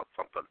bitch about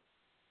something.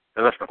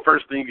 And that's the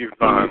first thing you can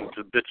find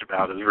to bitch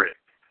about is Rick.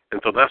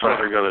 And so that's what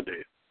they're going to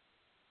do.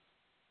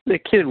 The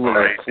kid was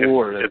right?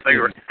 Florida. If they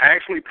were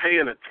actually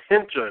paying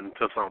attention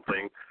to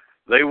something,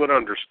 they would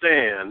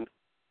understand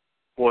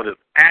what is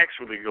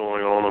actually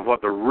going on and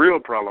what the real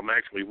problem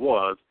actually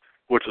was,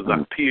 which is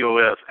that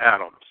POS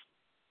Adams.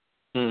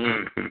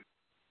 Mm-hmm.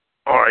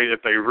 All right,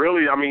 if they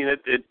really, I mean,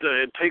 it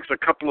takes a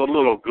couple of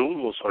little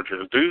Google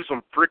searches. Do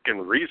some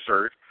freaking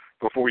research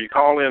before you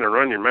call in and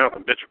run your mouth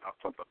and bitch about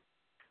something.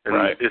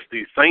 And it's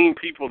these same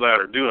people that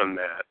are doing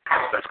that,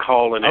 that's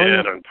calling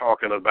in and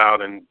talking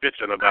about and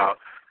bitching about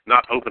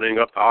not opening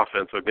up the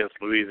offense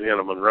against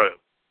Louisiana Monroe.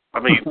 I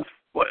mean,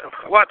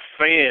 what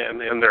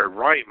fan in their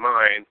right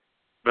mind,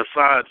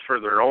 besides for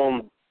their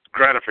own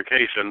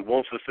gratification,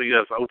 wants to see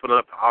us open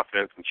up the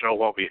offense and show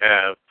what we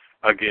have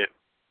again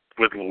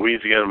with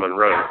Louisiana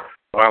Monroe,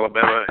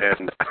 Alabama,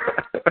 and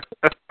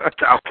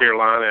South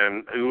Carolina,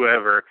 and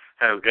whoever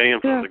has game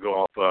film to go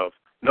off of?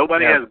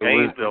 Nobody has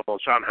game film on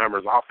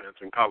Schottenheimer's offense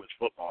in college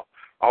football.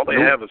 All they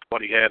have is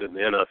what he had in the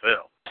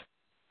NFL.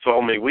 So,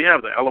 I mean, we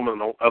have the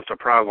element of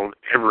surprise on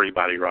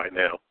everybody right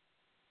now.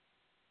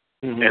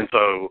 Mm-hmm. And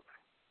so,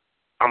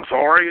 I'm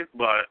sorry,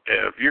 but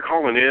if you're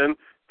calling in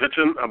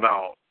bitching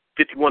about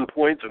 51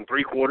 points in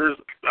 3 quarters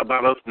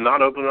about us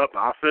not opening up the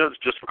offense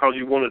just because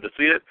you wanted to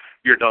see it,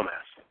 you're a dumbass.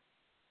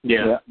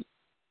 Yeah.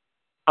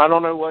 I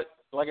don't know what,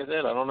 like I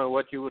said, I don't know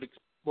what you would,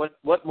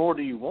 what more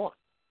do you want?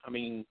 I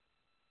mean,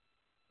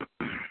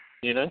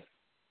 you know,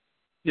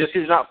 just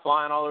because you're not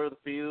flying all over the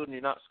field and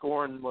you're not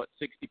scoring,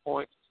 60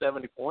 points,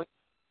 70 points,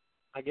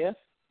 I guess?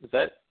 Is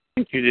that?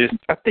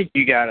 I think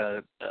you got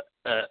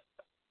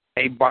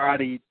a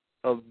body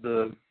of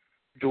the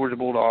Georgia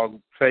Bulldog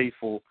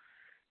faithful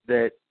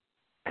that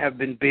have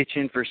been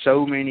bitching for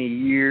so many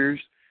years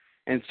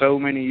and so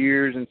many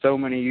years and so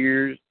many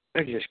years.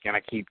 They're just going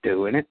to keep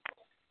doing it.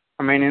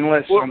 I mean,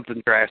 unless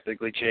something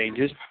drastically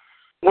changes.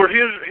 Well,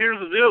 here's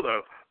the deal,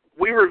 though.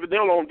 We were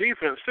vanilla on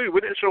defense, too. We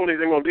didn't show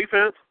anything on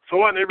defense, so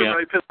why didn't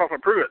everybody piss off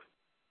at Pruitt?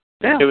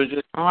 Yeah. It was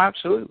just,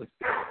 absolutely.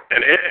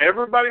 And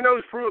everybody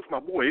knows Pruitt's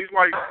my boy.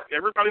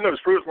 Everybody knows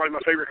Pruitt's like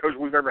my favorite coach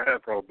we've ever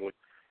had, probably.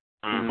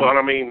 Mm-hmm. But,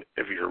 I mean,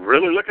 if you're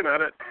really looking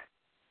at it,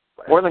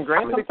 more than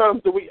Grant, how many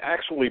times do we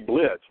actually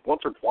blitz?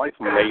 Once or twice,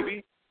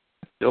 maybe.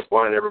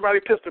 Why didn't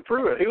everybody pissed at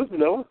Pruitt? He was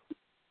vanilla.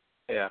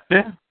 Yeah.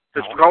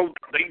 It's because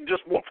they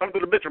just want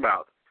something to bitch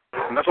about,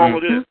 and that's all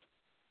it is.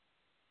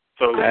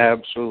 So,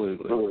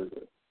 absolutely.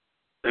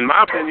 In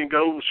my opinion,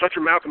 go shut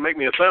your mouth and make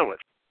me a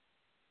sandwich.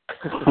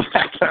 Because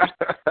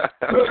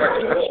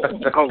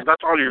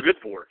that's all you're good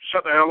for.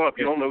 Shut the hell up.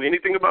 You don't know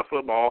anything about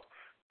football.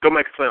 Go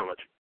make a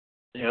sandwich.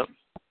 Yep.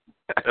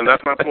 And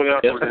that's not pointed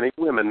out towards any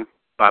women,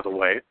 by the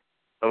way.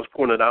 That was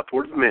pointed out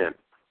towards men.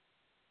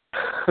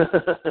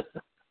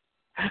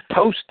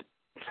 Toast.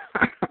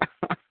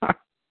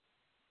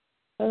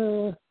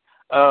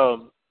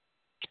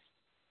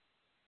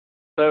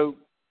 So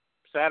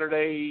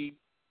Saturday,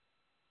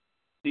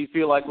 do you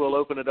feel like we'll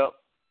open it up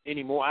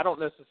anymore? I don't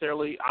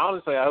necessarily.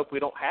 Honestly, I hope we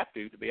don't have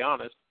to be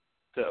honest,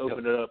 to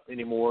open it up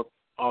anymore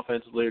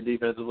offensively or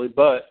defensively.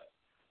 But,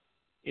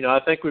 you know, I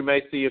think we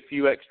may see a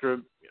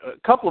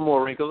couple of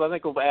more wrinkles. I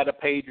think we'll add a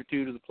page or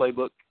two to the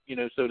playbook, you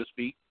know, so to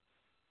speak.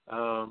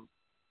 I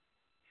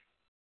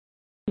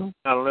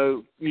don't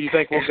know. You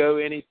think we'll go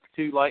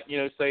like, you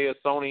know, say a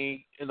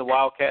Sony in the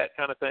Wildcat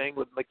kind of thing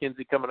with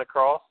McKenzie coming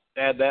across?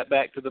 Add that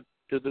back to the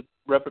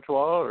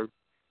repertoire, or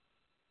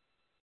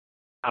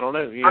I don't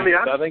know. You know,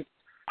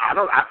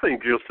 I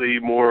think you'll see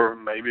more,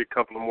 maybe a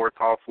couple of more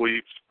toss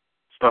sweeps,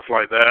 stuff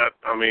like that.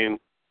 I mean,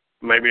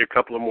 maybe a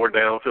couple of more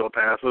downfield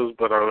passes,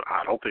 but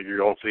I don't think you're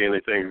going to see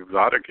anything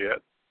exotic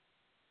yet.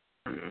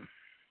 Mm-hmm.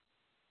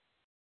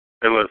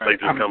 Unless they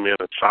just come in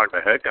and shock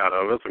the heck out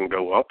of us and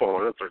go up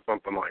on us or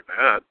something like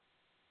that.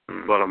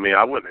 But, I mean,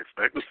 I wouldn't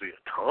expect to see a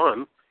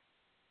ton.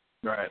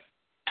 Right.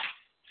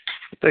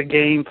 The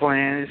game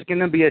plan is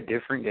going to be a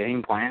different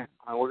game plan.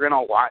 We're going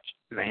to watch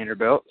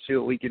Vanderbilt, see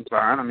what we can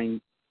find. I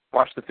mean,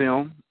 watch the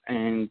film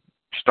and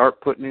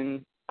start putting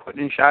in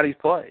Shotty's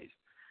plays.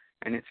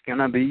 And it's going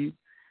to be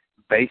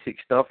basic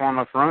stuff on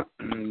the front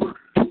and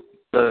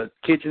the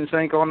kitchen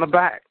sink on the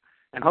back.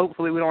 And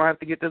hopefully we don't have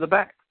to get to the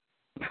back.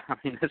 I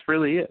mean, that's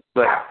really it.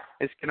 But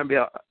it's going to be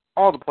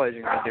all the plays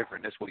are going to be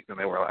different this week than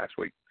they were last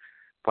week.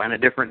 Playing a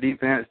different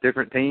defense,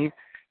 different team,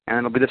 and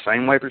it'll be the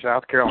same way for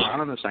South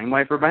Carolina and the same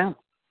way for Bama.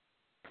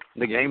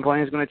 The game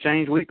plan is going to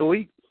change week to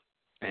week,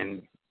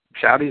 and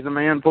Shouty's the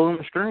man pulling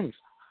the strings.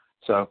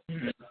 So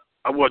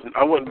I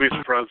wouldn't be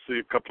surprised to see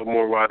a couple of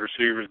more wide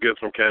receivers get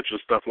some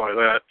catches, stuff like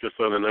that, just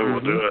so they know we'll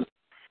do it.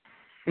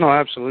 No,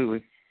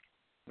 absolutely.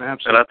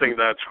 Absolutely. And I think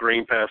that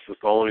screen pass to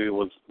Sony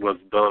was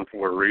done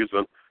for a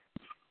reason.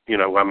 You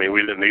know, I mean,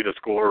 we didn't need a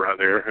score right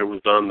there. It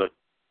was done to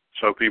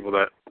show people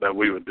that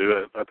we would do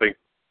it. I think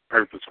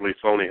purposely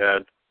Sony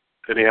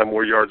did he have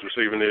more yards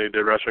receiving than he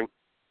did rushing?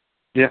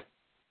 Yeah.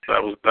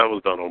 That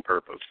was done on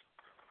purpose.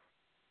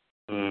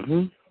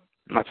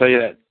 I'll tell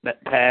you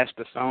that pass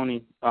to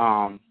Sony,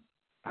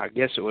 I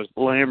guess it was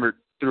Lambert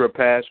threw a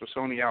pass with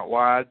Sony out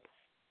wide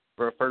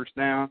for a first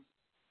down.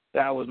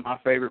 That was my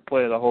favorite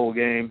play of the whole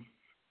game.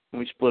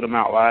 We split them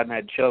out wide and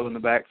had Chubb in the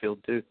backfield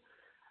too.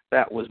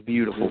 That was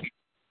beautiful.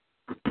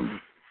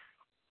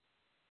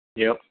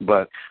 Yep.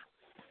 But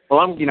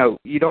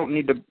you don't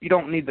need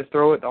to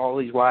throw it to all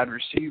these wide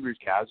receivers,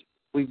 guys.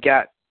 We've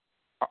got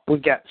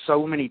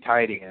so many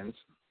tight ends.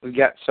 We've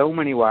got so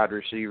many wide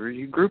receivers.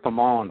 You group them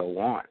all into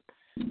one.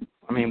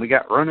 I mean, we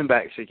got running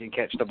backs that can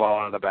catch the ball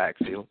out of the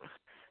backfield.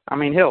 I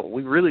mean, hell,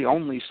 we really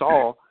only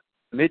saw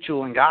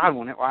Mitchell and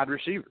Godwin at wide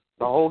receiver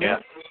the whole game.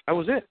 That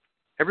was it.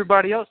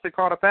 Everybody else that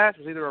caught a pass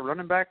was either a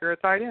running back or a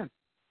tight end.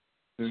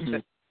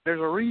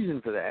 There's a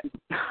reason for that.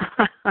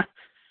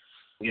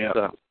 Yeah.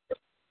 So.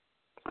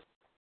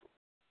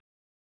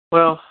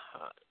 Well,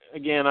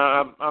 again,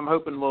 I'm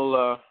hoping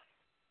we'll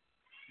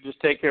just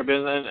take care of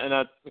business.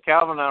 And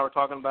Calvin and I were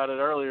talking about it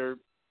earlier.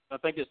 I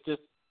think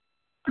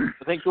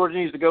Georgia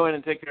needs to go in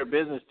and take care of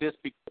business just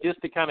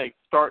to kind of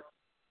start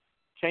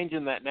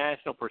changing that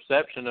national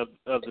perception of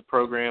the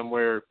program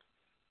where,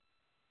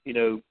 you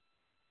know,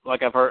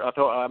 like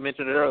I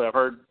mentioned it earlier, I've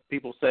heard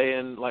people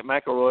saying, like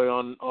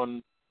McElroy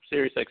on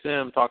Sirius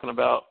XM talking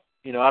about,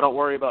 you know, I don't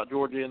worry about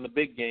Georgia in the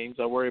big games.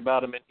 I worry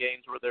about them in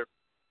games where they're,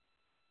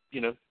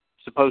 you know,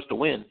 supposed to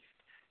win,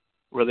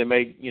 where they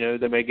may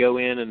go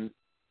in and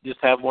just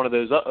have one of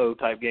those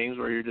type games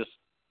where you're just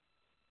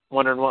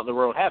wondering what in the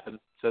world happened.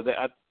 So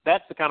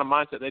that's the kind of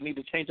mindset. They need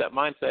to change that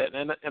mindset.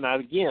 And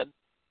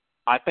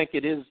I think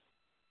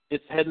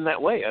it's heading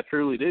that way. I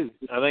truly do.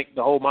 I think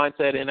the whole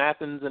mindset in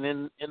Athens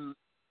and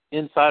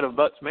inside of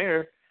Bucks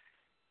Mare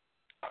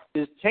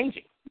is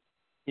changing.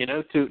 You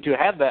know, to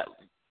have that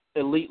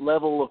elite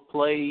level of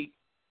play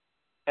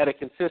at a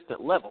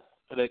consistent level,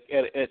 at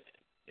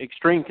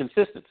extreme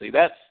consistency.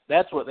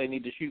 That's what they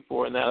need to shoot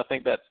for, and I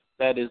think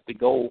that is the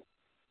goal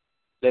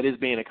that is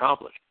being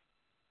accomplished.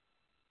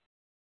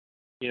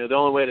 You know, the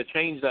only way to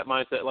change that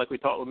mindset, like we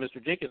talked with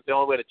Mr. Jenkins, the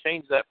only way to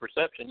change that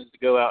perception is to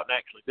go out and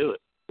actually do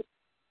it.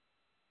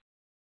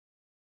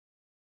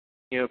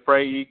 You know,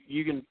 Frey,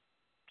 you can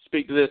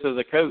speak to this as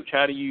a coach.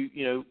 How do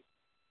you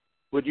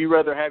would you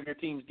rather have your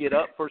teams get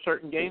up for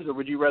certain games, or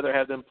would you rather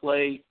have them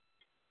play,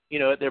 you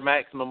know, at their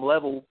maximum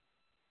level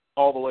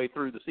all the way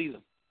through the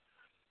season?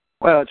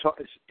 Well,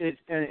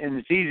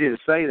 it's easy to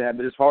say that,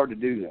 but it's hard to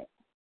do that.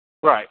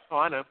 Right. Oh,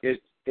 I know.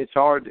 It's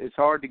hard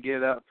to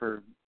get up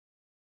for.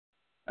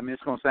 I mean,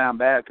 it's going to sound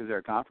bad because they're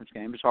a conference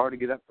game. It's hard to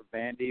get up for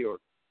Vandy or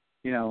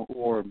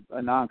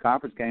a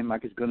non-conference game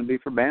like it's going to be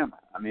for Bama.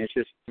 I mean, it's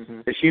just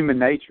it's human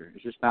nature.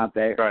 It's just not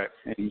there. Right.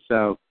 And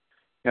so,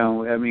 you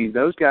know, I mean,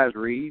 those guys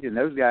read and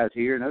those guys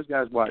hear and those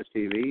guys watch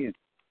TV and.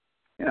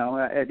 You know,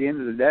 at the end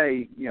of the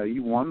day, you know,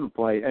 you want them to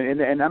play,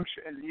 and I'm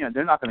sure, you know,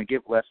 they're not going to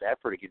give less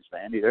effort against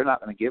Vandy. They're not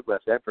going to give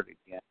less effort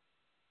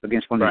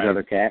against one of these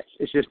other cats.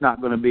 It's just not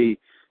going to be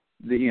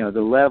the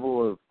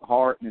level of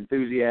heart and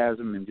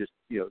enthusiasm and just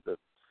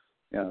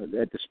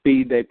at the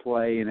speed they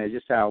play and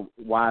just how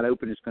wide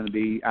open it's going to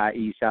be,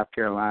 i.e. South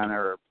Carolina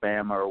or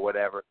Bama or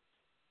whatever.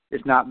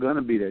 It's not going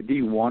to be there. Do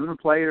you want them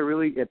to play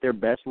at their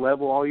best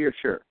level all year?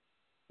 Sure.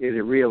 Is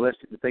it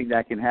realistic to think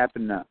that can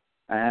happen? No.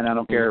 And I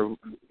don't care,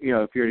 you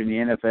know, if you're in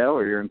the NFL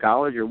or you're in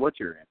college or what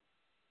you're in.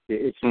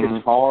 It's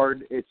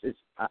hard. It's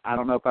I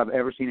don't know if I've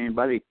ever seen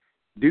anybody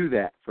do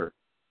that for,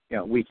 you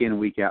know, week in and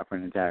week out for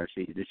an entire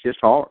season. It's just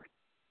hard.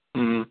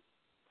 I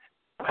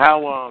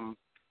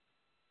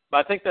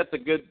think that's a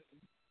good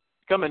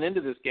coming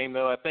into this game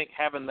though. I think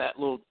having that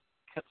little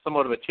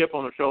somewhat of a chip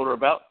on their shoulder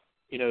about,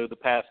 you know, the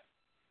past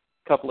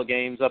couple of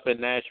games up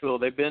in Nashville,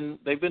 they've been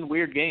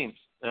weird games,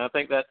 and I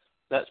think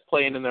that's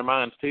playing in their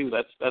minds too.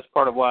 That's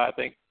part of why I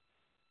think.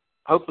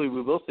 Hopefully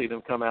we will see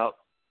them come out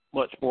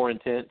much more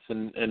intense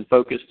and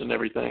focused and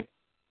everything.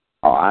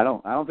 Oh, I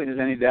don't think there's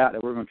any doubt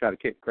that we're going to try to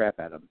kick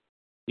crap at them.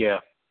 Yeah.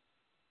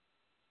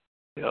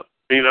 Yep.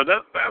 You know,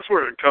 that's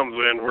where it comes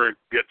in, where it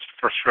gets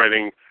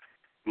frustrating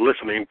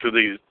listening to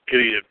these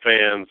idiot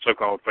fans,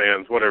 so-called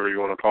fans, whatever you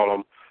want to call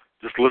them,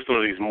 just listen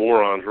to these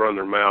morons run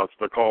their mouths,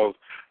 because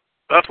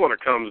that's what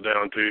it comes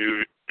down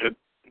to.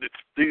 It's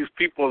these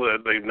people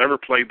that they've never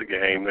played the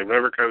game, they've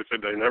never coached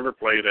it, they've never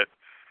played it,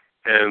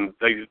 and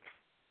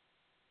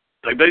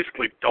they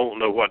basically don't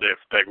know what to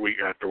expect week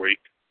after week.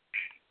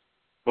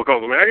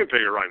 Because, I mean, I can tell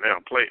you right now,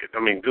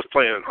 just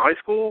playing in high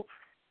school,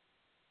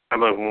 I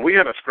mean, when we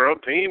had a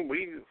scrub team,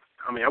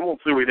 I won't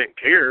say we didn't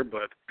care,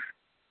 but,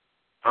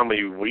 I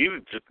mean, we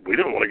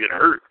didn't want to get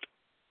hurt.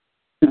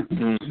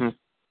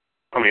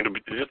 I mean,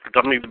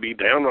 to be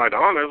downright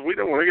honest, we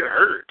didn't want to get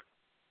hurt.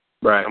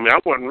 Right. I mean, I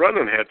wasn't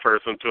running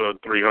headfirst into a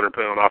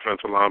 300-pound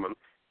offensive lineman.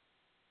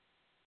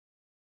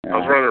 I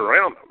was running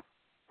around them.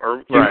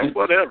 or right.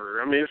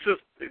 whatever. I mean, it's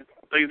just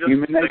they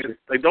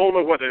don't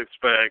know what to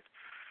expect.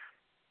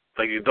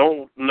 They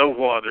don't know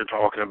what they're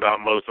talking about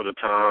most of the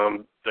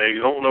time. They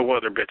don't know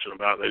what they're bitching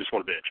about. They just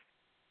want to bitch.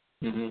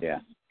 Mm-hmm. Yeah,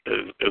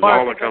 is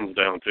all it comes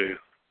down to.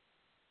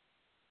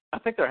 I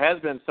think there has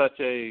been such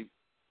a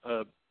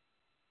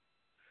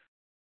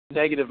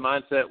negative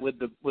mindset with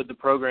the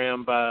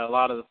program by a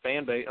lot of the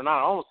fan base, or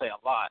not. I won't say a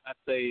lot. I'd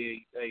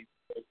say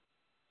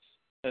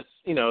a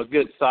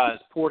good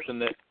sized portion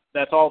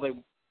that's all they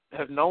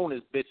have known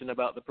is bitching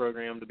about the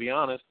program. To be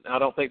honest, I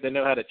don't think they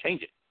know how to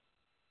change it.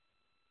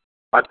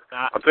 I'll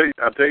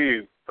tell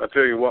you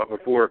what.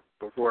 Before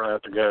I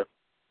have to go,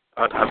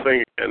 I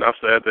think, and I've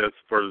said this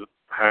for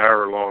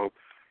however long.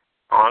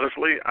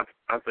 Honestly, I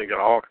think it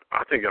all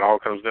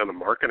comes down to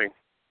marketing.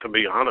 To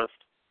be honest,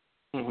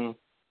 mm-hmm.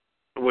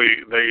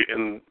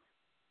 And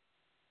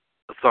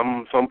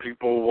some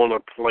people want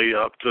to play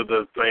up to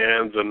the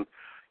fans and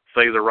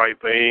say the right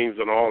things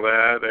and all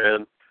that,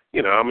 and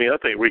I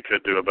think we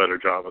could do a better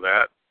job of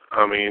that.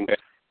 I mean,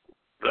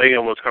 they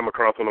almost come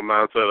across on the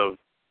mindset of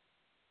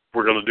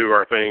we're going to do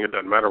our thing. It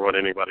doesn't matter what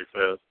anybody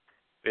says,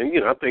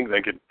 and I think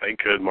they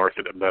could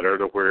market it better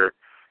to where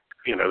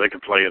they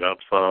could play it up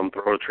some,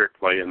 throw a trick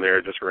play in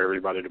there just for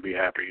everybody to be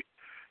happy.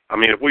 I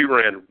mean, if we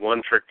ran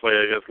one trick play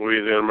against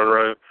Louisiana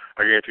Monroe,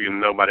 I guarantee you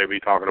nobody would be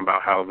talking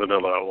about how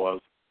vanilla it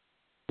was.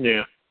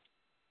 Yeah.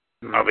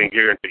 I mean,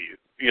 guarantee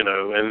you.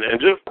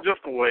 And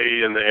just the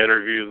way in the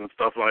interviews and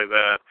stuff like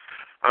that.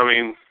 I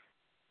mean,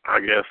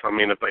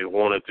 if they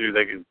wanted to,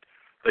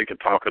 they could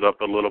talk it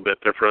up a little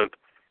bit different.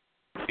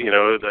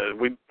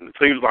 It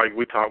seems like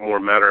we talk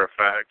more matter of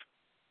fact,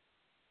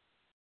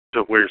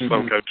 to where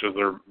some coaches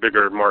are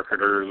bigger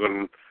marketers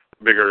and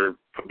bigger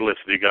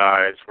publicity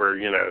guys, where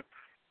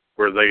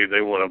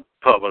they want to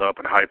pub it up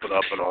and hype it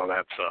up and all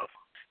that stuff.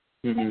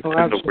 Mm-hmm.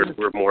 And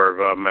we're more of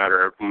a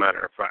matter of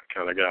fact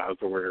kind of guys,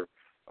 where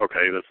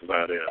this is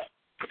how it is.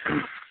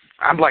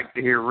 I'd like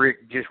to hear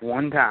Rick just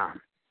one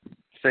time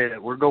say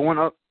that we're going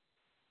up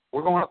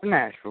to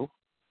Nashville,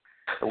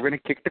 and we're going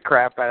to kick the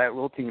crap out of that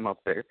little team up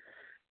there,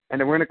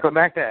 and then we're going to come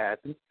back to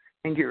Athens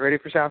and get ready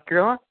for South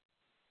Carolina.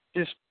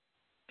 Just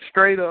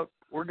straight up,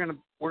 we're gonna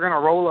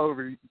roll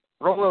over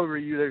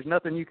you. There's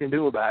nothing you can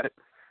do about it,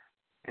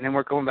 and then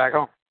we're going back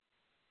home.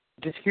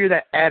 Just hear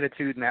that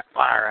attitude and that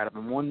fire out of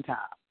him one time.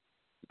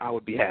 I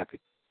would be happy.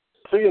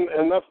 See,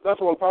 and that's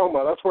what I'm talking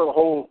about. That's where the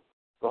whole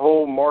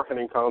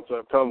marketing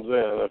concept comes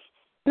in.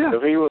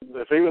 If he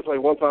would say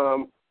one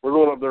time we're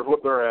going up there to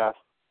whip their ass,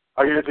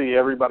 I guarantee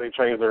everybody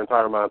changed their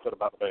entire mindset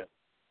about the band.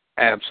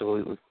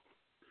 Absolutely.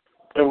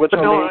 And which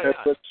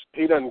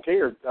he doesn't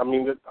care. I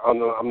mean,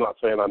 I'm not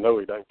saying I know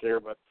he doesn't care,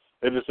 but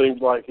it just seems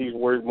like he's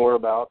worried more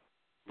about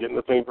getting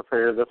the team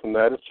prepared, this and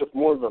that. It's just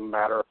more of a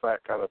matter of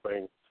fact kind of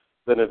thing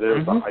than it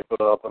is to hype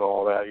it up and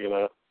all that,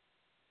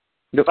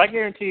 I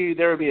guarantee you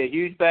there will be a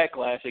huge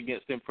backlash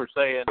against him for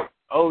saying,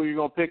 "Oh,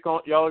 y'all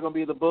are going to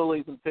be the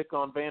bullies and pick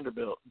on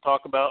Vanderbilt and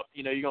talk about,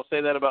 you're going to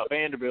say that about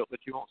Vanderbilt, but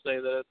you won't say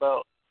that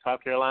about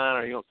South Carolina,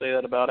 or you won't say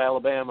that about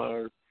Alabama,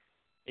 or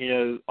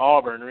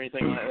Auburn, or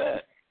anything like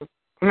that."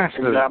 That's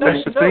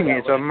the thing.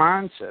 It's a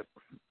mindset.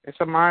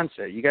 It's a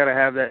mindset. You got to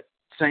have that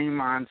same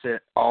mindset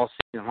all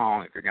season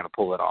long if you're going to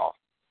pull it off.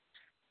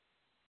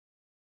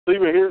 See,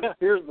 but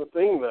here's the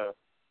thing, though.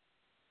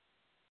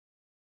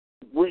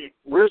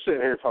 We're sitting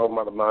here talking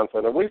about the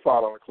mindset, and we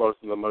follow it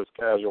closer than most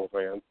casual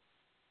fans.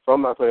 So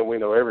I'm not saying we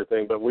know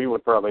everything, but we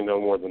would probably know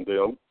more than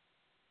them,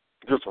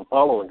 just from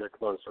following it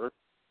closer.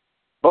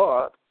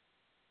 But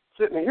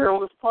sitting here on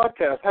this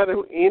podcast, how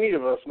do any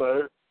of us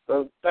know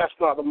that that's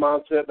not the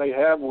mindset they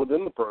have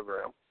within the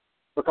program?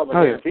 Because I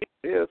guarantee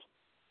it is.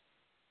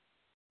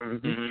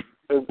 Mm-hmm.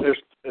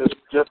 It's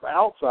just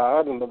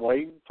outside and the way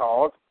you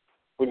talk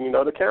when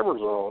the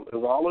cameras are on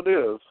is all it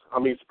is. I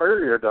mean,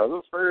 Spurrier does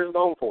it. Spurrier's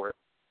known for it.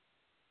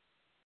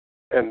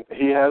 And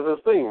he has his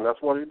thing. That's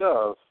what he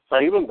does.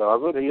 Saban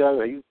does it. He's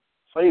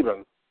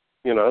Saban,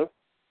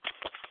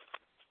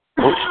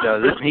 Bush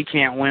does it. He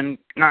can't win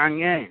 9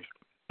 games.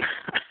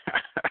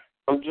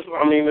 I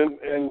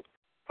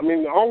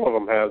mean, all of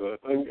them has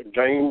it.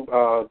 James,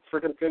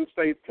 freaking Penn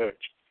State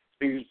coach.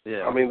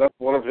 I mean, that's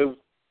one of his.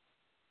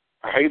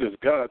 I hate his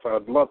guts.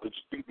 I'd love to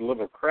just beat the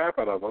living crap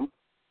out of him.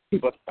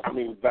 But I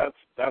mean, that's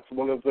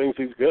one of the things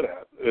he's good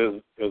at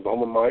is on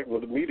the mic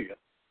with the media.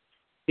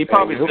 He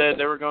probably said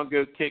they were going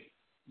to go kick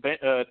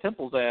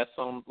Temple's ass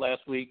on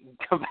last week and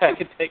come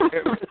back and take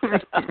care of it.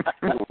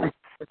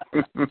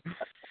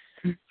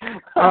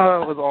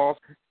 Oh, it was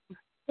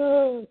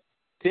awesome.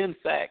 10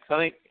 sacks. I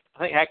think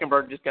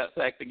Hackenberg just got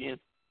sacked again.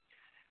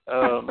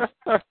 I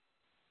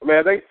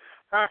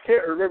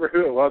can't remember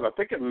who it was. I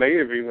think it may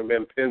have even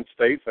been Penn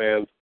State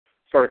fans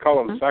started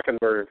calling him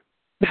Sackenberg.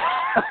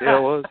 Yeah,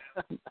 it was.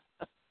 It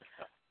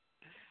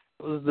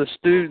was the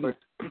student.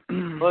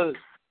 Was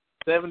it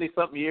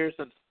 70-something years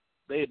since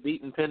they had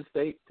beaten Penn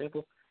State,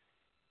 Temple?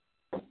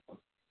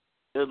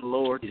 Good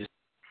Lord.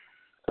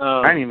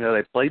 I didn't even know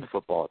they played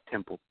football at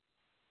Temple.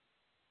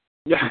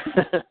 Yeah.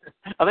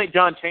 I think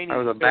John Chaney. That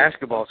was a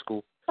basketball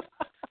school.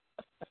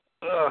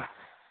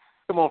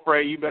 Come on,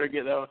 Frey, you better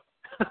get that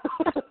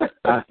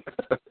one.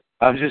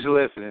 I'm just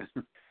listening.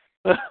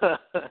 I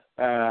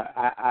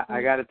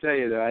got to tell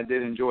you, though, I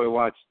did enjoy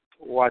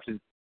watching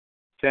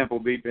Temple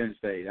beat Penn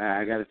State.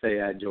 I got to tell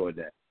you, I enjoyed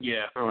that.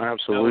 Yeah. Oh,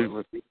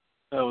 absolutely.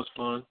 That was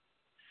fun.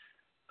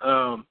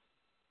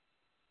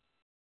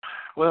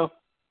 Well,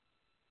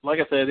 like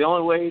I said, the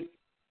only way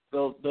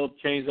they'll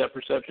change that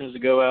perception is to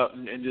go out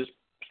and just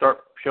start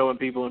showing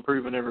people and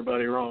proving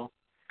everybody wrong.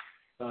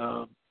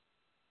 And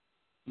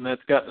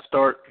that's got to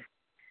start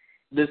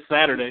this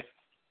Saturday.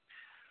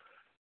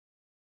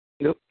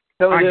 Yep.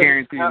 I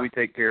guarantee you we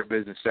take care of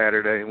business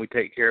Saturday and we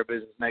take care of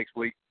business next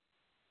week.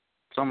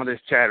 Some of this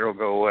chatter will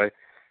go away.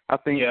 I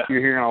think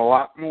you're hearing a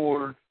lot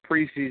more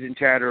preseason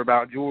chatter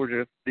about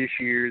Georgia this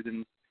year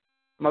than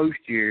most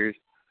years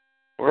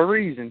for a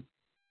reason.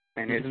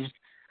 And it's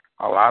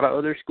a lot of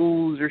other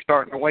schools are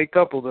starting to wake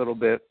up a little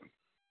bit,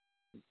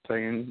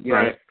 saying, you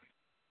know,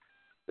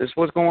 this is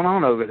what's going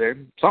on over there.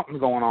 Something's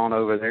going on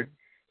over there.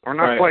 We're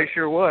not quite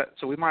sure what,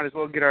 so we might as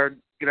well get our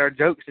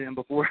jokes in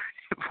before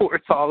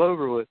it's all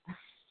over with.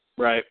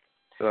 Right.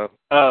 So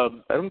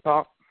let them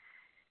talk.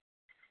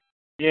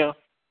 Yeah,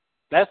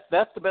 that's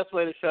the best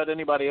way to shut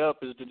anybody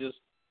up is to just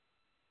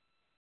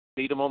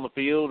beat them on the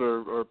field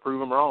or prove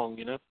them wrong.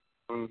 You know.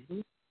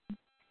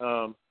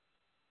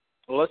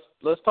 Well,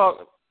 let's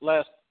talk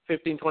last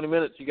 15, 20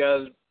 minutes. You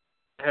guys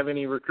have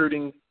any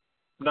recruiting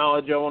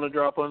knowledge y'all want to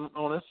drop on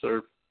us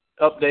or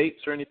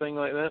updates or anything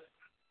like that?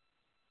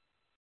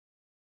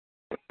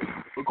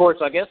 Of course,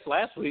 I guess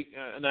last week.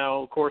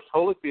 Now, of course,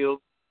 Holyfield.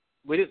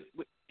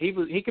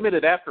 He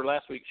committed after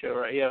last week's show,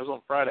 right? Yeah, it was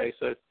on Friday.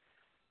 So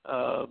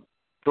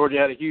Georgia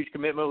had a huge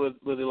commitment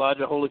with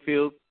Elijah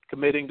Holyfield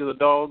committing to the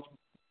Dogs,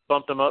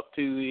 bumped him up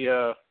to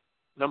the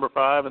number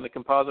 5 in the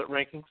composite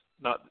rankings.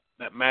 Not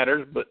that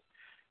matters, but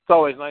it's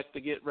always nice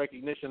to get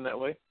recognition that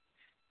way.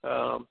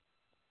 But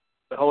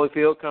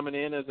Holyfield coming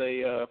in as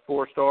a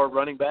 4-star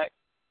running back.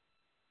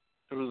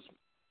 There was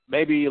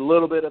maybe a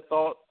little bit of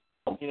thought,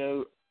 you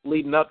know,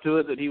 leading up to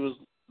it that he was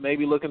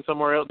maybe looking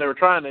somewhere else. They were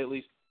trying to at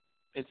least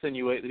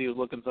insinuate that he was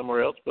looking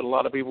somewhere else, but a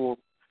lot of people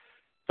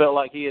felt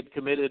like he had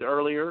committed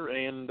earlier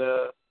and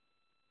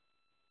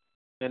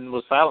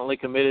was silently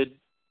committed.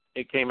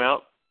 It came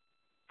out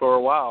for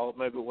a while.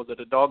 Maybe was it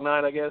a dog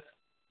night, I guess,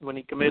 when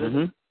he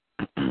committed?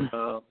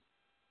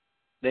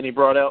 Then he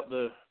brought out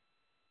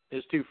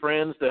his 2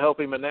 friends to help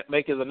him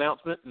make his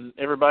announcement, and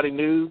everybody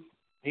knew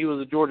he was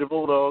a Georgia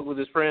Bulldog with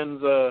his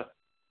friends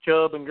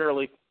Chubb and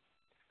Gurley,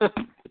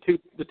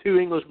 the two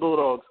English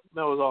Bulldogs.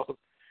 That was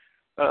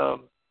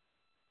awesome.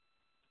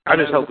 I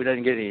just hope we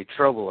didn't get any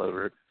trouble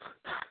over it.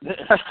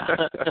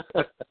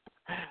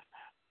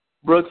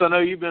 Brooks, I know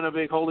you've been a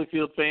big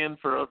Holyfield fan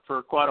for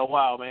quite a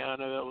while, man. I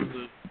know that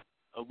was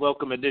a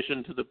welcome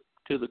addition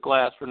to the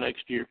class for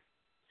next year.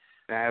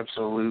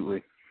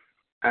 Absolutely.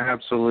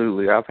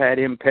 I've had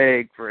him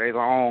pegged for a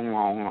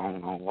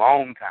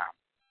long time.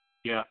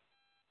 Yeah.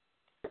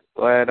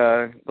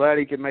 Glad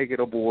he could make it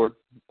aboard.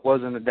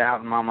 Wasn't a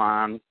doubt in my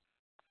mind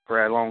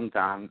for a long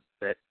time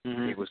that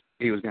he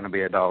was going to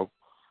be a Dog.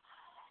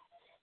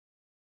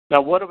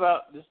 Now, what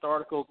about this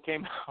article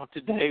came out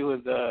today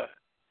with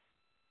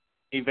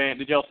Evander?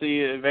 Did y'all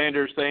see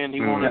Evander saying he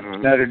wanted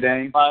Notre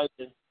Dame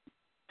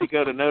to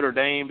go to Notre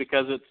Dame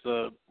because it's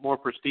a more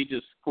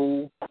prestigious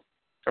school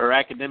or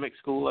academic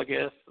school, I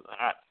guess.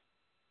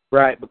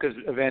 Right, because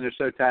Evander's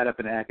so tied up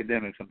in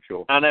academics, I'm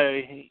sure. I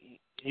know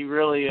he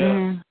really.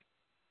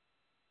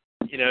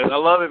 You know, I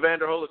love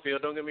Evander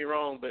Holyfield. Don't get me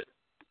wrong, but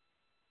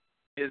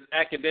his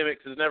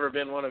academics has never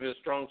been one of his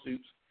strong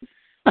suits.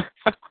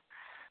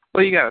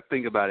 Well, you got to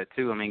think about it,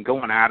 too. I mean,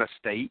 going out of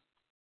state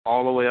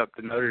all the way up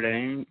to Notre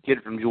Dame,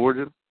 kid from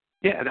Georgia,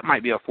 yeah, that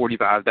might be a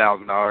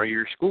 $45,000 a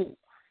year school.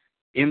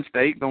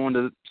 In-state, going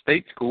to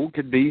state school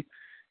could be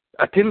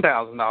a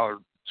 $10,000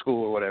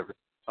 school or whatever.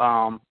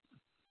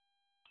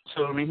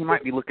 So, I mean, he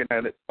might be looking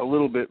at it a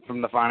little bit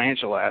from the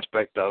financial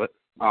aspect of it.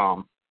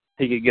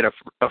 He could get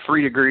a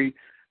free degree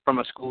from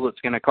a school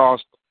that's going to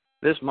cost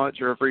this much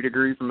or a free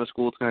degree from a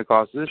school that's going to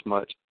cost this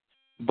much.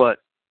 But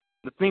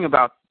the thing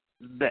about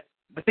that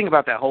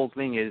whole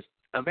thing is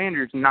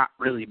Evander's not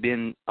really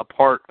been a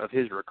part of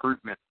his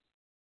recruitment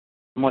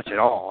much at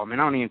all. I mean,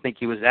 I don't even think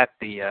he was at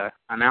the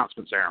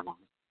announcement ceremony.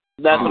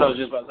 That's what I was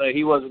just about to say.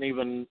 He wasn't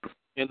even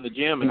in the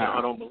gym, and I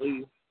don't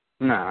believe.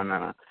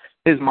 No.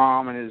 His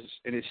mom and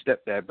his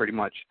stepdad pretty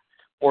much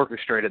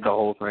orchestrated the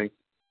whole thing.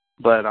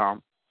 But I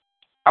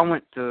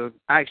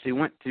actually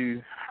went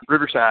to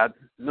Riverside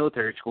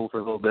Military School for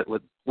a little bit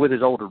with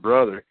his older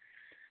brother.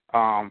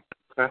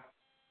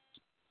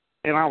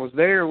 And I was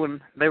there when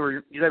they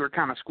were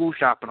kind of school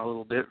shopping a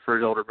little bit for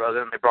his older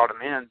brother, and they brought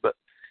him in. But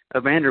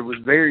Evander was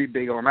very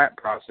big on that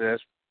process,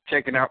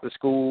 checking out the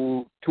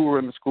school,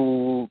 touring the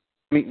school,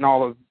 meeting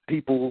all the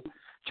people,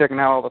 checking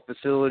out all the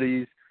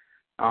facilities.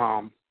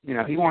 You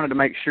know, he wanted to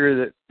make sure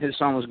that his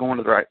son was going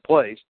to the right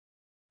place.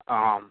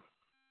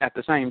 At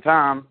the same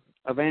time,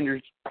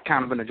 Evander's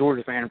kind of been a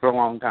Georgia fan for a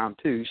long time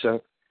too,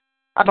 so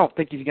I don't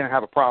think he's going to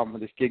have a problem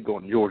with this kid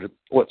going to Georgia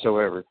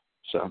whatsoever.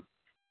 So,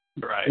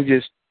 right.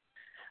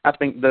 I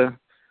think the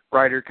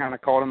writer kind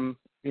of caught him,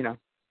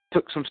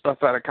 took some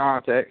stuff out of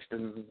context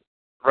and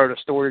wrote a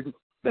story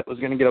that was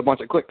going to get a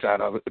bunch of clicks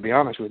out of it, to be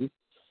honest with you.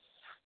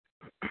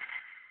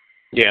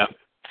 Yeah.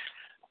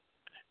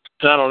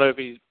 I don't know if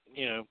he's,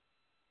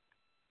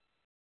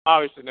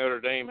 obviously Notre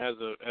Dame has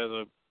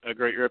a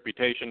great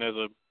reputation as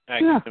a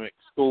academic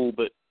school,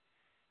 but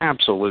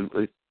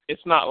absolutely,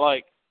 it's not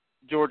like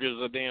Georgia's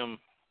a damn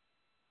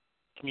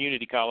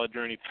community college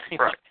or anything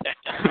like that.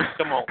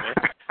 Come on, man.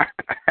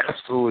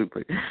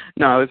 Absolutely.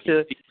 No,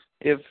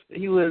 if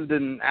he lived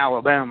in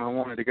Alabama and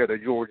wanted to go to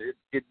Georgia,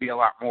 it'd be a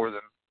lot more than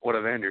what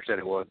Evander said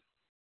it was.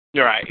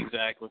 You're right,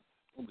 exactly.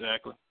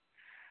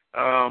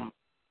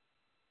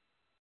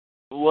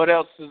 What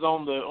else is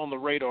on the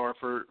radar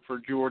for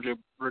Georgia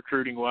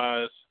recruiting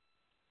wise?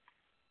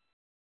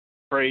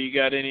 Trey, you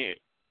got any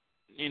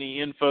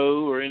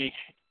info or any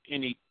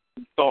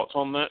thoughts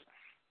on that?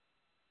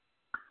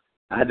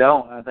 I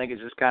don't. I think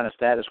it's just kind of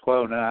status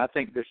quo. No, I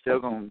think they're still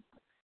going.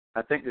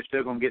 I think they're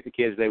still going to get the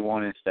kids they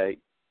want in state.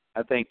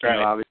 I think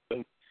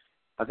obviously.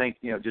 I think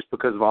just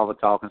because of all the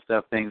talk and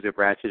stuff, things have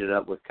ratcheted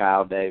up with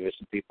Kyle Davis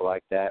and people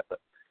like that. But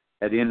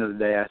at the end of the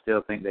day, I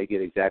still think they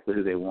get exactly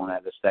who they want out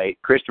of the state.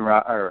 Robertson's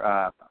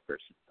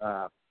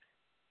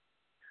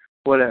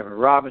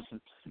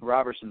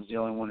the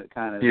only one that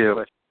kind of is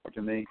questionable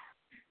to me.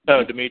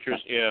 Oh,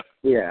 Demetrius, yeah.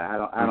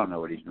 Yeah, I don't know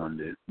what he's going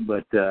to do,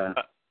 but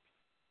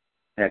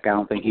heck, I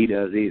don't think he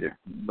does either.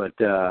 But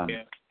I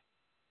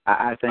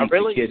think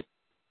the kids.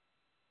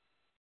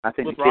 I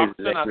think the kids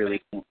that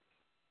really.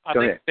 I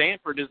think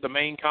Stanford is the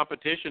main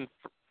competition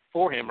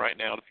for him right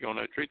now, if you want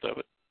to know the truth of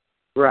it.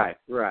 Right.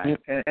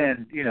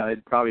 And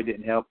it probably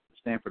didn't help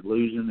Stanford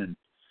losing, and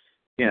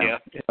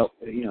it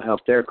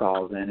helped their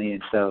cause any.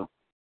 And so,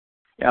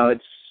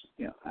 it's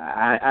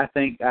I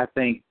think at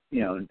the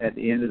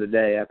end of the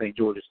day, I think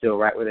Georgia's still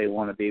right where they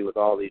want to be with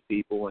all these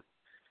people, and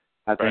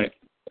I think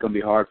it's going to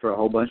be hard for a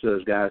whole bunch of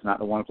those guys not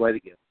to want to play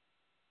together.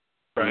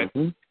 Right.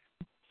 Mm-hmm.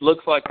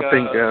 Looks like I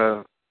think.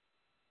 Oh,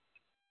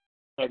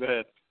 go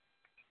ahead.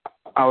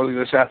 I was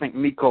going to say, I think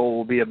Miko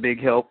will be a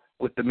big help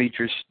with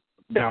Demetrius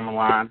down the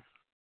line.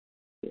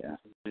 Yeah.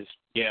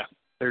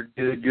 They're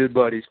good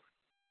buddies.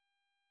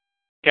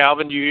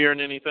 Calvin, you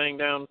hearing anything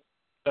down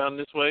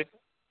this way?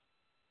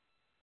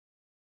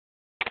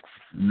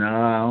 No,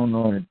 I don't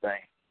know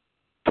anything.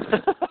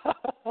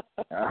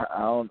 I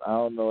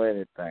don't know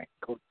anything.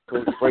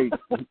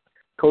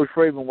 Coach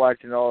Frey been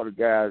watching all the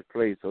guys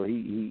play, so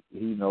he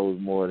knows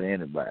more than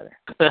anybody.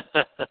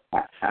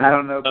 I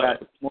don't know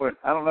about more.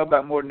 I don't know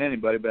about more than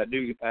anybody, but I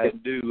do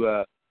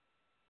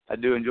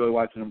enjoy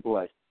watching them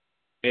play.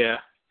 Yeah.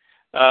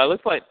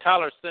 Looks like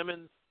Tyler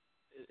Simmons.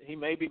 He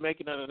may be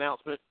making an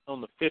announcement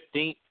on the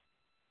 15th.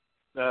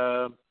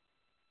 A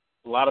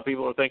lot of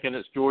people are thinking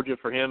it's Georgia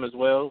for him as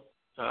well,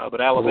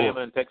 but Alabama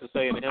and Texas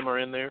A&M are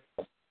in there.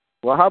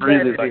 Well, how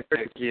bad did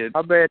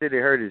he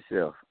hurt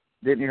himself?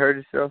 Didn't he hurt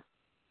himself?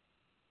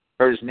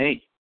 Hurt his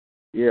knee.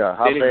 Yeah,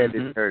 how bad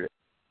did he hurt it?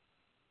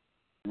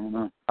 I don't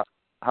know.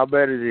 How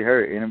bad is he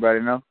hurt? Anybody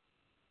know?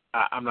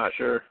 I'm not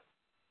sure.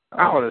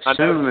 I would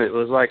assume it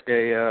was like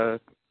a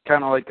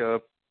kind of like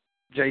a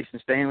Jason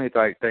Stanley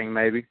type thing,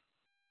 maybe.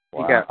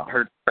 Wow. He got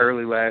hurt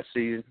early last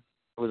season.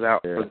 Was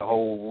out for the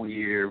whole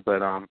year, but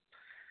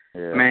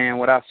man,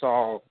 what I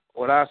saw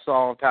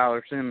of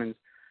Tyler Simmons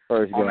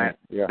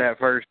that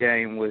first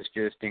game was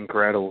just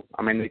incredible.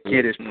 I mean, the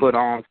kid has put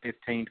on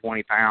 15,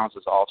 20 pounds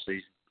this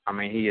offseason. I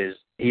mean, he is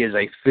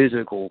a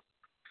physical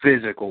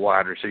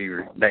wide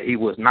receiver that he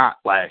was not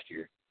last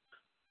year.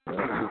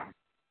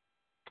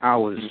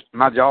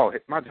 My jaw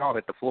hit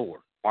the floor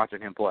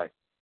watching him play.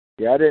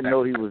 Yeah, I didn't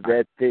know he was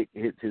that thick.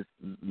 His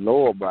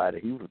lower body,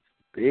 he was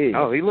big.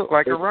 Oh, he looked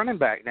like a running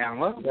back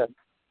down low. Yeah,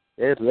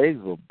 his legs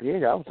were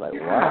big. I was like,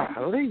 wow.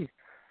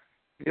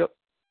 Yep.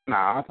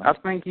 Nah, I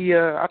think he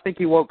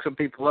woke some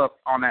people up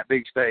on that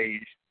big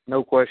stage.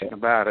 No question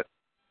about it.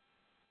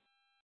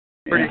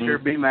 Pretty sure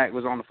B-Mac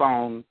was on the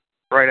phone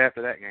right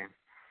after that game.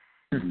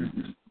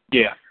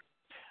 Yeah.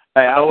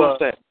 Hey, I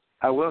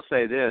will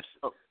say this,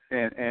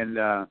 and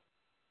I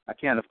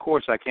can't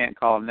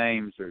call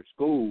names or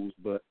schools,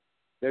 but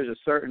there's a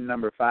certain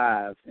number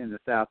 5 in the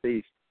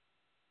Southeast.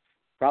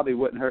 Probably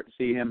wouldn't hurt to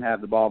see him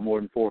have the ball more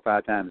than 4 or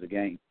 5 times a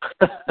game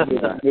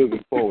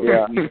moving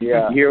forward.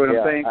 Yeah. You hear what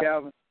I'm saying,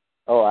 Calvin?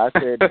 Oh, I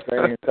said the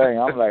same thing.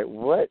 I'm like,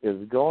 what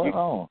is going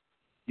on?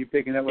 You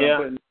picking up what I'm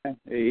putting down?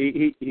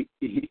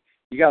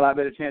 You got a lot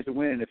better chance of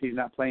winning if he's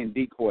not playing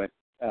decoy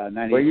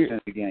 90%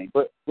 of the game.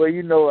 But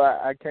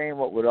I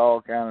came up with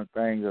all kinds of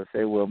things. I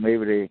say, well,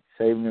 maybe they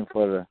saving him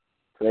for the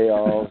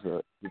playoffs,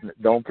 or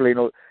don't play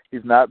no.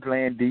 He's not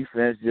playing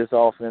defense, just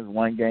offense.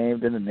 One game,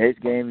 then the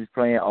next game he's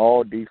playing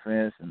all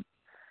defense, and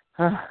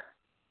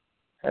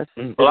that's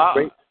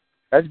great.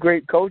 That's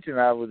great coaching,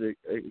 I would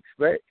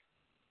expect.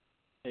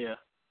 Yeah.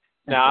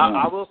 Now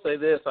I will say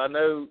this. I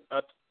know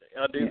I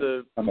do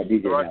the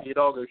Rocky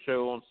Hidalgo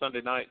show on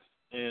Sunday nights,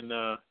 and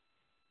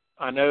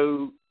I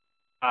know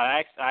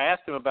I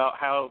asked him about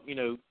how,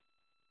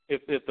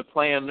 if the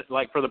plan,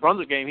 like for the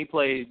Brunswick game, he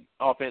played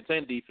offense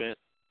and defense.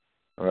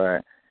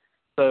 Right.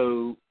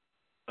 So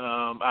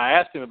I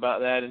asked him about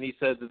that, and he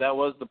said that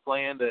was the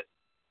plan, that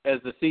as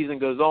the season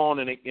goes on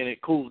and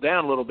it cools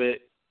down a little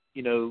bit,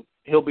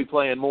 he'll be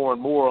playing more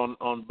and more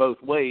on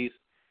both ways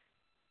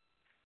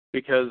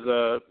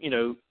because,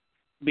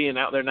 being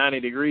out there 90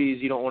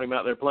 degrees, you don't want him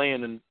out there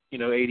playing in,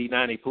 80,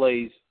 90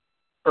 plays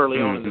early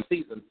on in the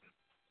season.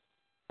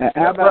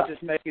 How about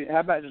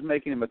just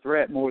making him a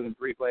threat more than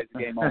 3 plays a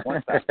game on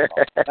one side of the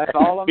ball? That's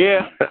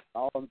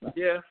all I'm saying.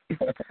 Yeah.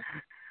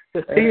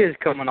 He is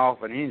coming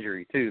off an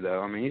injury too,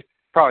 though. I mean, he's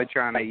probably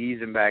trying to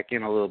ease him back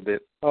in a little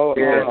bit. Hold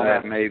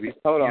on. Maybe.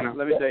 Hold on.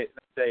 Let me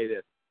tell you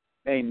this.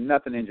 Ain't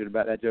nothing injured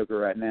about that Joker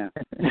right now.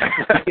 He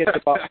gets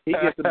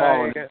the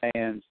ball in his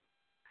hands.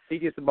 He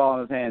gets the ball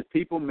in his hands.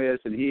 People miss,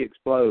 and he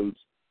explodes.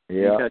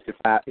 Yeah.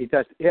 He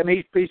touched it. I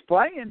mean, he's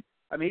playing.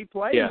 I mean, he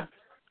played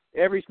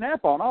every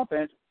snap on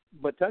offense,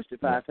 but touched it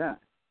 5 times.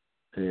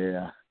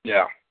 Yeah.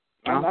 Yeah.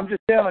 I'm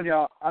just telling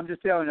y'all.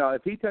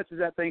 If he touches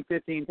that thing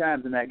 15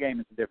 times in that game,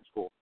 it's a different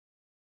score.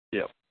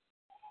 Yeah.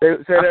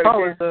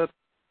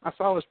 I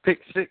saw his pick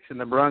 6 in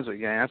the Brunswick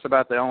game. That's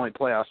about the only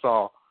play I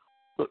saw.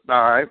 Looked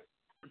all right.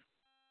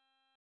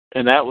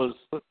 And that was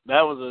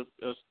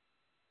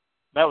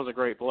a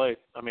great play.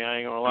 I mean, I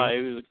ain't gonna lie,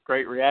 it was a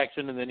great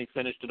reaction, and then he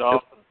finished it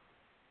off.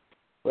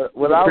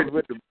 Well, I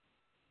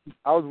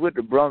was with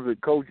the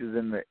Brunswick coaches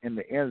in the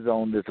end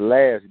zone this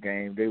last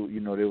game. They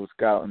were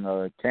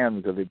scouting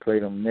Tammy because they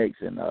played them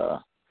next, and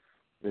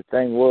the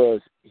thing was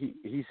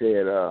he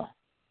said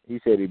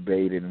he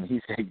baited him.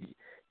 He said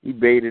he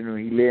baited him.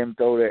 He let him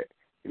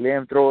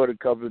throw it a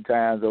couple of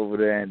times over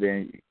there, and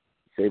then he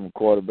said my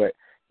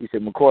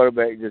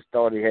quarterback just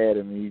thought he had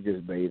him, and he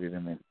just baited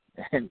him.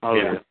 And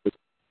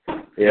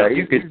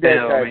you could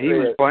tell. I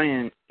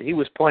mean, he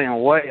was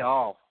playing way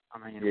off. I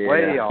mean,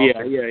 way off.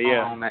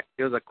 Yeah.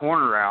 It was a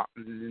corner route. I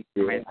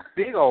mean,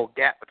 big old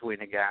gap between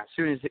the guys. As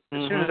soon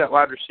as that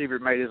wide receiver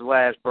made his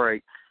last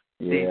break,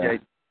 DJ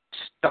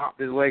stomped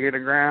his leg in the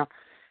ground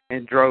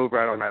and drove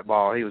right on that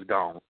ball. He was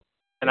gone.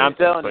 And I'm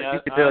telling you, you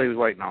could tell he was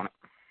waiting on it.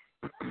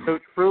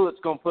 Coach Pruitt's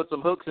going to put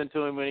some hooks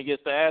into him when he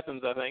gets to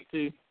Athens, I think,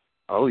 too.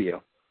 Oh, yeah.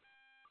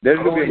 There's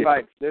going to be a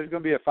fight. There's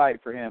going to be a fight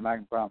for him, I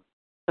can promise.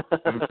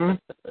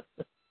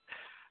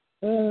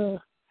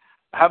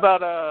 How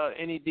about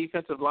any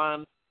defensive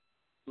line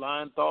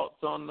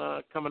thoughts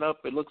on coming up?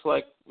 It looks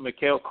like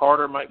Mikael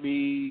Carter might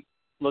be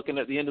looking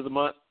at the end of the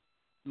month,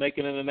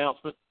 making an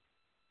announcement.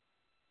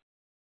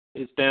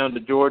 It's down to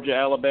Georgia,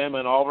 Alabama,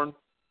 and Auburn.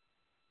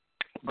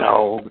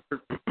 Dog.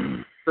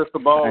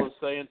 Crystal ball is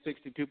saying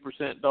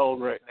 62%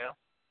 dog right now.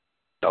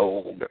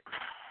 Dog.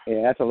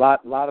 Yeah, that's a lot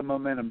of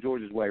momentum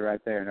Georgia's way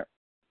right there,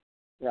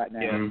 right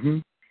now. Yeah. Mm-hmm.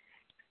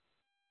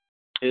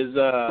 Is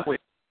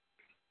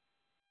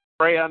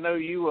Ray? I know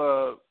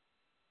you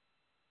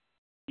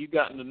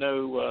gotten to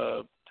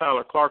know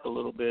Tyler Clark a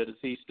little bit. Is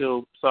he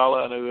still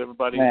solid? I know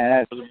everybody.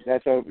 Man,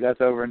 that's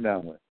over and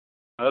done with.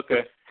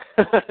 Okay.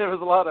 There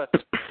was a lot of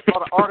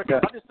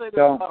articles. I just say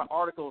there's a lot of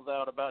articles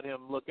out about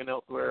him looking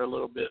elsewhere a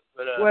little bit.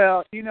 But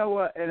well, you know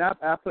what? And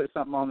I put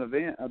something on the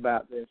event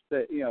about this.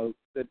 That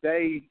the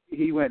day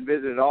he went and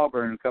visited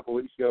Auburn a couple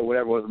of weeks ago,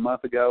 whatever it was, a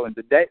month ago, and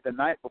the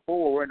night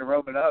before, we're in the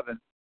Roman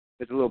Oven.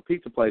 There's a little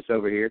pizza place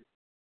over here,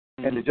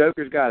 and the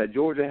Joker's got a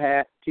Georgia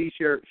hat,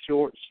 T-shirt,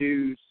 shorts,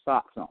 shoes,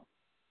 socks on.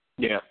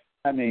 Yeah.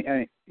 I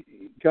mean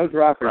Coach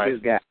Rocker's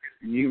his guy.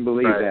 You can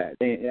believe that.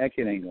 That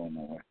kid ain't going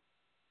nowhere.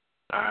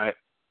 All right.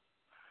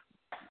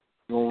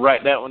 We'll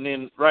write that one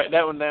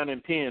down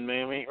in pen,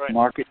 man. We ain't writing.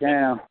 Mark it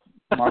down.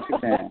 Mark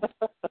it down.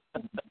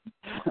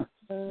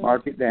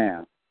 Mark it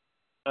down.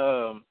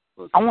 I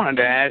wanted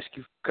to ask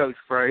you, Coach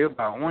Frey,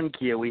 about one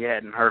kid we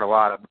hadn't heard a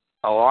lot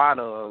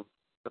of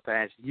the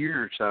past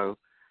year or so.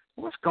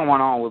 What's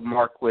going on with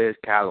Marquez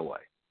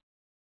Callaway?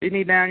 Isn't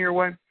he down your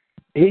way?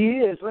 He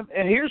is,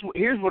 and here's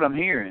what I'm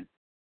hearing.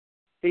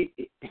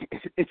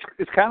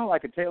 It's kind of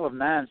like a tale of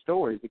 9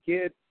 stories. The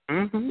kid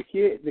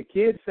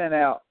sent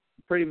out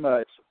pretty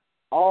much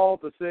all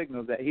the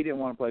signals that he didn't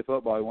want to play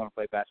football. He wanted to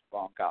play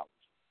basketball in college.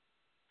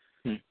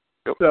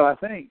 So I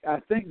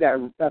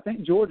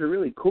think Georgia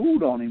really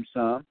cooled on him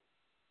some,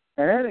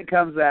 and then it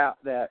comes out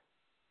that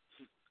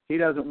he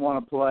doesn't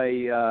want to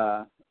play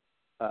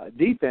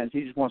defense.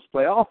 He just wants to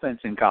play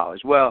offense in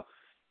college. Well,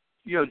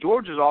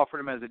 Georgia's offered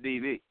him as a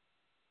DB.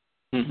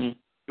 Mm-hmm.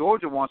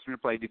 Georgia wants him to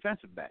play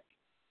defensive back.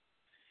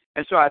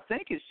 And so I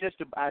think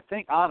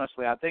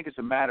honestly it's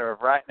a matter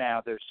of right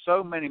now there's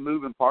so many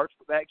moving parts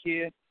with that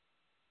kid.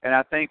 And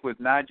I think with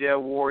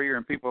Nigel Warrior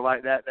and people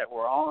like that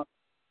were on,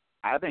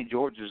 I think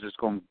Georgia's just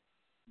going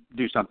to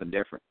do something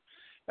different.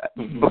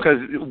 Because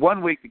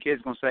 1 week the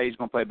kid's going to say he's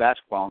going to play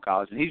basketball in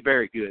college, and he's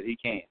very good. He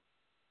can.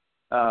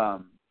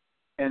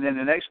 And then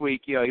the next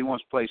week, he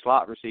wants to play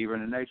slot receiver,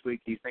 and the next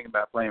week he's thinking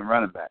about playing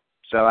running back.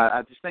 So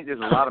I just think there's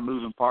a lot of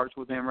moving parts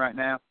with him right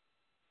now.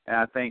 And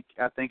I think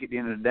at the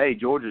end of the day,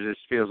 Georgia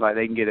just feels like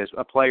they can get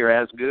a player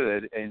as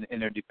good in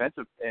their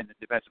defensive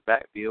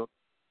backfield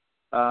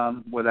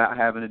without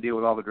having to deal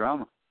with all the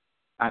drama.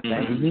 I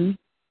think. Mm-hmm.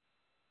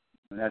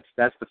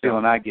 That's the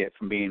feeling I get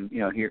from being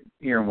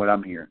hearing what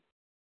I'm hearing.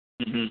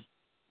 Mm-hmm.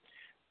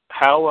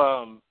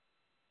 How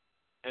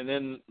and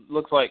then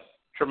looks like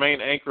Tremaine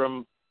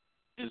Ankrum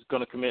is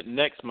going to commit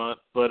next month.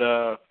 But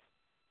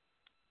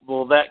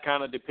will that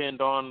kind of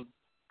depend on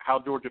how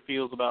Georgia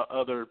feels about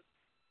other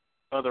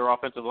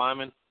offensive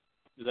linemen?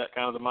 Is that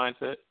kind of the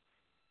mindset?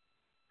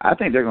 I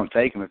think they're going to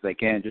take him if they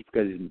can, just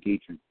because he's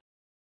McEachern.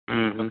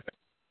 Mm-hmm.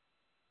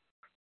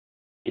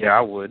 Yeah,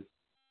 I would.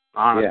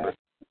 Honestly.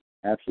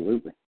 Yeah,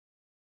 absolutely.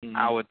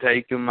 I would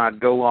take him. I'd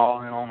go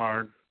all in on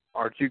our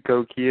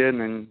JUCO kid and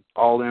then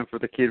all in for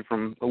the kid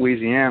from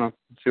Louisiana.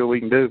 See what we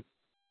can do.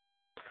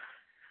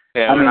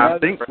 Yeah, I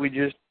think we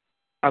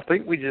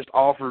just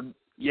offered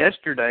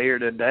yesterday or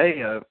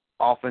today a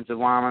offensive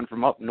lineman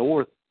from up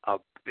north, a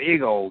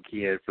big old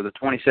kid for the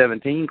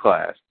 2017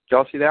 class. Did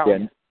y'all see that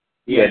one?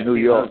 Yeah, New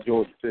York,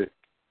 Georgia too.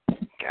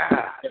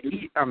 God,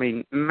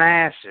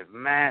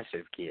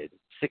 massive kid.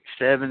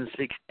 6'7",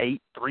 6'8",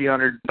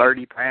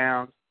 330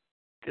 pounds.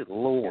 Good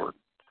Lord.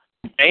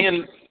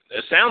 And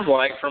it sounds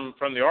like from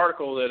the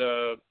article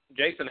that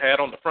Jason had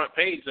on the front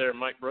page there,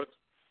 Mike Brooks.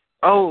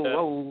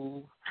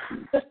 Oh.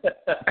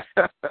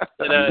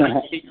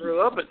 That he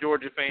grew up a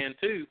Georgia fan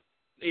too,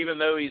 even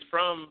though he's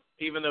from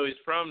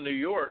New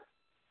York.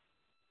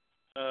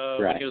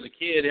 When he was a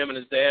kid, him and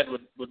his dad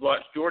would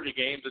watch Georgia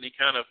games, and he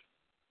kind of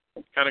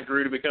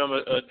grew to become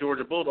a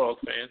Georgia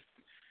Bulldogs fan.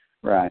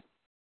 Right.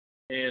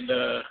 And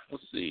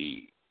let's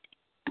see,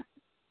 I'm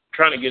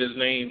trying to get his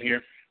name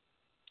here.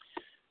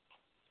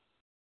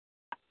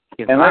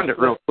 You can find it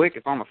real quick.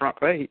 It's on the front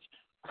page.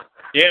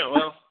 Yeah,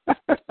 well,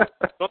 it's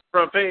on the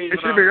front page. It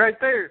should be right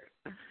there.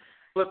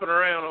 Flipping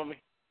around on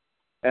me.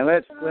 And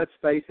let's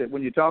face it,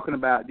 when you're talking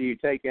about do you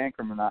take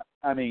Ankrum or not,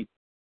 I mean,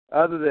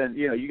 other than,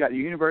 you got the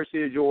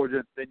University of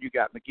Georgia, then you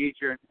got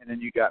McEachern, and then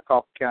you got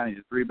Coffee County,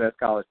 the three best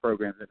college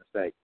programs in the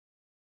state.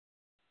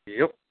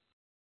 Yep.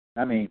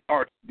 I mean,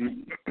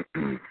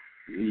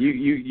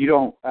 you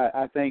don't.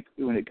 I think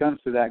when it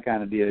comes to that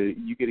kind of deal,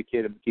 you get a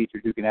kid of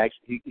McEachern who can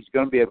actually, he's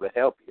going to be able to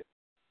help you.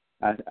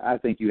 I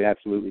think you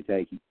absolutely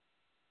take him.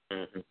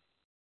 Mm-hmm.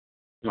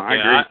 No, I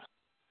agree.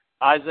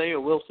 Isaiah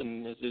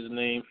Wilson is his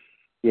name.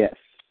 Yes.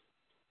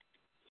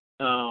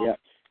 Yep.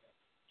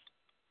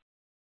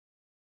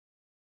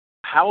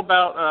 How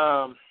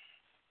about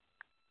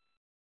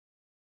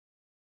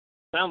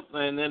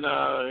and then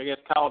I guess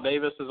Kyle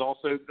Davis is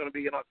also going to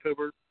be in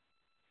October.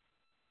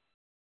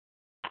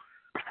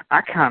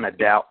 I kind of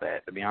doubt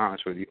that, to be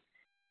honest with you.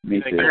 Me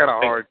too. I got a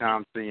hard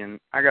time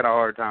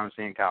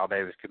seeing Kyle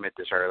Davis commit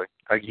this early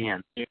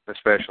again,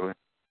 especially.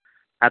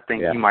 I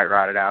think he might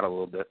ride it out a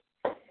little bit.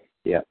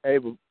 Yeah. Hey,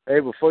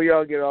 before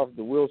y'all get off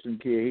the Wilson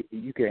kid,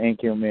 you can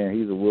ink him in.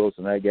 He's a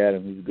Wilson. I got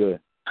him. He's good.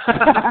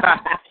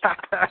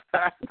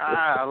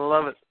 I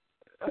love it.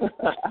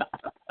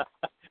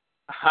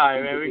 All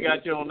right, man. We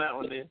got you on that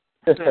one then.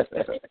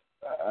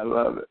 I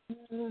love it.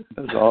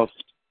 That's awesome.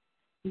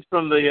 He's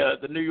from the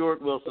New York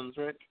Wilsons,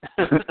 right?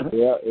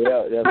 Yeah.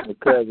 That's my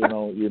cousin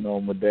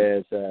on my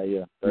dad's side.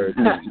 Yeah, third.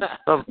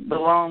 The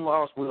long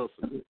lost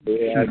Wilson.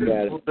 Yeah, I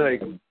got it. We'll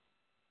take him.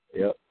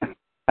 Yep.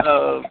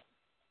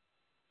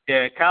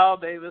 Yeah, Kyle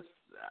Davis.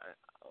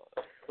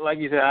 Like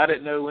you said, I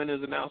didn't know when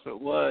his announcement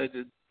was.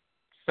 It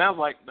sounds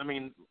like, like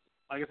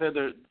I said,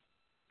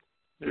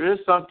 there is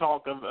some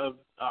talk of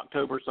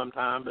October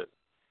sometime, but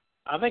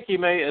I think he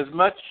may, as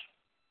much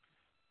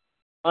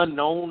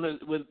unknown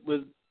as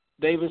with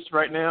Davis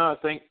right now. I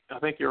think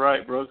you're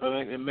right, Brooks. I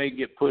think it may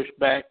get pushed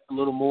back a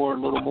little more.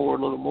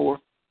 The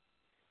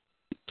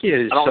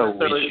kid is so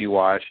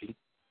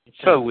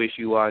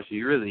wishy-washy.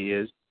 He really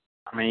is.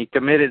 I mean, he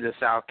committed to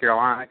South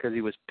Carolina because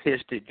he was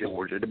pissed at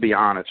Georgia, to be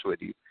honest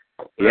with you.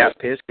 He got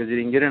pissed because he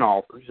didn't get an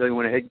offer, so he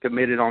went ahead and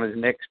committed on his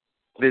next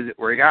visit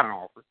where he got an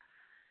offer.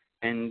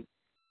 And,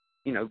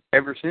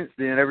 ever since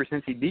he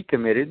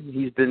decommitted,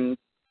 he's been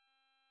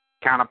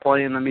kind of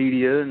playing the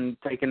media and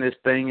taking this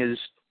thing as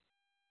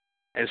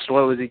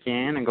slow as he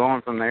can and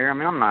going from there. I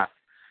mean,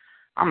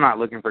 I'm not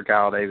looking for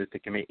Kyle Davis to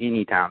commit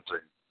anytime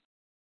soon.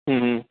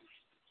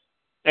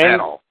 Mm-hmm. At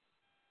all.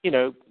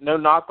 No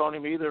knock on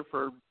him either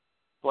for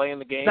playing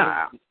the game,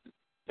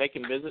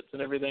 taking visits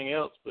and everything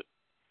else. But,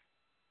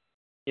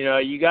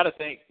 you got to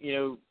think,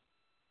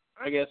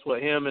 I guess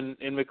what him and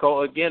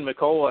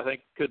McCole, I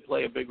think, could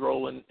play a big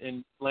role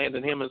in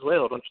landing him as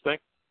well, don't you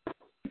think?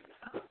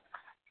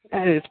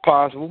 It's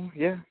possible,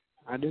 yeah,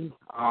 I do.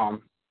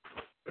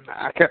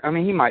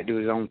 He might do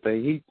his own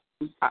thing.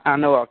 I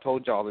know I've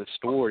told y'all this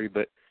story,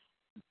 but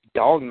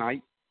Dog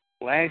Night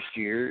last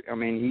year,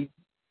 he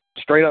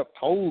straight up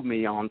told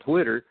me on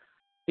Twitter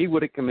he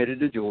would have committed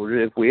to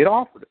Georgia if we had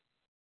offered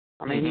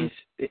it.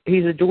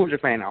 He's a Georgia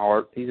fan at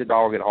heart. He's a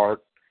dog at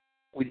heart.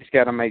 We just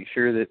got to make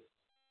sure that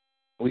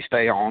we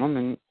stay on him,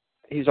 and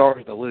he's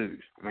ours to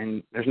lose.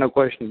 There's no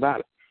question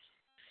about it.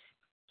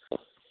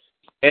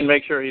 And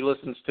make sure he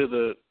listens to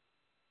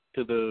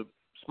the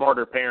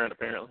smarter parent,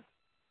 apparently.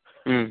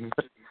 Mm-hmm.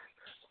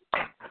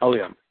 Oh,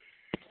 yeah.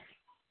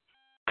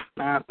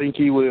 I think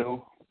he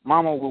will.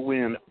 Mama will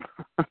win.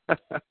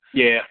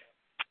 Yeah.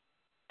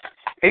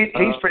 He's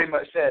pretty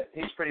much said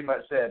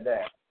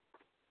that.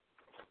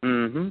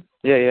 Mm-hmm.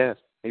 Yeah, he has.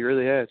 He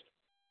really has.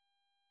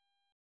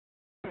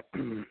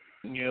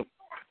 Yep.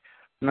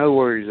 No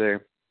worries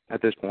there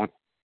at this point.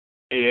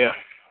 Yeah.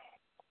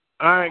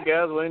 All right,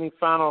 guys. Well, any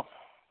final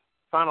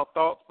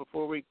thoughts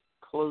before we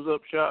close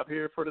up shop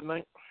here for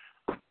tonight?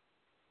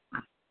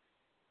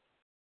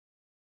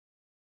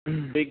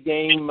 Big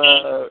game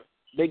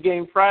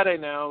Friday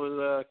now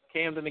with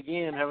Camden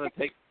again having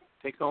to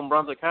take on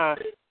Brunswick High.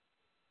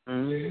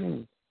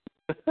 Mm-hmm.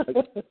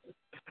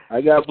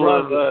 I got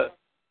Brunswick.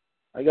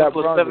 I got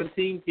Brunswick.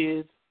 17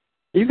 kids.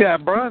 You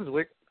got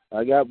Brunswick.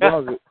 I got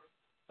Brunswick.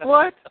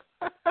 What?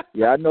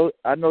 Yeah, I know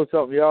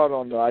something y'all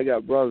don't know. I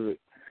got Brunswick.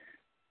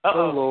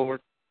 Oh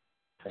Lord.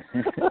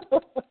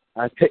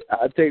 I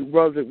take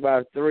Brunswick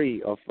by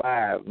 3 or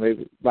 5,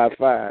 maybe by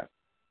 5.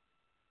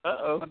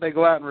 When they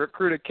go out and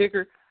recruit a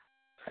kicker.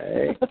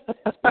 Hey.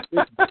 They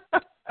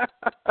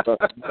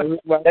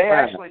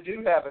actually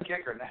do have a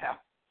kicker now.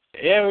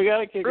 Yeah, we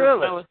got a kicker.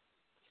 Really?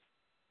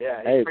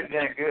 Yeah, he's pretty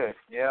damn good.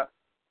 Yeah.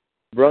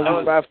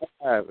 Brunswick by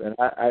 5, and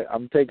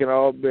I'm taking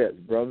all bets.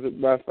 Brunswick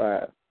by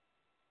 5.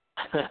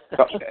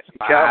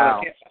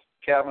 Wow.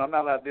 Calvin, I'm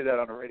not allowed to do that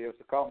on the radio,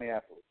 so call me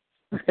afterwards.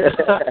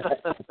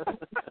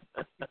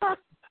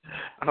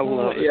 I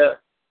love it. Yeah.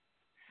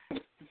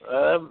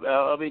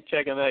 I'll be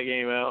checking that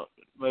game out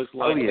most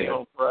likely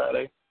on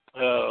Friday.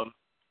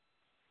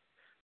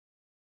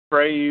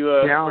 Pray you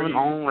down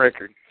on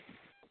record.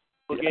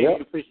 What game you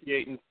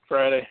appreciating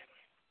Friday?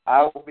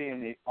 I will be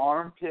in the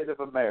armpit of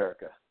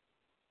America.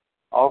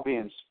 I'll be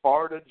in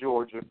Sparta,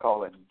 Georgia,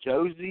 calling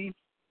Josie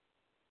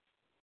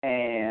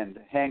and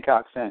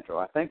Hancock Central.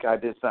 I think I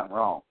did something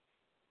wrong.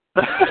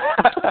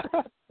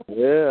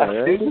 Yeah.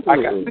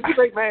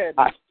 Great man.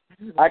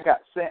 I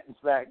got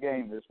sentenced that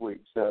game this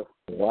week, so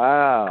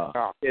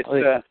wow.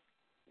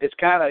 It's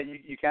kind of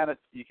you kind of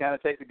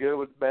take the good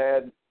with the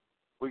bad.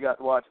 We got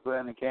to watch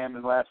Glenn and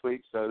Camden last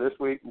week, so this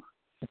week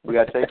we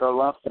got to take our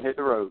lumps and hit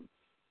the road.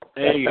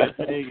 There you go.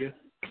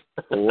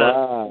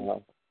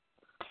 Wow.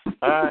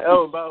 All right.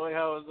 Oh, by the way,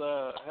 how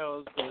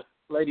was the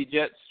Lady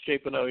Jets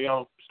shaping up?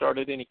 Y'all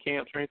started any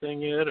camps or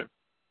anything yet? Or?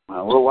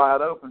 We're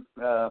wide open.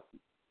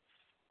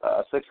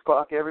 6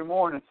 o'clock every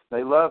morning.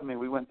 They love me.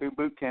 We went through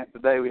boot camp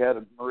today. We had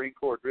a Marine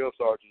Corps drill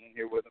sergeant in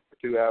here with them for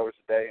 2 hours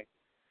a day.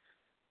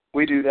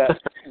 We do that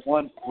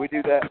one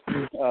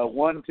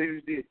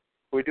Tuesday.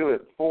 We do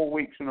it 4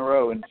 weeks in a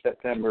row in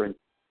September,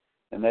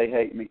 and they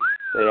hate me.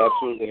 They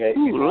absolutely hate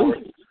me.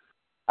 Really?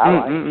 I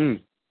like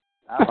it.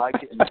 I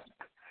like it. And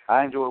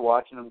I enjoy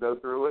watching them go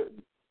through it.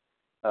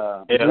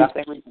 But I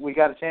think we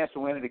got a chance to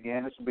win it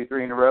again. This will be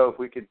 3 in a row if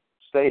we could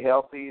stay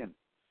healthy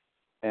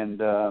and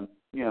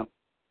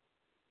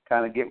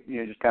kind of get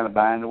just kind of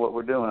buy into what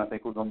we're doing. I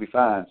think we're going to be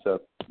fine.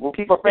 So we'll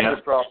keep our fingers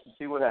crossed and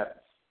see what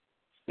happens.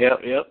 Yep,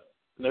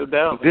 no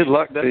doubt. Well, good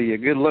luck to you.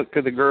 Good luck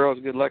to the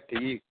girls. Good luck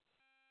to you.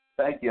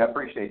 Thank you. I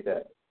appreciate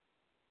that.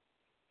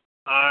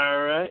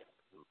 All right,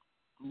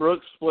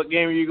 Brooks, what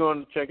game are you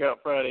going to check out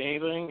Friday?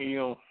 Anything? Are you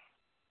going to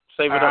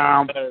save it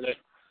up for Saturday?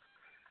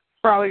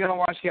 Probably going to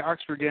watch the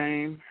Oxford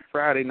game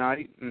Friday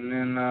night, and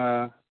then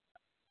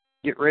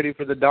get ready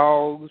for the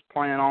Dogs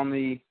playing on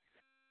the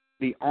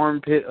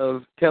armpit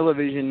of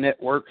television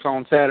networks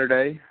on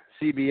Saturday,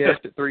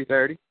 CBS at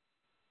 3:30.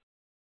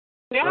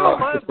 Yeah, I don't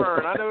mind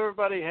Vern. I know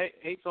everybody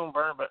hates on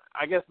Vern, but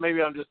I guess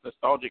maybe I'm just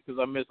nostalgic because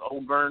I miss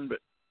old Vern. But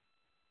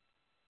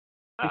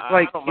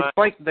it's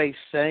like they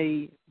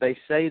say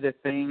the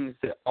things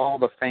that all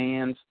the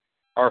fans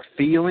are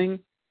feeling,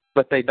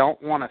 but they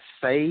don't want to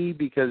say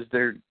because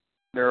they're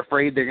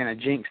afraid they're going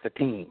to jinx the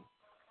team.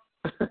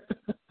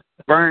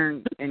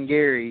 Vern and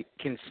Gary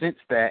can sense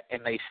that,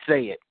 and they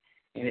say it,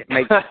 and it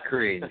makes us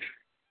cringe.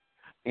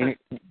 And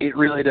it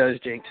really does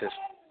jinx us.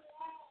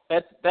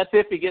 That's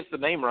if he gets the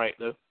name right,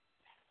 though.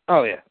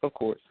 Oh, yeah, of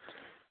course.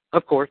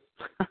 But, like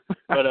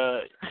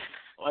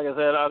I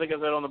said, I think I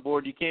said on the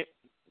board, you can't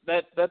 –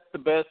 that's the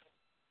best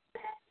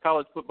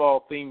college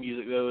football theme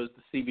music, though, is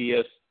the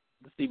CBS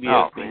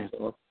theme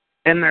song.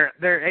 And their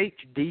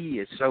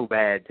HD is so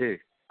bad, too.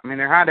 I mean,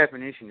 their high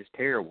definition is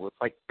terrible.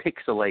 It's like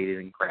pixelated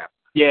and crap.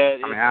 Yeah.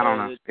 I don't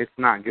know. It's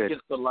not good. It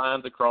gets the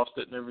lines across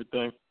it and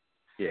everything.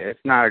 Yeah,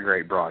 it's not a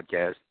great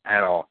broadcast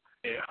at all.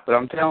 Yeah. But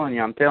I'm telling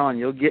you,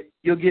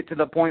 you'll get to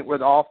the point where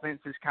the offense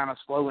is kind of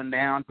slowing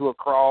down to a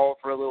crawl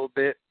for a little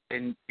bit,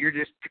 and you're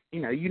just,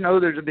 you know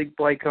there's a big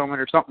play coming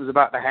or something's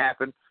about to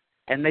happen,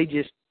 and they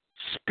just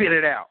spit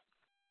it out.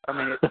 I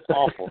mean, it's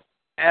awful.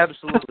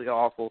 Absolutely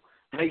awful.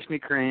 Makes me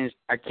cringe.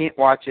 I can't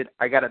watch it.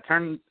 I gotta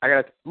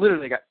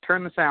literally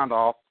turn the sound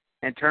off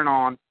and turn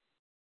on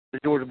the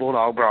Georgia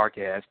Bulldog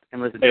broadcast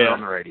and listen to it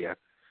on the radio.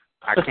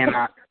 I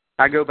cannot.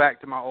 I go back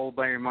to my old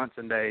Larry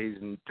Munson days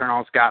and turn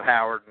on Scott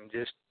Howard and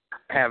just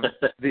have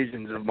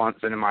visions of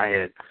Munson in my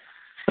head.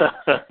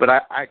 But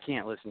I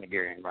can't listen to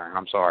Gary and Vern.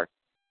 I'm sorry.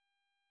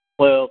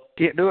 Well,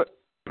 can't do it.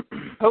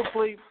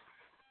 Hopefully,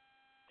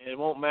 it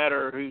won't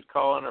matter who's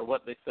calling or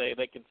what they say.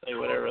 They can say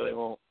whatever they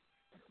want.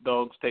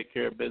 Dogs take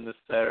care of business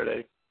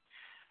Saturday.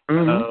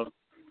 Mm-hmm.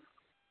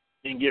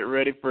 And get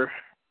ready for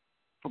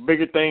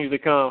bigger things to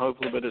come,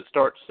 hopefully, but it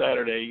starts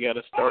Saturday. You got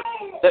to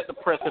set the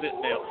precedent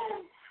now.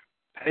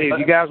 Hey, if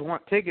you guys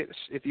want tickets,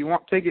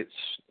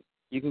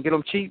 you can get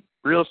them cheap,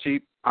 real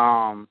cheap.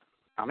 I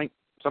think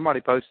somebody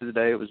posted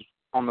today, it was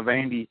on the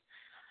Vandy,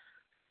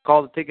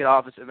 call the ticket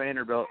office at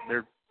Vanderbilt.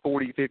 They're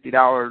 $40,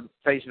 $50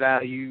 face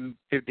value,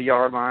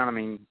 50-yard line. I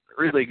mean,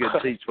 really good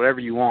seats. Whatever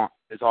you want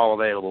is all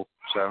available.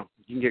 So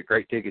you can get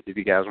great tickets if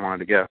you guys wanted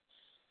to go.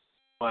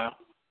 Wow.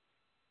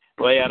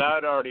 Well, yeah, and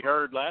I'd already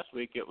heard last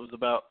week it was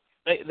about,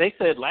 they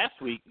said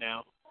last week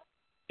now,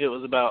 it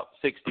was about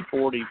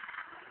 60-40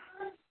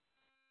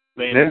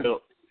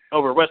 Vanderbilt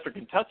over Western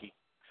Kentucky.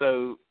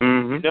 So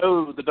you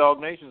know the Dog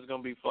Nation is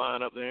going to be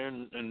flying up there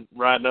and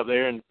riding up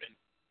there and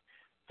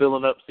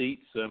filling up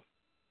seats. So.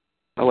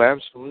 Oh,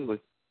 absolutely.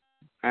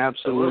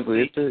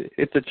 Absolutely.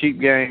 It's a cheap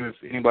game if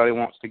anybody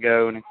wants to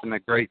go, and it's in a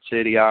great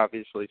city,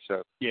 obviously.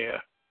 So yeah.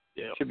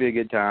 Should be a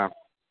good time.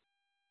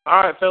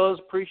 All right, fellas.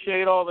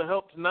 Appreciate all the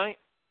help tonight.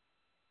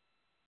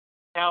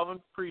 Calvin,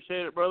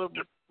 appreciate it, brother.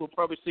 We'll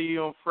probably see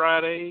you on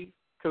Friday.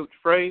 Coach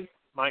Frey,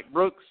 Mike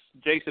Brooks,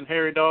 Jason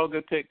Harry Dog,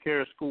 go take care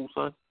of school,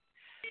 son.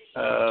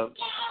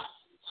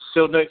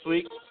 Till next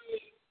week,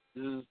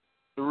 this is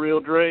The Real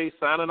Dre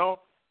signing off.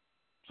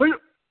 See ya.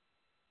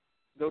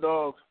 Go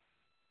Dogs.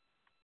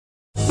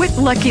 With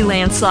Lucky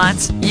Land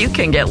Slots, you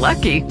can get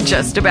lucky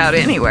just about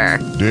anywhere.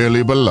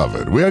 Dearly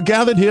beloved, we are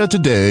gathered here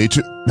today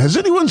to... Has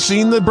anyone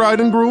seen the bride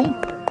and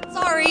groom?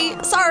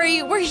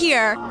 Sorry, we're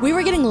here. We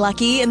were getting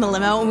lucky in the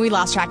limo and we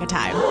lost track of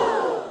time.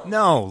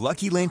 No,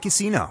 Lucky Land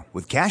Casino,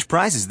 with cash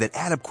prizes that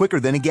add up quicker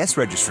than a guest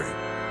registry.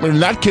 In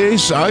that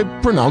case, I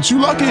pronounce you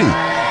lucky.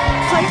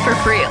 Play for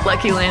free at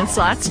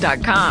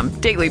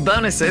LuckyLandSlots.com. Daily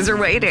bonuses are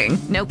waiting.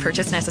 No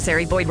purchase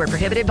necessary. Void where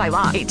prohibited by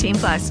law.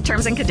 18+.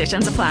 Terms and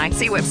conditions apply.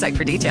 See website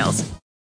for details.